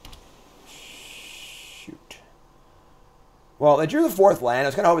 Shoot. Well, they drew the 4th land. I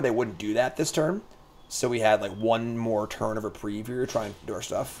was kind of hoping they wouldn't do that this turn. So we had like 1 more turn of reprieve here trying to do our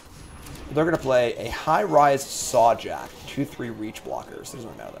stuff. They're going to play a high-rise Sawjack. 2/3 reach blockers. So it doesn't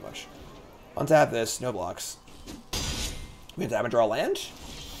really matter that much. Untap this. No blocks. We have to draw land?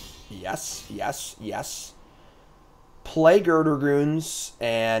 Yes, yes, yes. Play Girder Goons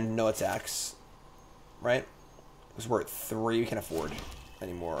and no attacks. Right? Because we're at 3. We can't afford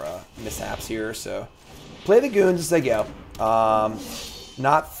any more mishaps here. So play the goons as they go.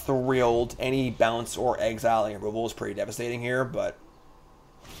 Not thrilled. Any bounce or exiling removal is pretty devastating here, but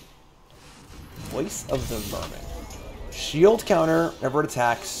Voice of the Vermin. Shield counter, whenever it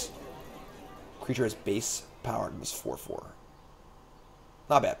attacks, creature has base power and is 4/4.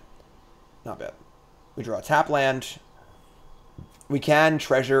 Not bad. Not bad. We draw a tap land. We can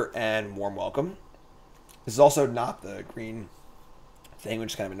treasure and warm welcome. This is also not the green thing,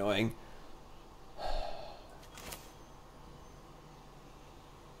 which is kind of annoying.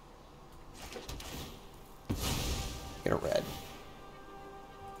 Get a red.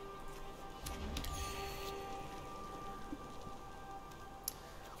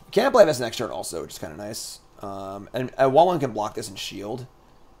 We can play this next turn also, which is kind of nice. And one can block this and shield.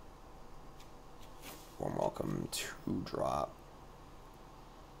 Warm welcome, 2-drop.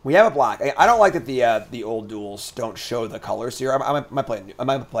 We have a black. I don't like that the old duels don't show the colors here. I might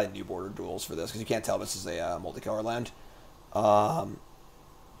play new border duels for this because you can't tell this is a multicolor land.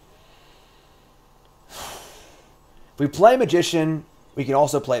 If we play Magician, we can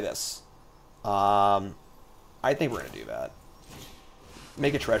also play this. I think we're gonna do that.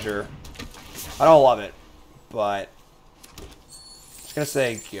 Make a treasure. I don't love it, but just gonna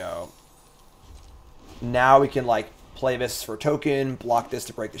say go. Now we can like play this for token, block this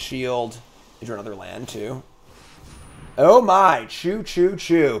to break the shield, and draw another land too. Oh my! Choo choo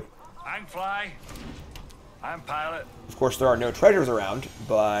choo. I'm fly. I'm pilot. Of course, there are no treasures around,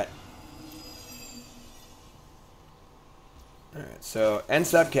 but all right. So end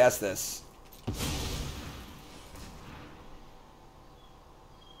step, cast this.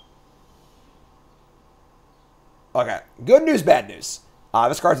 Okay, good news, bad news.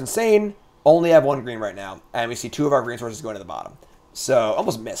 This card's insane. Only have 1 green right now, and we see 2 of our green sources going to the bottom. So,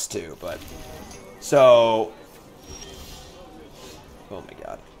 almost missed too, but... So... Oh my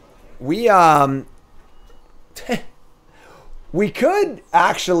god. We, we could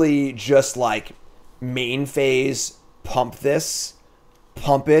actually just, like, main phase pump this,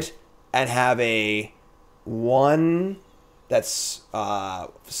 pump it, and have a 1... That's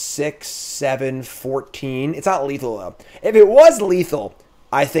 6, 7, 14. It's not lethal, though. If it was lethal,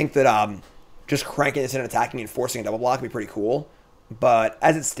 I think that just cranking this in and attacking and forcing a double block would be pretty cool. But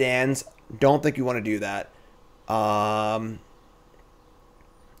as it stands, don't think you want to do that. I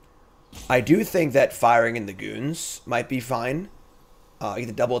do think that firing in the goons might be fine. You get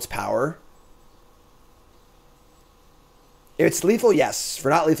to double its power. If it's lethal, yes. For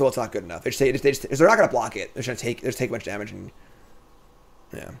not lethal, it's not good enough. They're not going to block it. They're just going to take much damage. And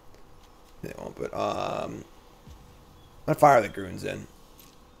yeah, they won't. But I'll fire the goons in.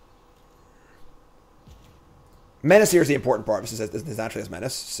 Menace here is the important part. This naturally has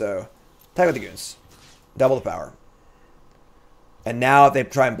menace. So attack with the goons. Double the power. And now if they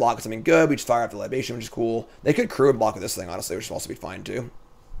try and block with something good, we just fire up the libation, which is cool. They could crew and block with this thing, honestly, which would also be fine too.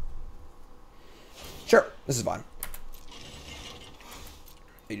 Sure, this is fine.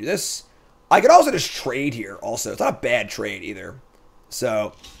 You do this. I could also just trade here also. It's not a bad trade either.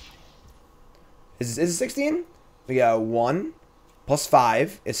 So is it 16? We got 1 plus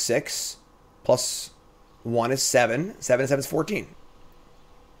 5 is 6 plus 1 is 7. 7 and 7 is 14.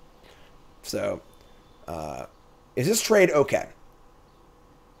 So is this trade okay?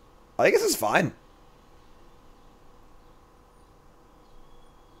 I think this is fine.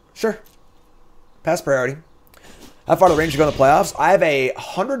 Sure. Pass priority. How far do the Rangers go in the playoffs? I have a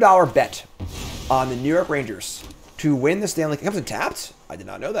 $100 bet on the New York Rangers to win the Stanley Cup. It comes in tapped? I did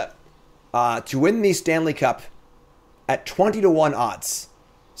not know that. To win the Stanley Cup at 20-1 odds.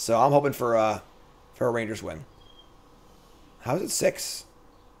 So I'm hoping for a Rangers win. How is it 6?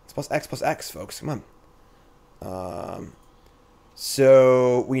 It's plus X, folks. Come on.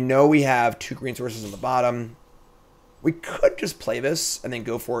 So we know we have 2 green sources on the bottom. We could just play this and then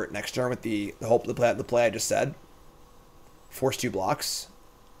go for it next turn with the play I just said. Force 2 blocks.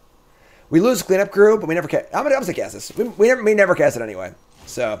 We lose cleanup crew, but we never cast. I'm gonna cast this. We never cast it anyway.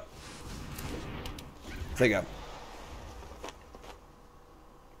 So there you go.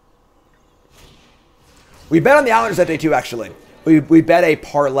 We bet on the Islanders that day too. Actually, we bet a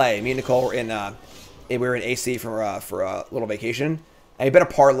parlay. Me and Nicole were we were in AC for a little vacation, and we bet a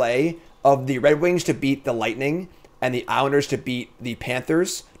parlay of the Red Wings to beat the Lightning and the Islanders to beat the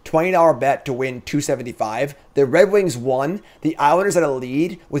Panthers. $20 bet to win $275. The Red Wings won. The Islanders had a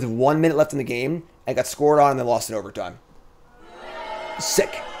lead with 1 minute left in the game and got scored on and then lost in overtime.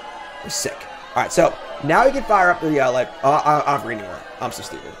 Sick. We're sick. All right, so now we can fire up the I don't read anymore. I'm so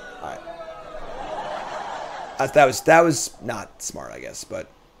stupid. All right. That was not smart, I guess, but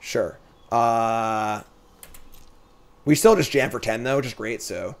sure. We still just jam for 10 though, which is great,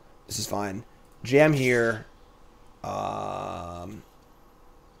 so this is fine. Jam here.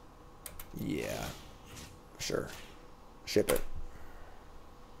 Yeah. Sure. Ship it.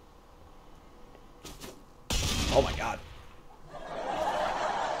 Oh my god.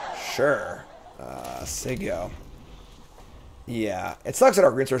 Sure. Sigo. Yeah. It sucks that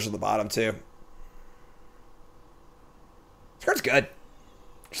our green source is at the bottom too. This card's good.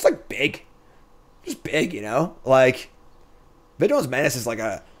 Just like big. Just big, you know? Like, Vigilance Menace is like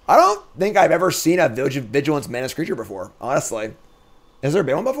a... I don't think I've ever seen a Vigilance Menace creature before, honestly. Has there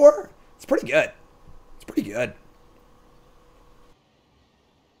been one before? It's pretty good. It's pretty good.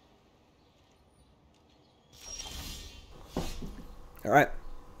 All right.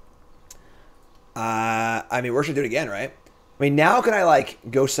 I mean, we're going to do it again, right? I mean, now can I, like,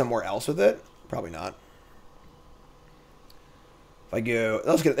 go somewhere else with it? Probably not. If I go...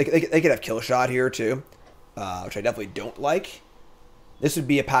 They could have Kill Shot here, too. Which I definitely don't like. This would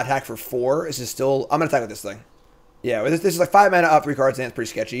be a pot attack for 4. This is still... I'm going to attack with this thing. Yeah, this is like 5 mana up, 3 cards in. It's pretty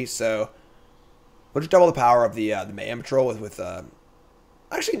sketchy, so... We'll just double the power of the Mayhem Patrol with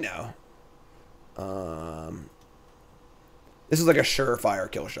actually, no. This is like a surefire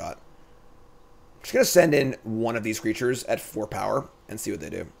Kill Shot. I'm just going to send in one of these creatures at 4 power and see what they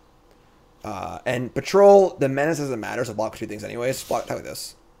do. And Patrol, the Menace doesn't matter, so block 2 things anyways. Block attack like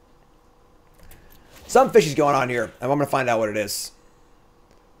this. Some fishy's going on here, and I'm going to find out what it is.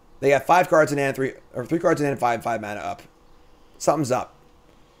 They got 5 cards in hand, 3 cards in hand, 5 mana up. Something's up.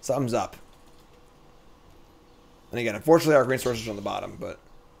 Something's up. And again, unfortunately, our green source is on the bottom, but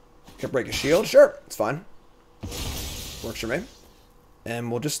can break a shield. Sure, it's fine. Works for me. And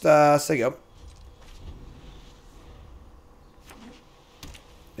we'll just say go.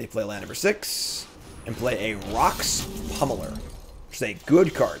 They play land number 6 and play a Rocks Pummeler, which is a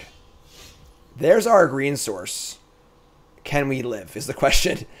good card. There's our green source. Can we live is the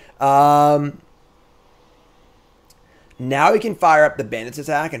question. Now we can fire up the Bandit's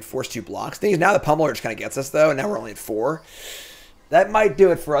attack and force 2 blocks. The thing is, now the Pummeler just kind of gets us, though, and now we're only at 4. That might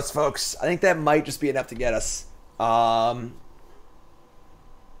do it for us, folks. I think that might just be enough to get us. The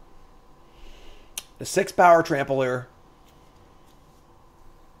 6 power Trampler.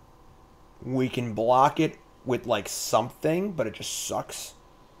 We can block it with, like, something, but it just sucks.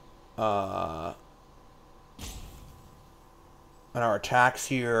 And our attacks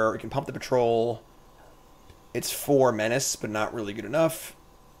here, we can pump the Patrol. It's 4 Menace, but not really good enough.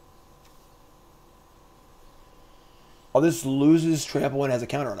 Oh, this loses Trample and has a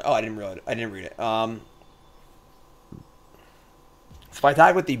counter on it. Oh, I didn't read it. So if I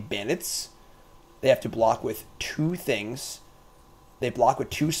attack with the Bandits, they have to block with 2 things. They block with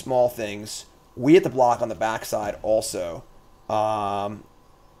 2 small things. We have to block on the backside also.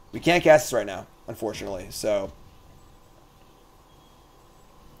 We can't cast this right now, unfortunately. So,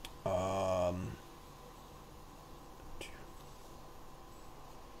 6,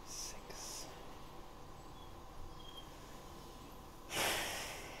 5.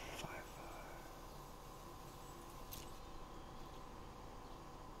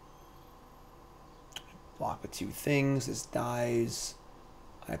 Block with 2 things. This dies.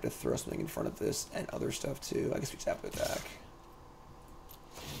 I have to throw something in front of this and other stuff too. I guess we just have to attack.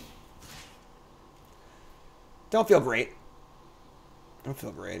 Don't feel great. Don't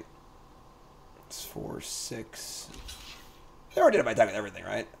feel great. It's 4, 6. I already did my attack with everything,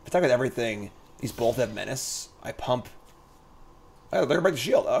 right? Attack with everything. These both have Menace. I pump. Oh, they're gonna break the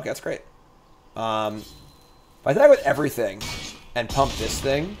shield. Oh, okay, that's great. If I attack with everything and pump this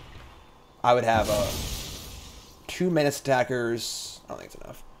thing, I would have 2 Menace attackers. I don't think it's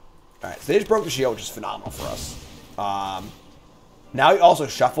enough. Alright, so they just broke the shield, which is phenomenal for us. Now he also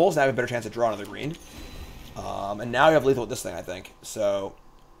shuffles. Now we have a better chance to draw another green. And now we have lethal with this thing, I think. So,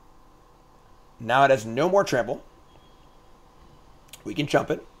 now it has no more trample. We can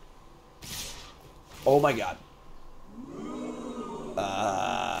chump it. Oh my god.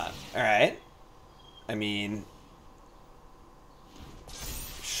 Alright. I mean...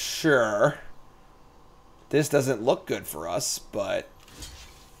 Sure. This doesn't look good for us, but...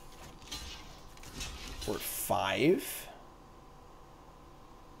 We're at 5.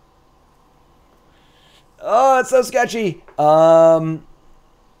 Oh, it's so sketchy.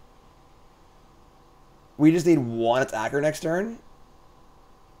 We just need 1 attacker next turn.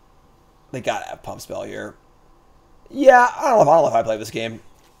 They gotta have pump spell here. Yeah, I don't know if I play this game.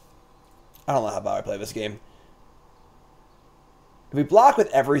 I don't know how I play this game. If we block with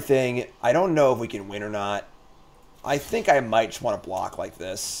everything, I don't know if we can win or not. I think I might just want to block like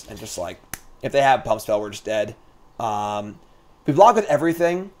this and just like, if they have pump spell, we're just dead. If we block with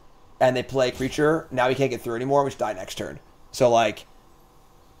everything, and they play a creature, now we can't get through anymore. We should die next turn. So like,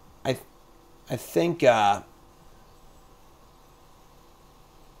 I think yeah,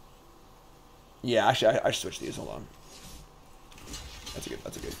 I should switch these. Hold on. That's a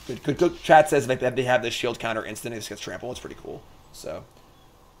good. Chat says like they have this shield counter instant. It just gets trampled. It's pretty cool. So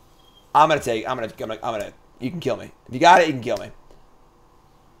I'm gonna. You can kill me if you got it. You can kill me.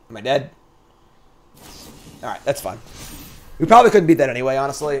 Am I dead? All right, that's fine. We probably couldn't beat that anyway,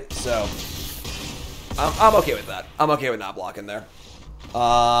 honestly. So I'm okay with that. I'm okay with not blocking there.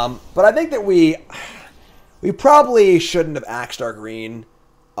 But I think that we probably shouldn't have axed our green.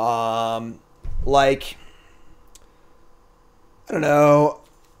 Like, I don't know.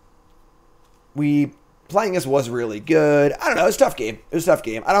 Playing this was really good. I don't know. It was a tough game. It was a tough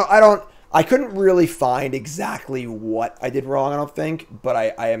game. I couldn't really find exactly what I did wrong, I don't think, but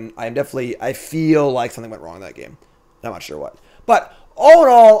I am definitely, I feel like something went wrong in that game. I'm not sure what. But all in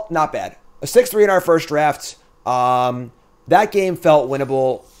all, not bad. A 6-3 in our first draft. That game felt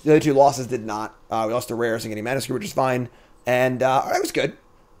winnable. The other two losses did not. We lost to Rares and getting Manuscript, which is fine. And it was good.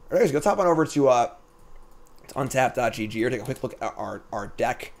 Let's hop on over to untap.gg or take a quick look at our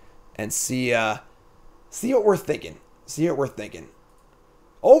deck and see what we're thinking.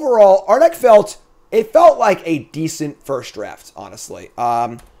 Overall, our deck felt like a decent first draft, honestly.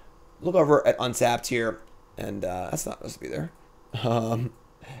 Look over at Untapped here, and that's not supposed to be there.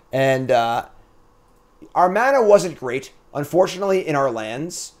 Our mana wasn't great. Unfortunately, in our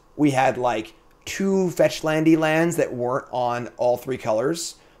lands, we had like 2 fetch landy lands that weren't on all 3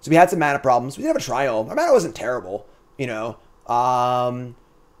 colors. So we had some mana problems. We did have a Triome. Our mana wasn't terrible, you know.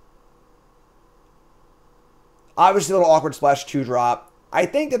 Obviously, a little awkward splash 2-drop. I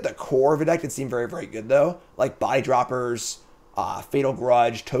think that the core of the deck did seem very, very good, though. Like body droppers, Fatal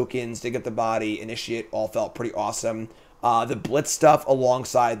Grudge, tokens, Dig Up the Body, Initiate, all felt pretty awesome. The Blitz stuff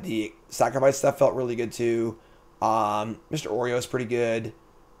alongside the Sacrifice stuff felt really good, too. Mr. Oreo is pretty good.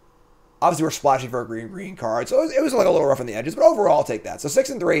 Obviously, we're splashing for a green card, so it was like a little rough on the edges, but overall, I'll take that. So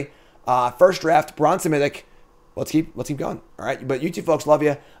 6-3, first draft, Bronze to Mythic. Let's keep going. All right, but you two folks, love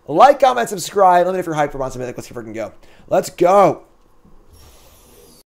you. Like, comment, subscribe. Let me know if you're hyped for Bronze to Mythic. Let's freaking go. Let's go.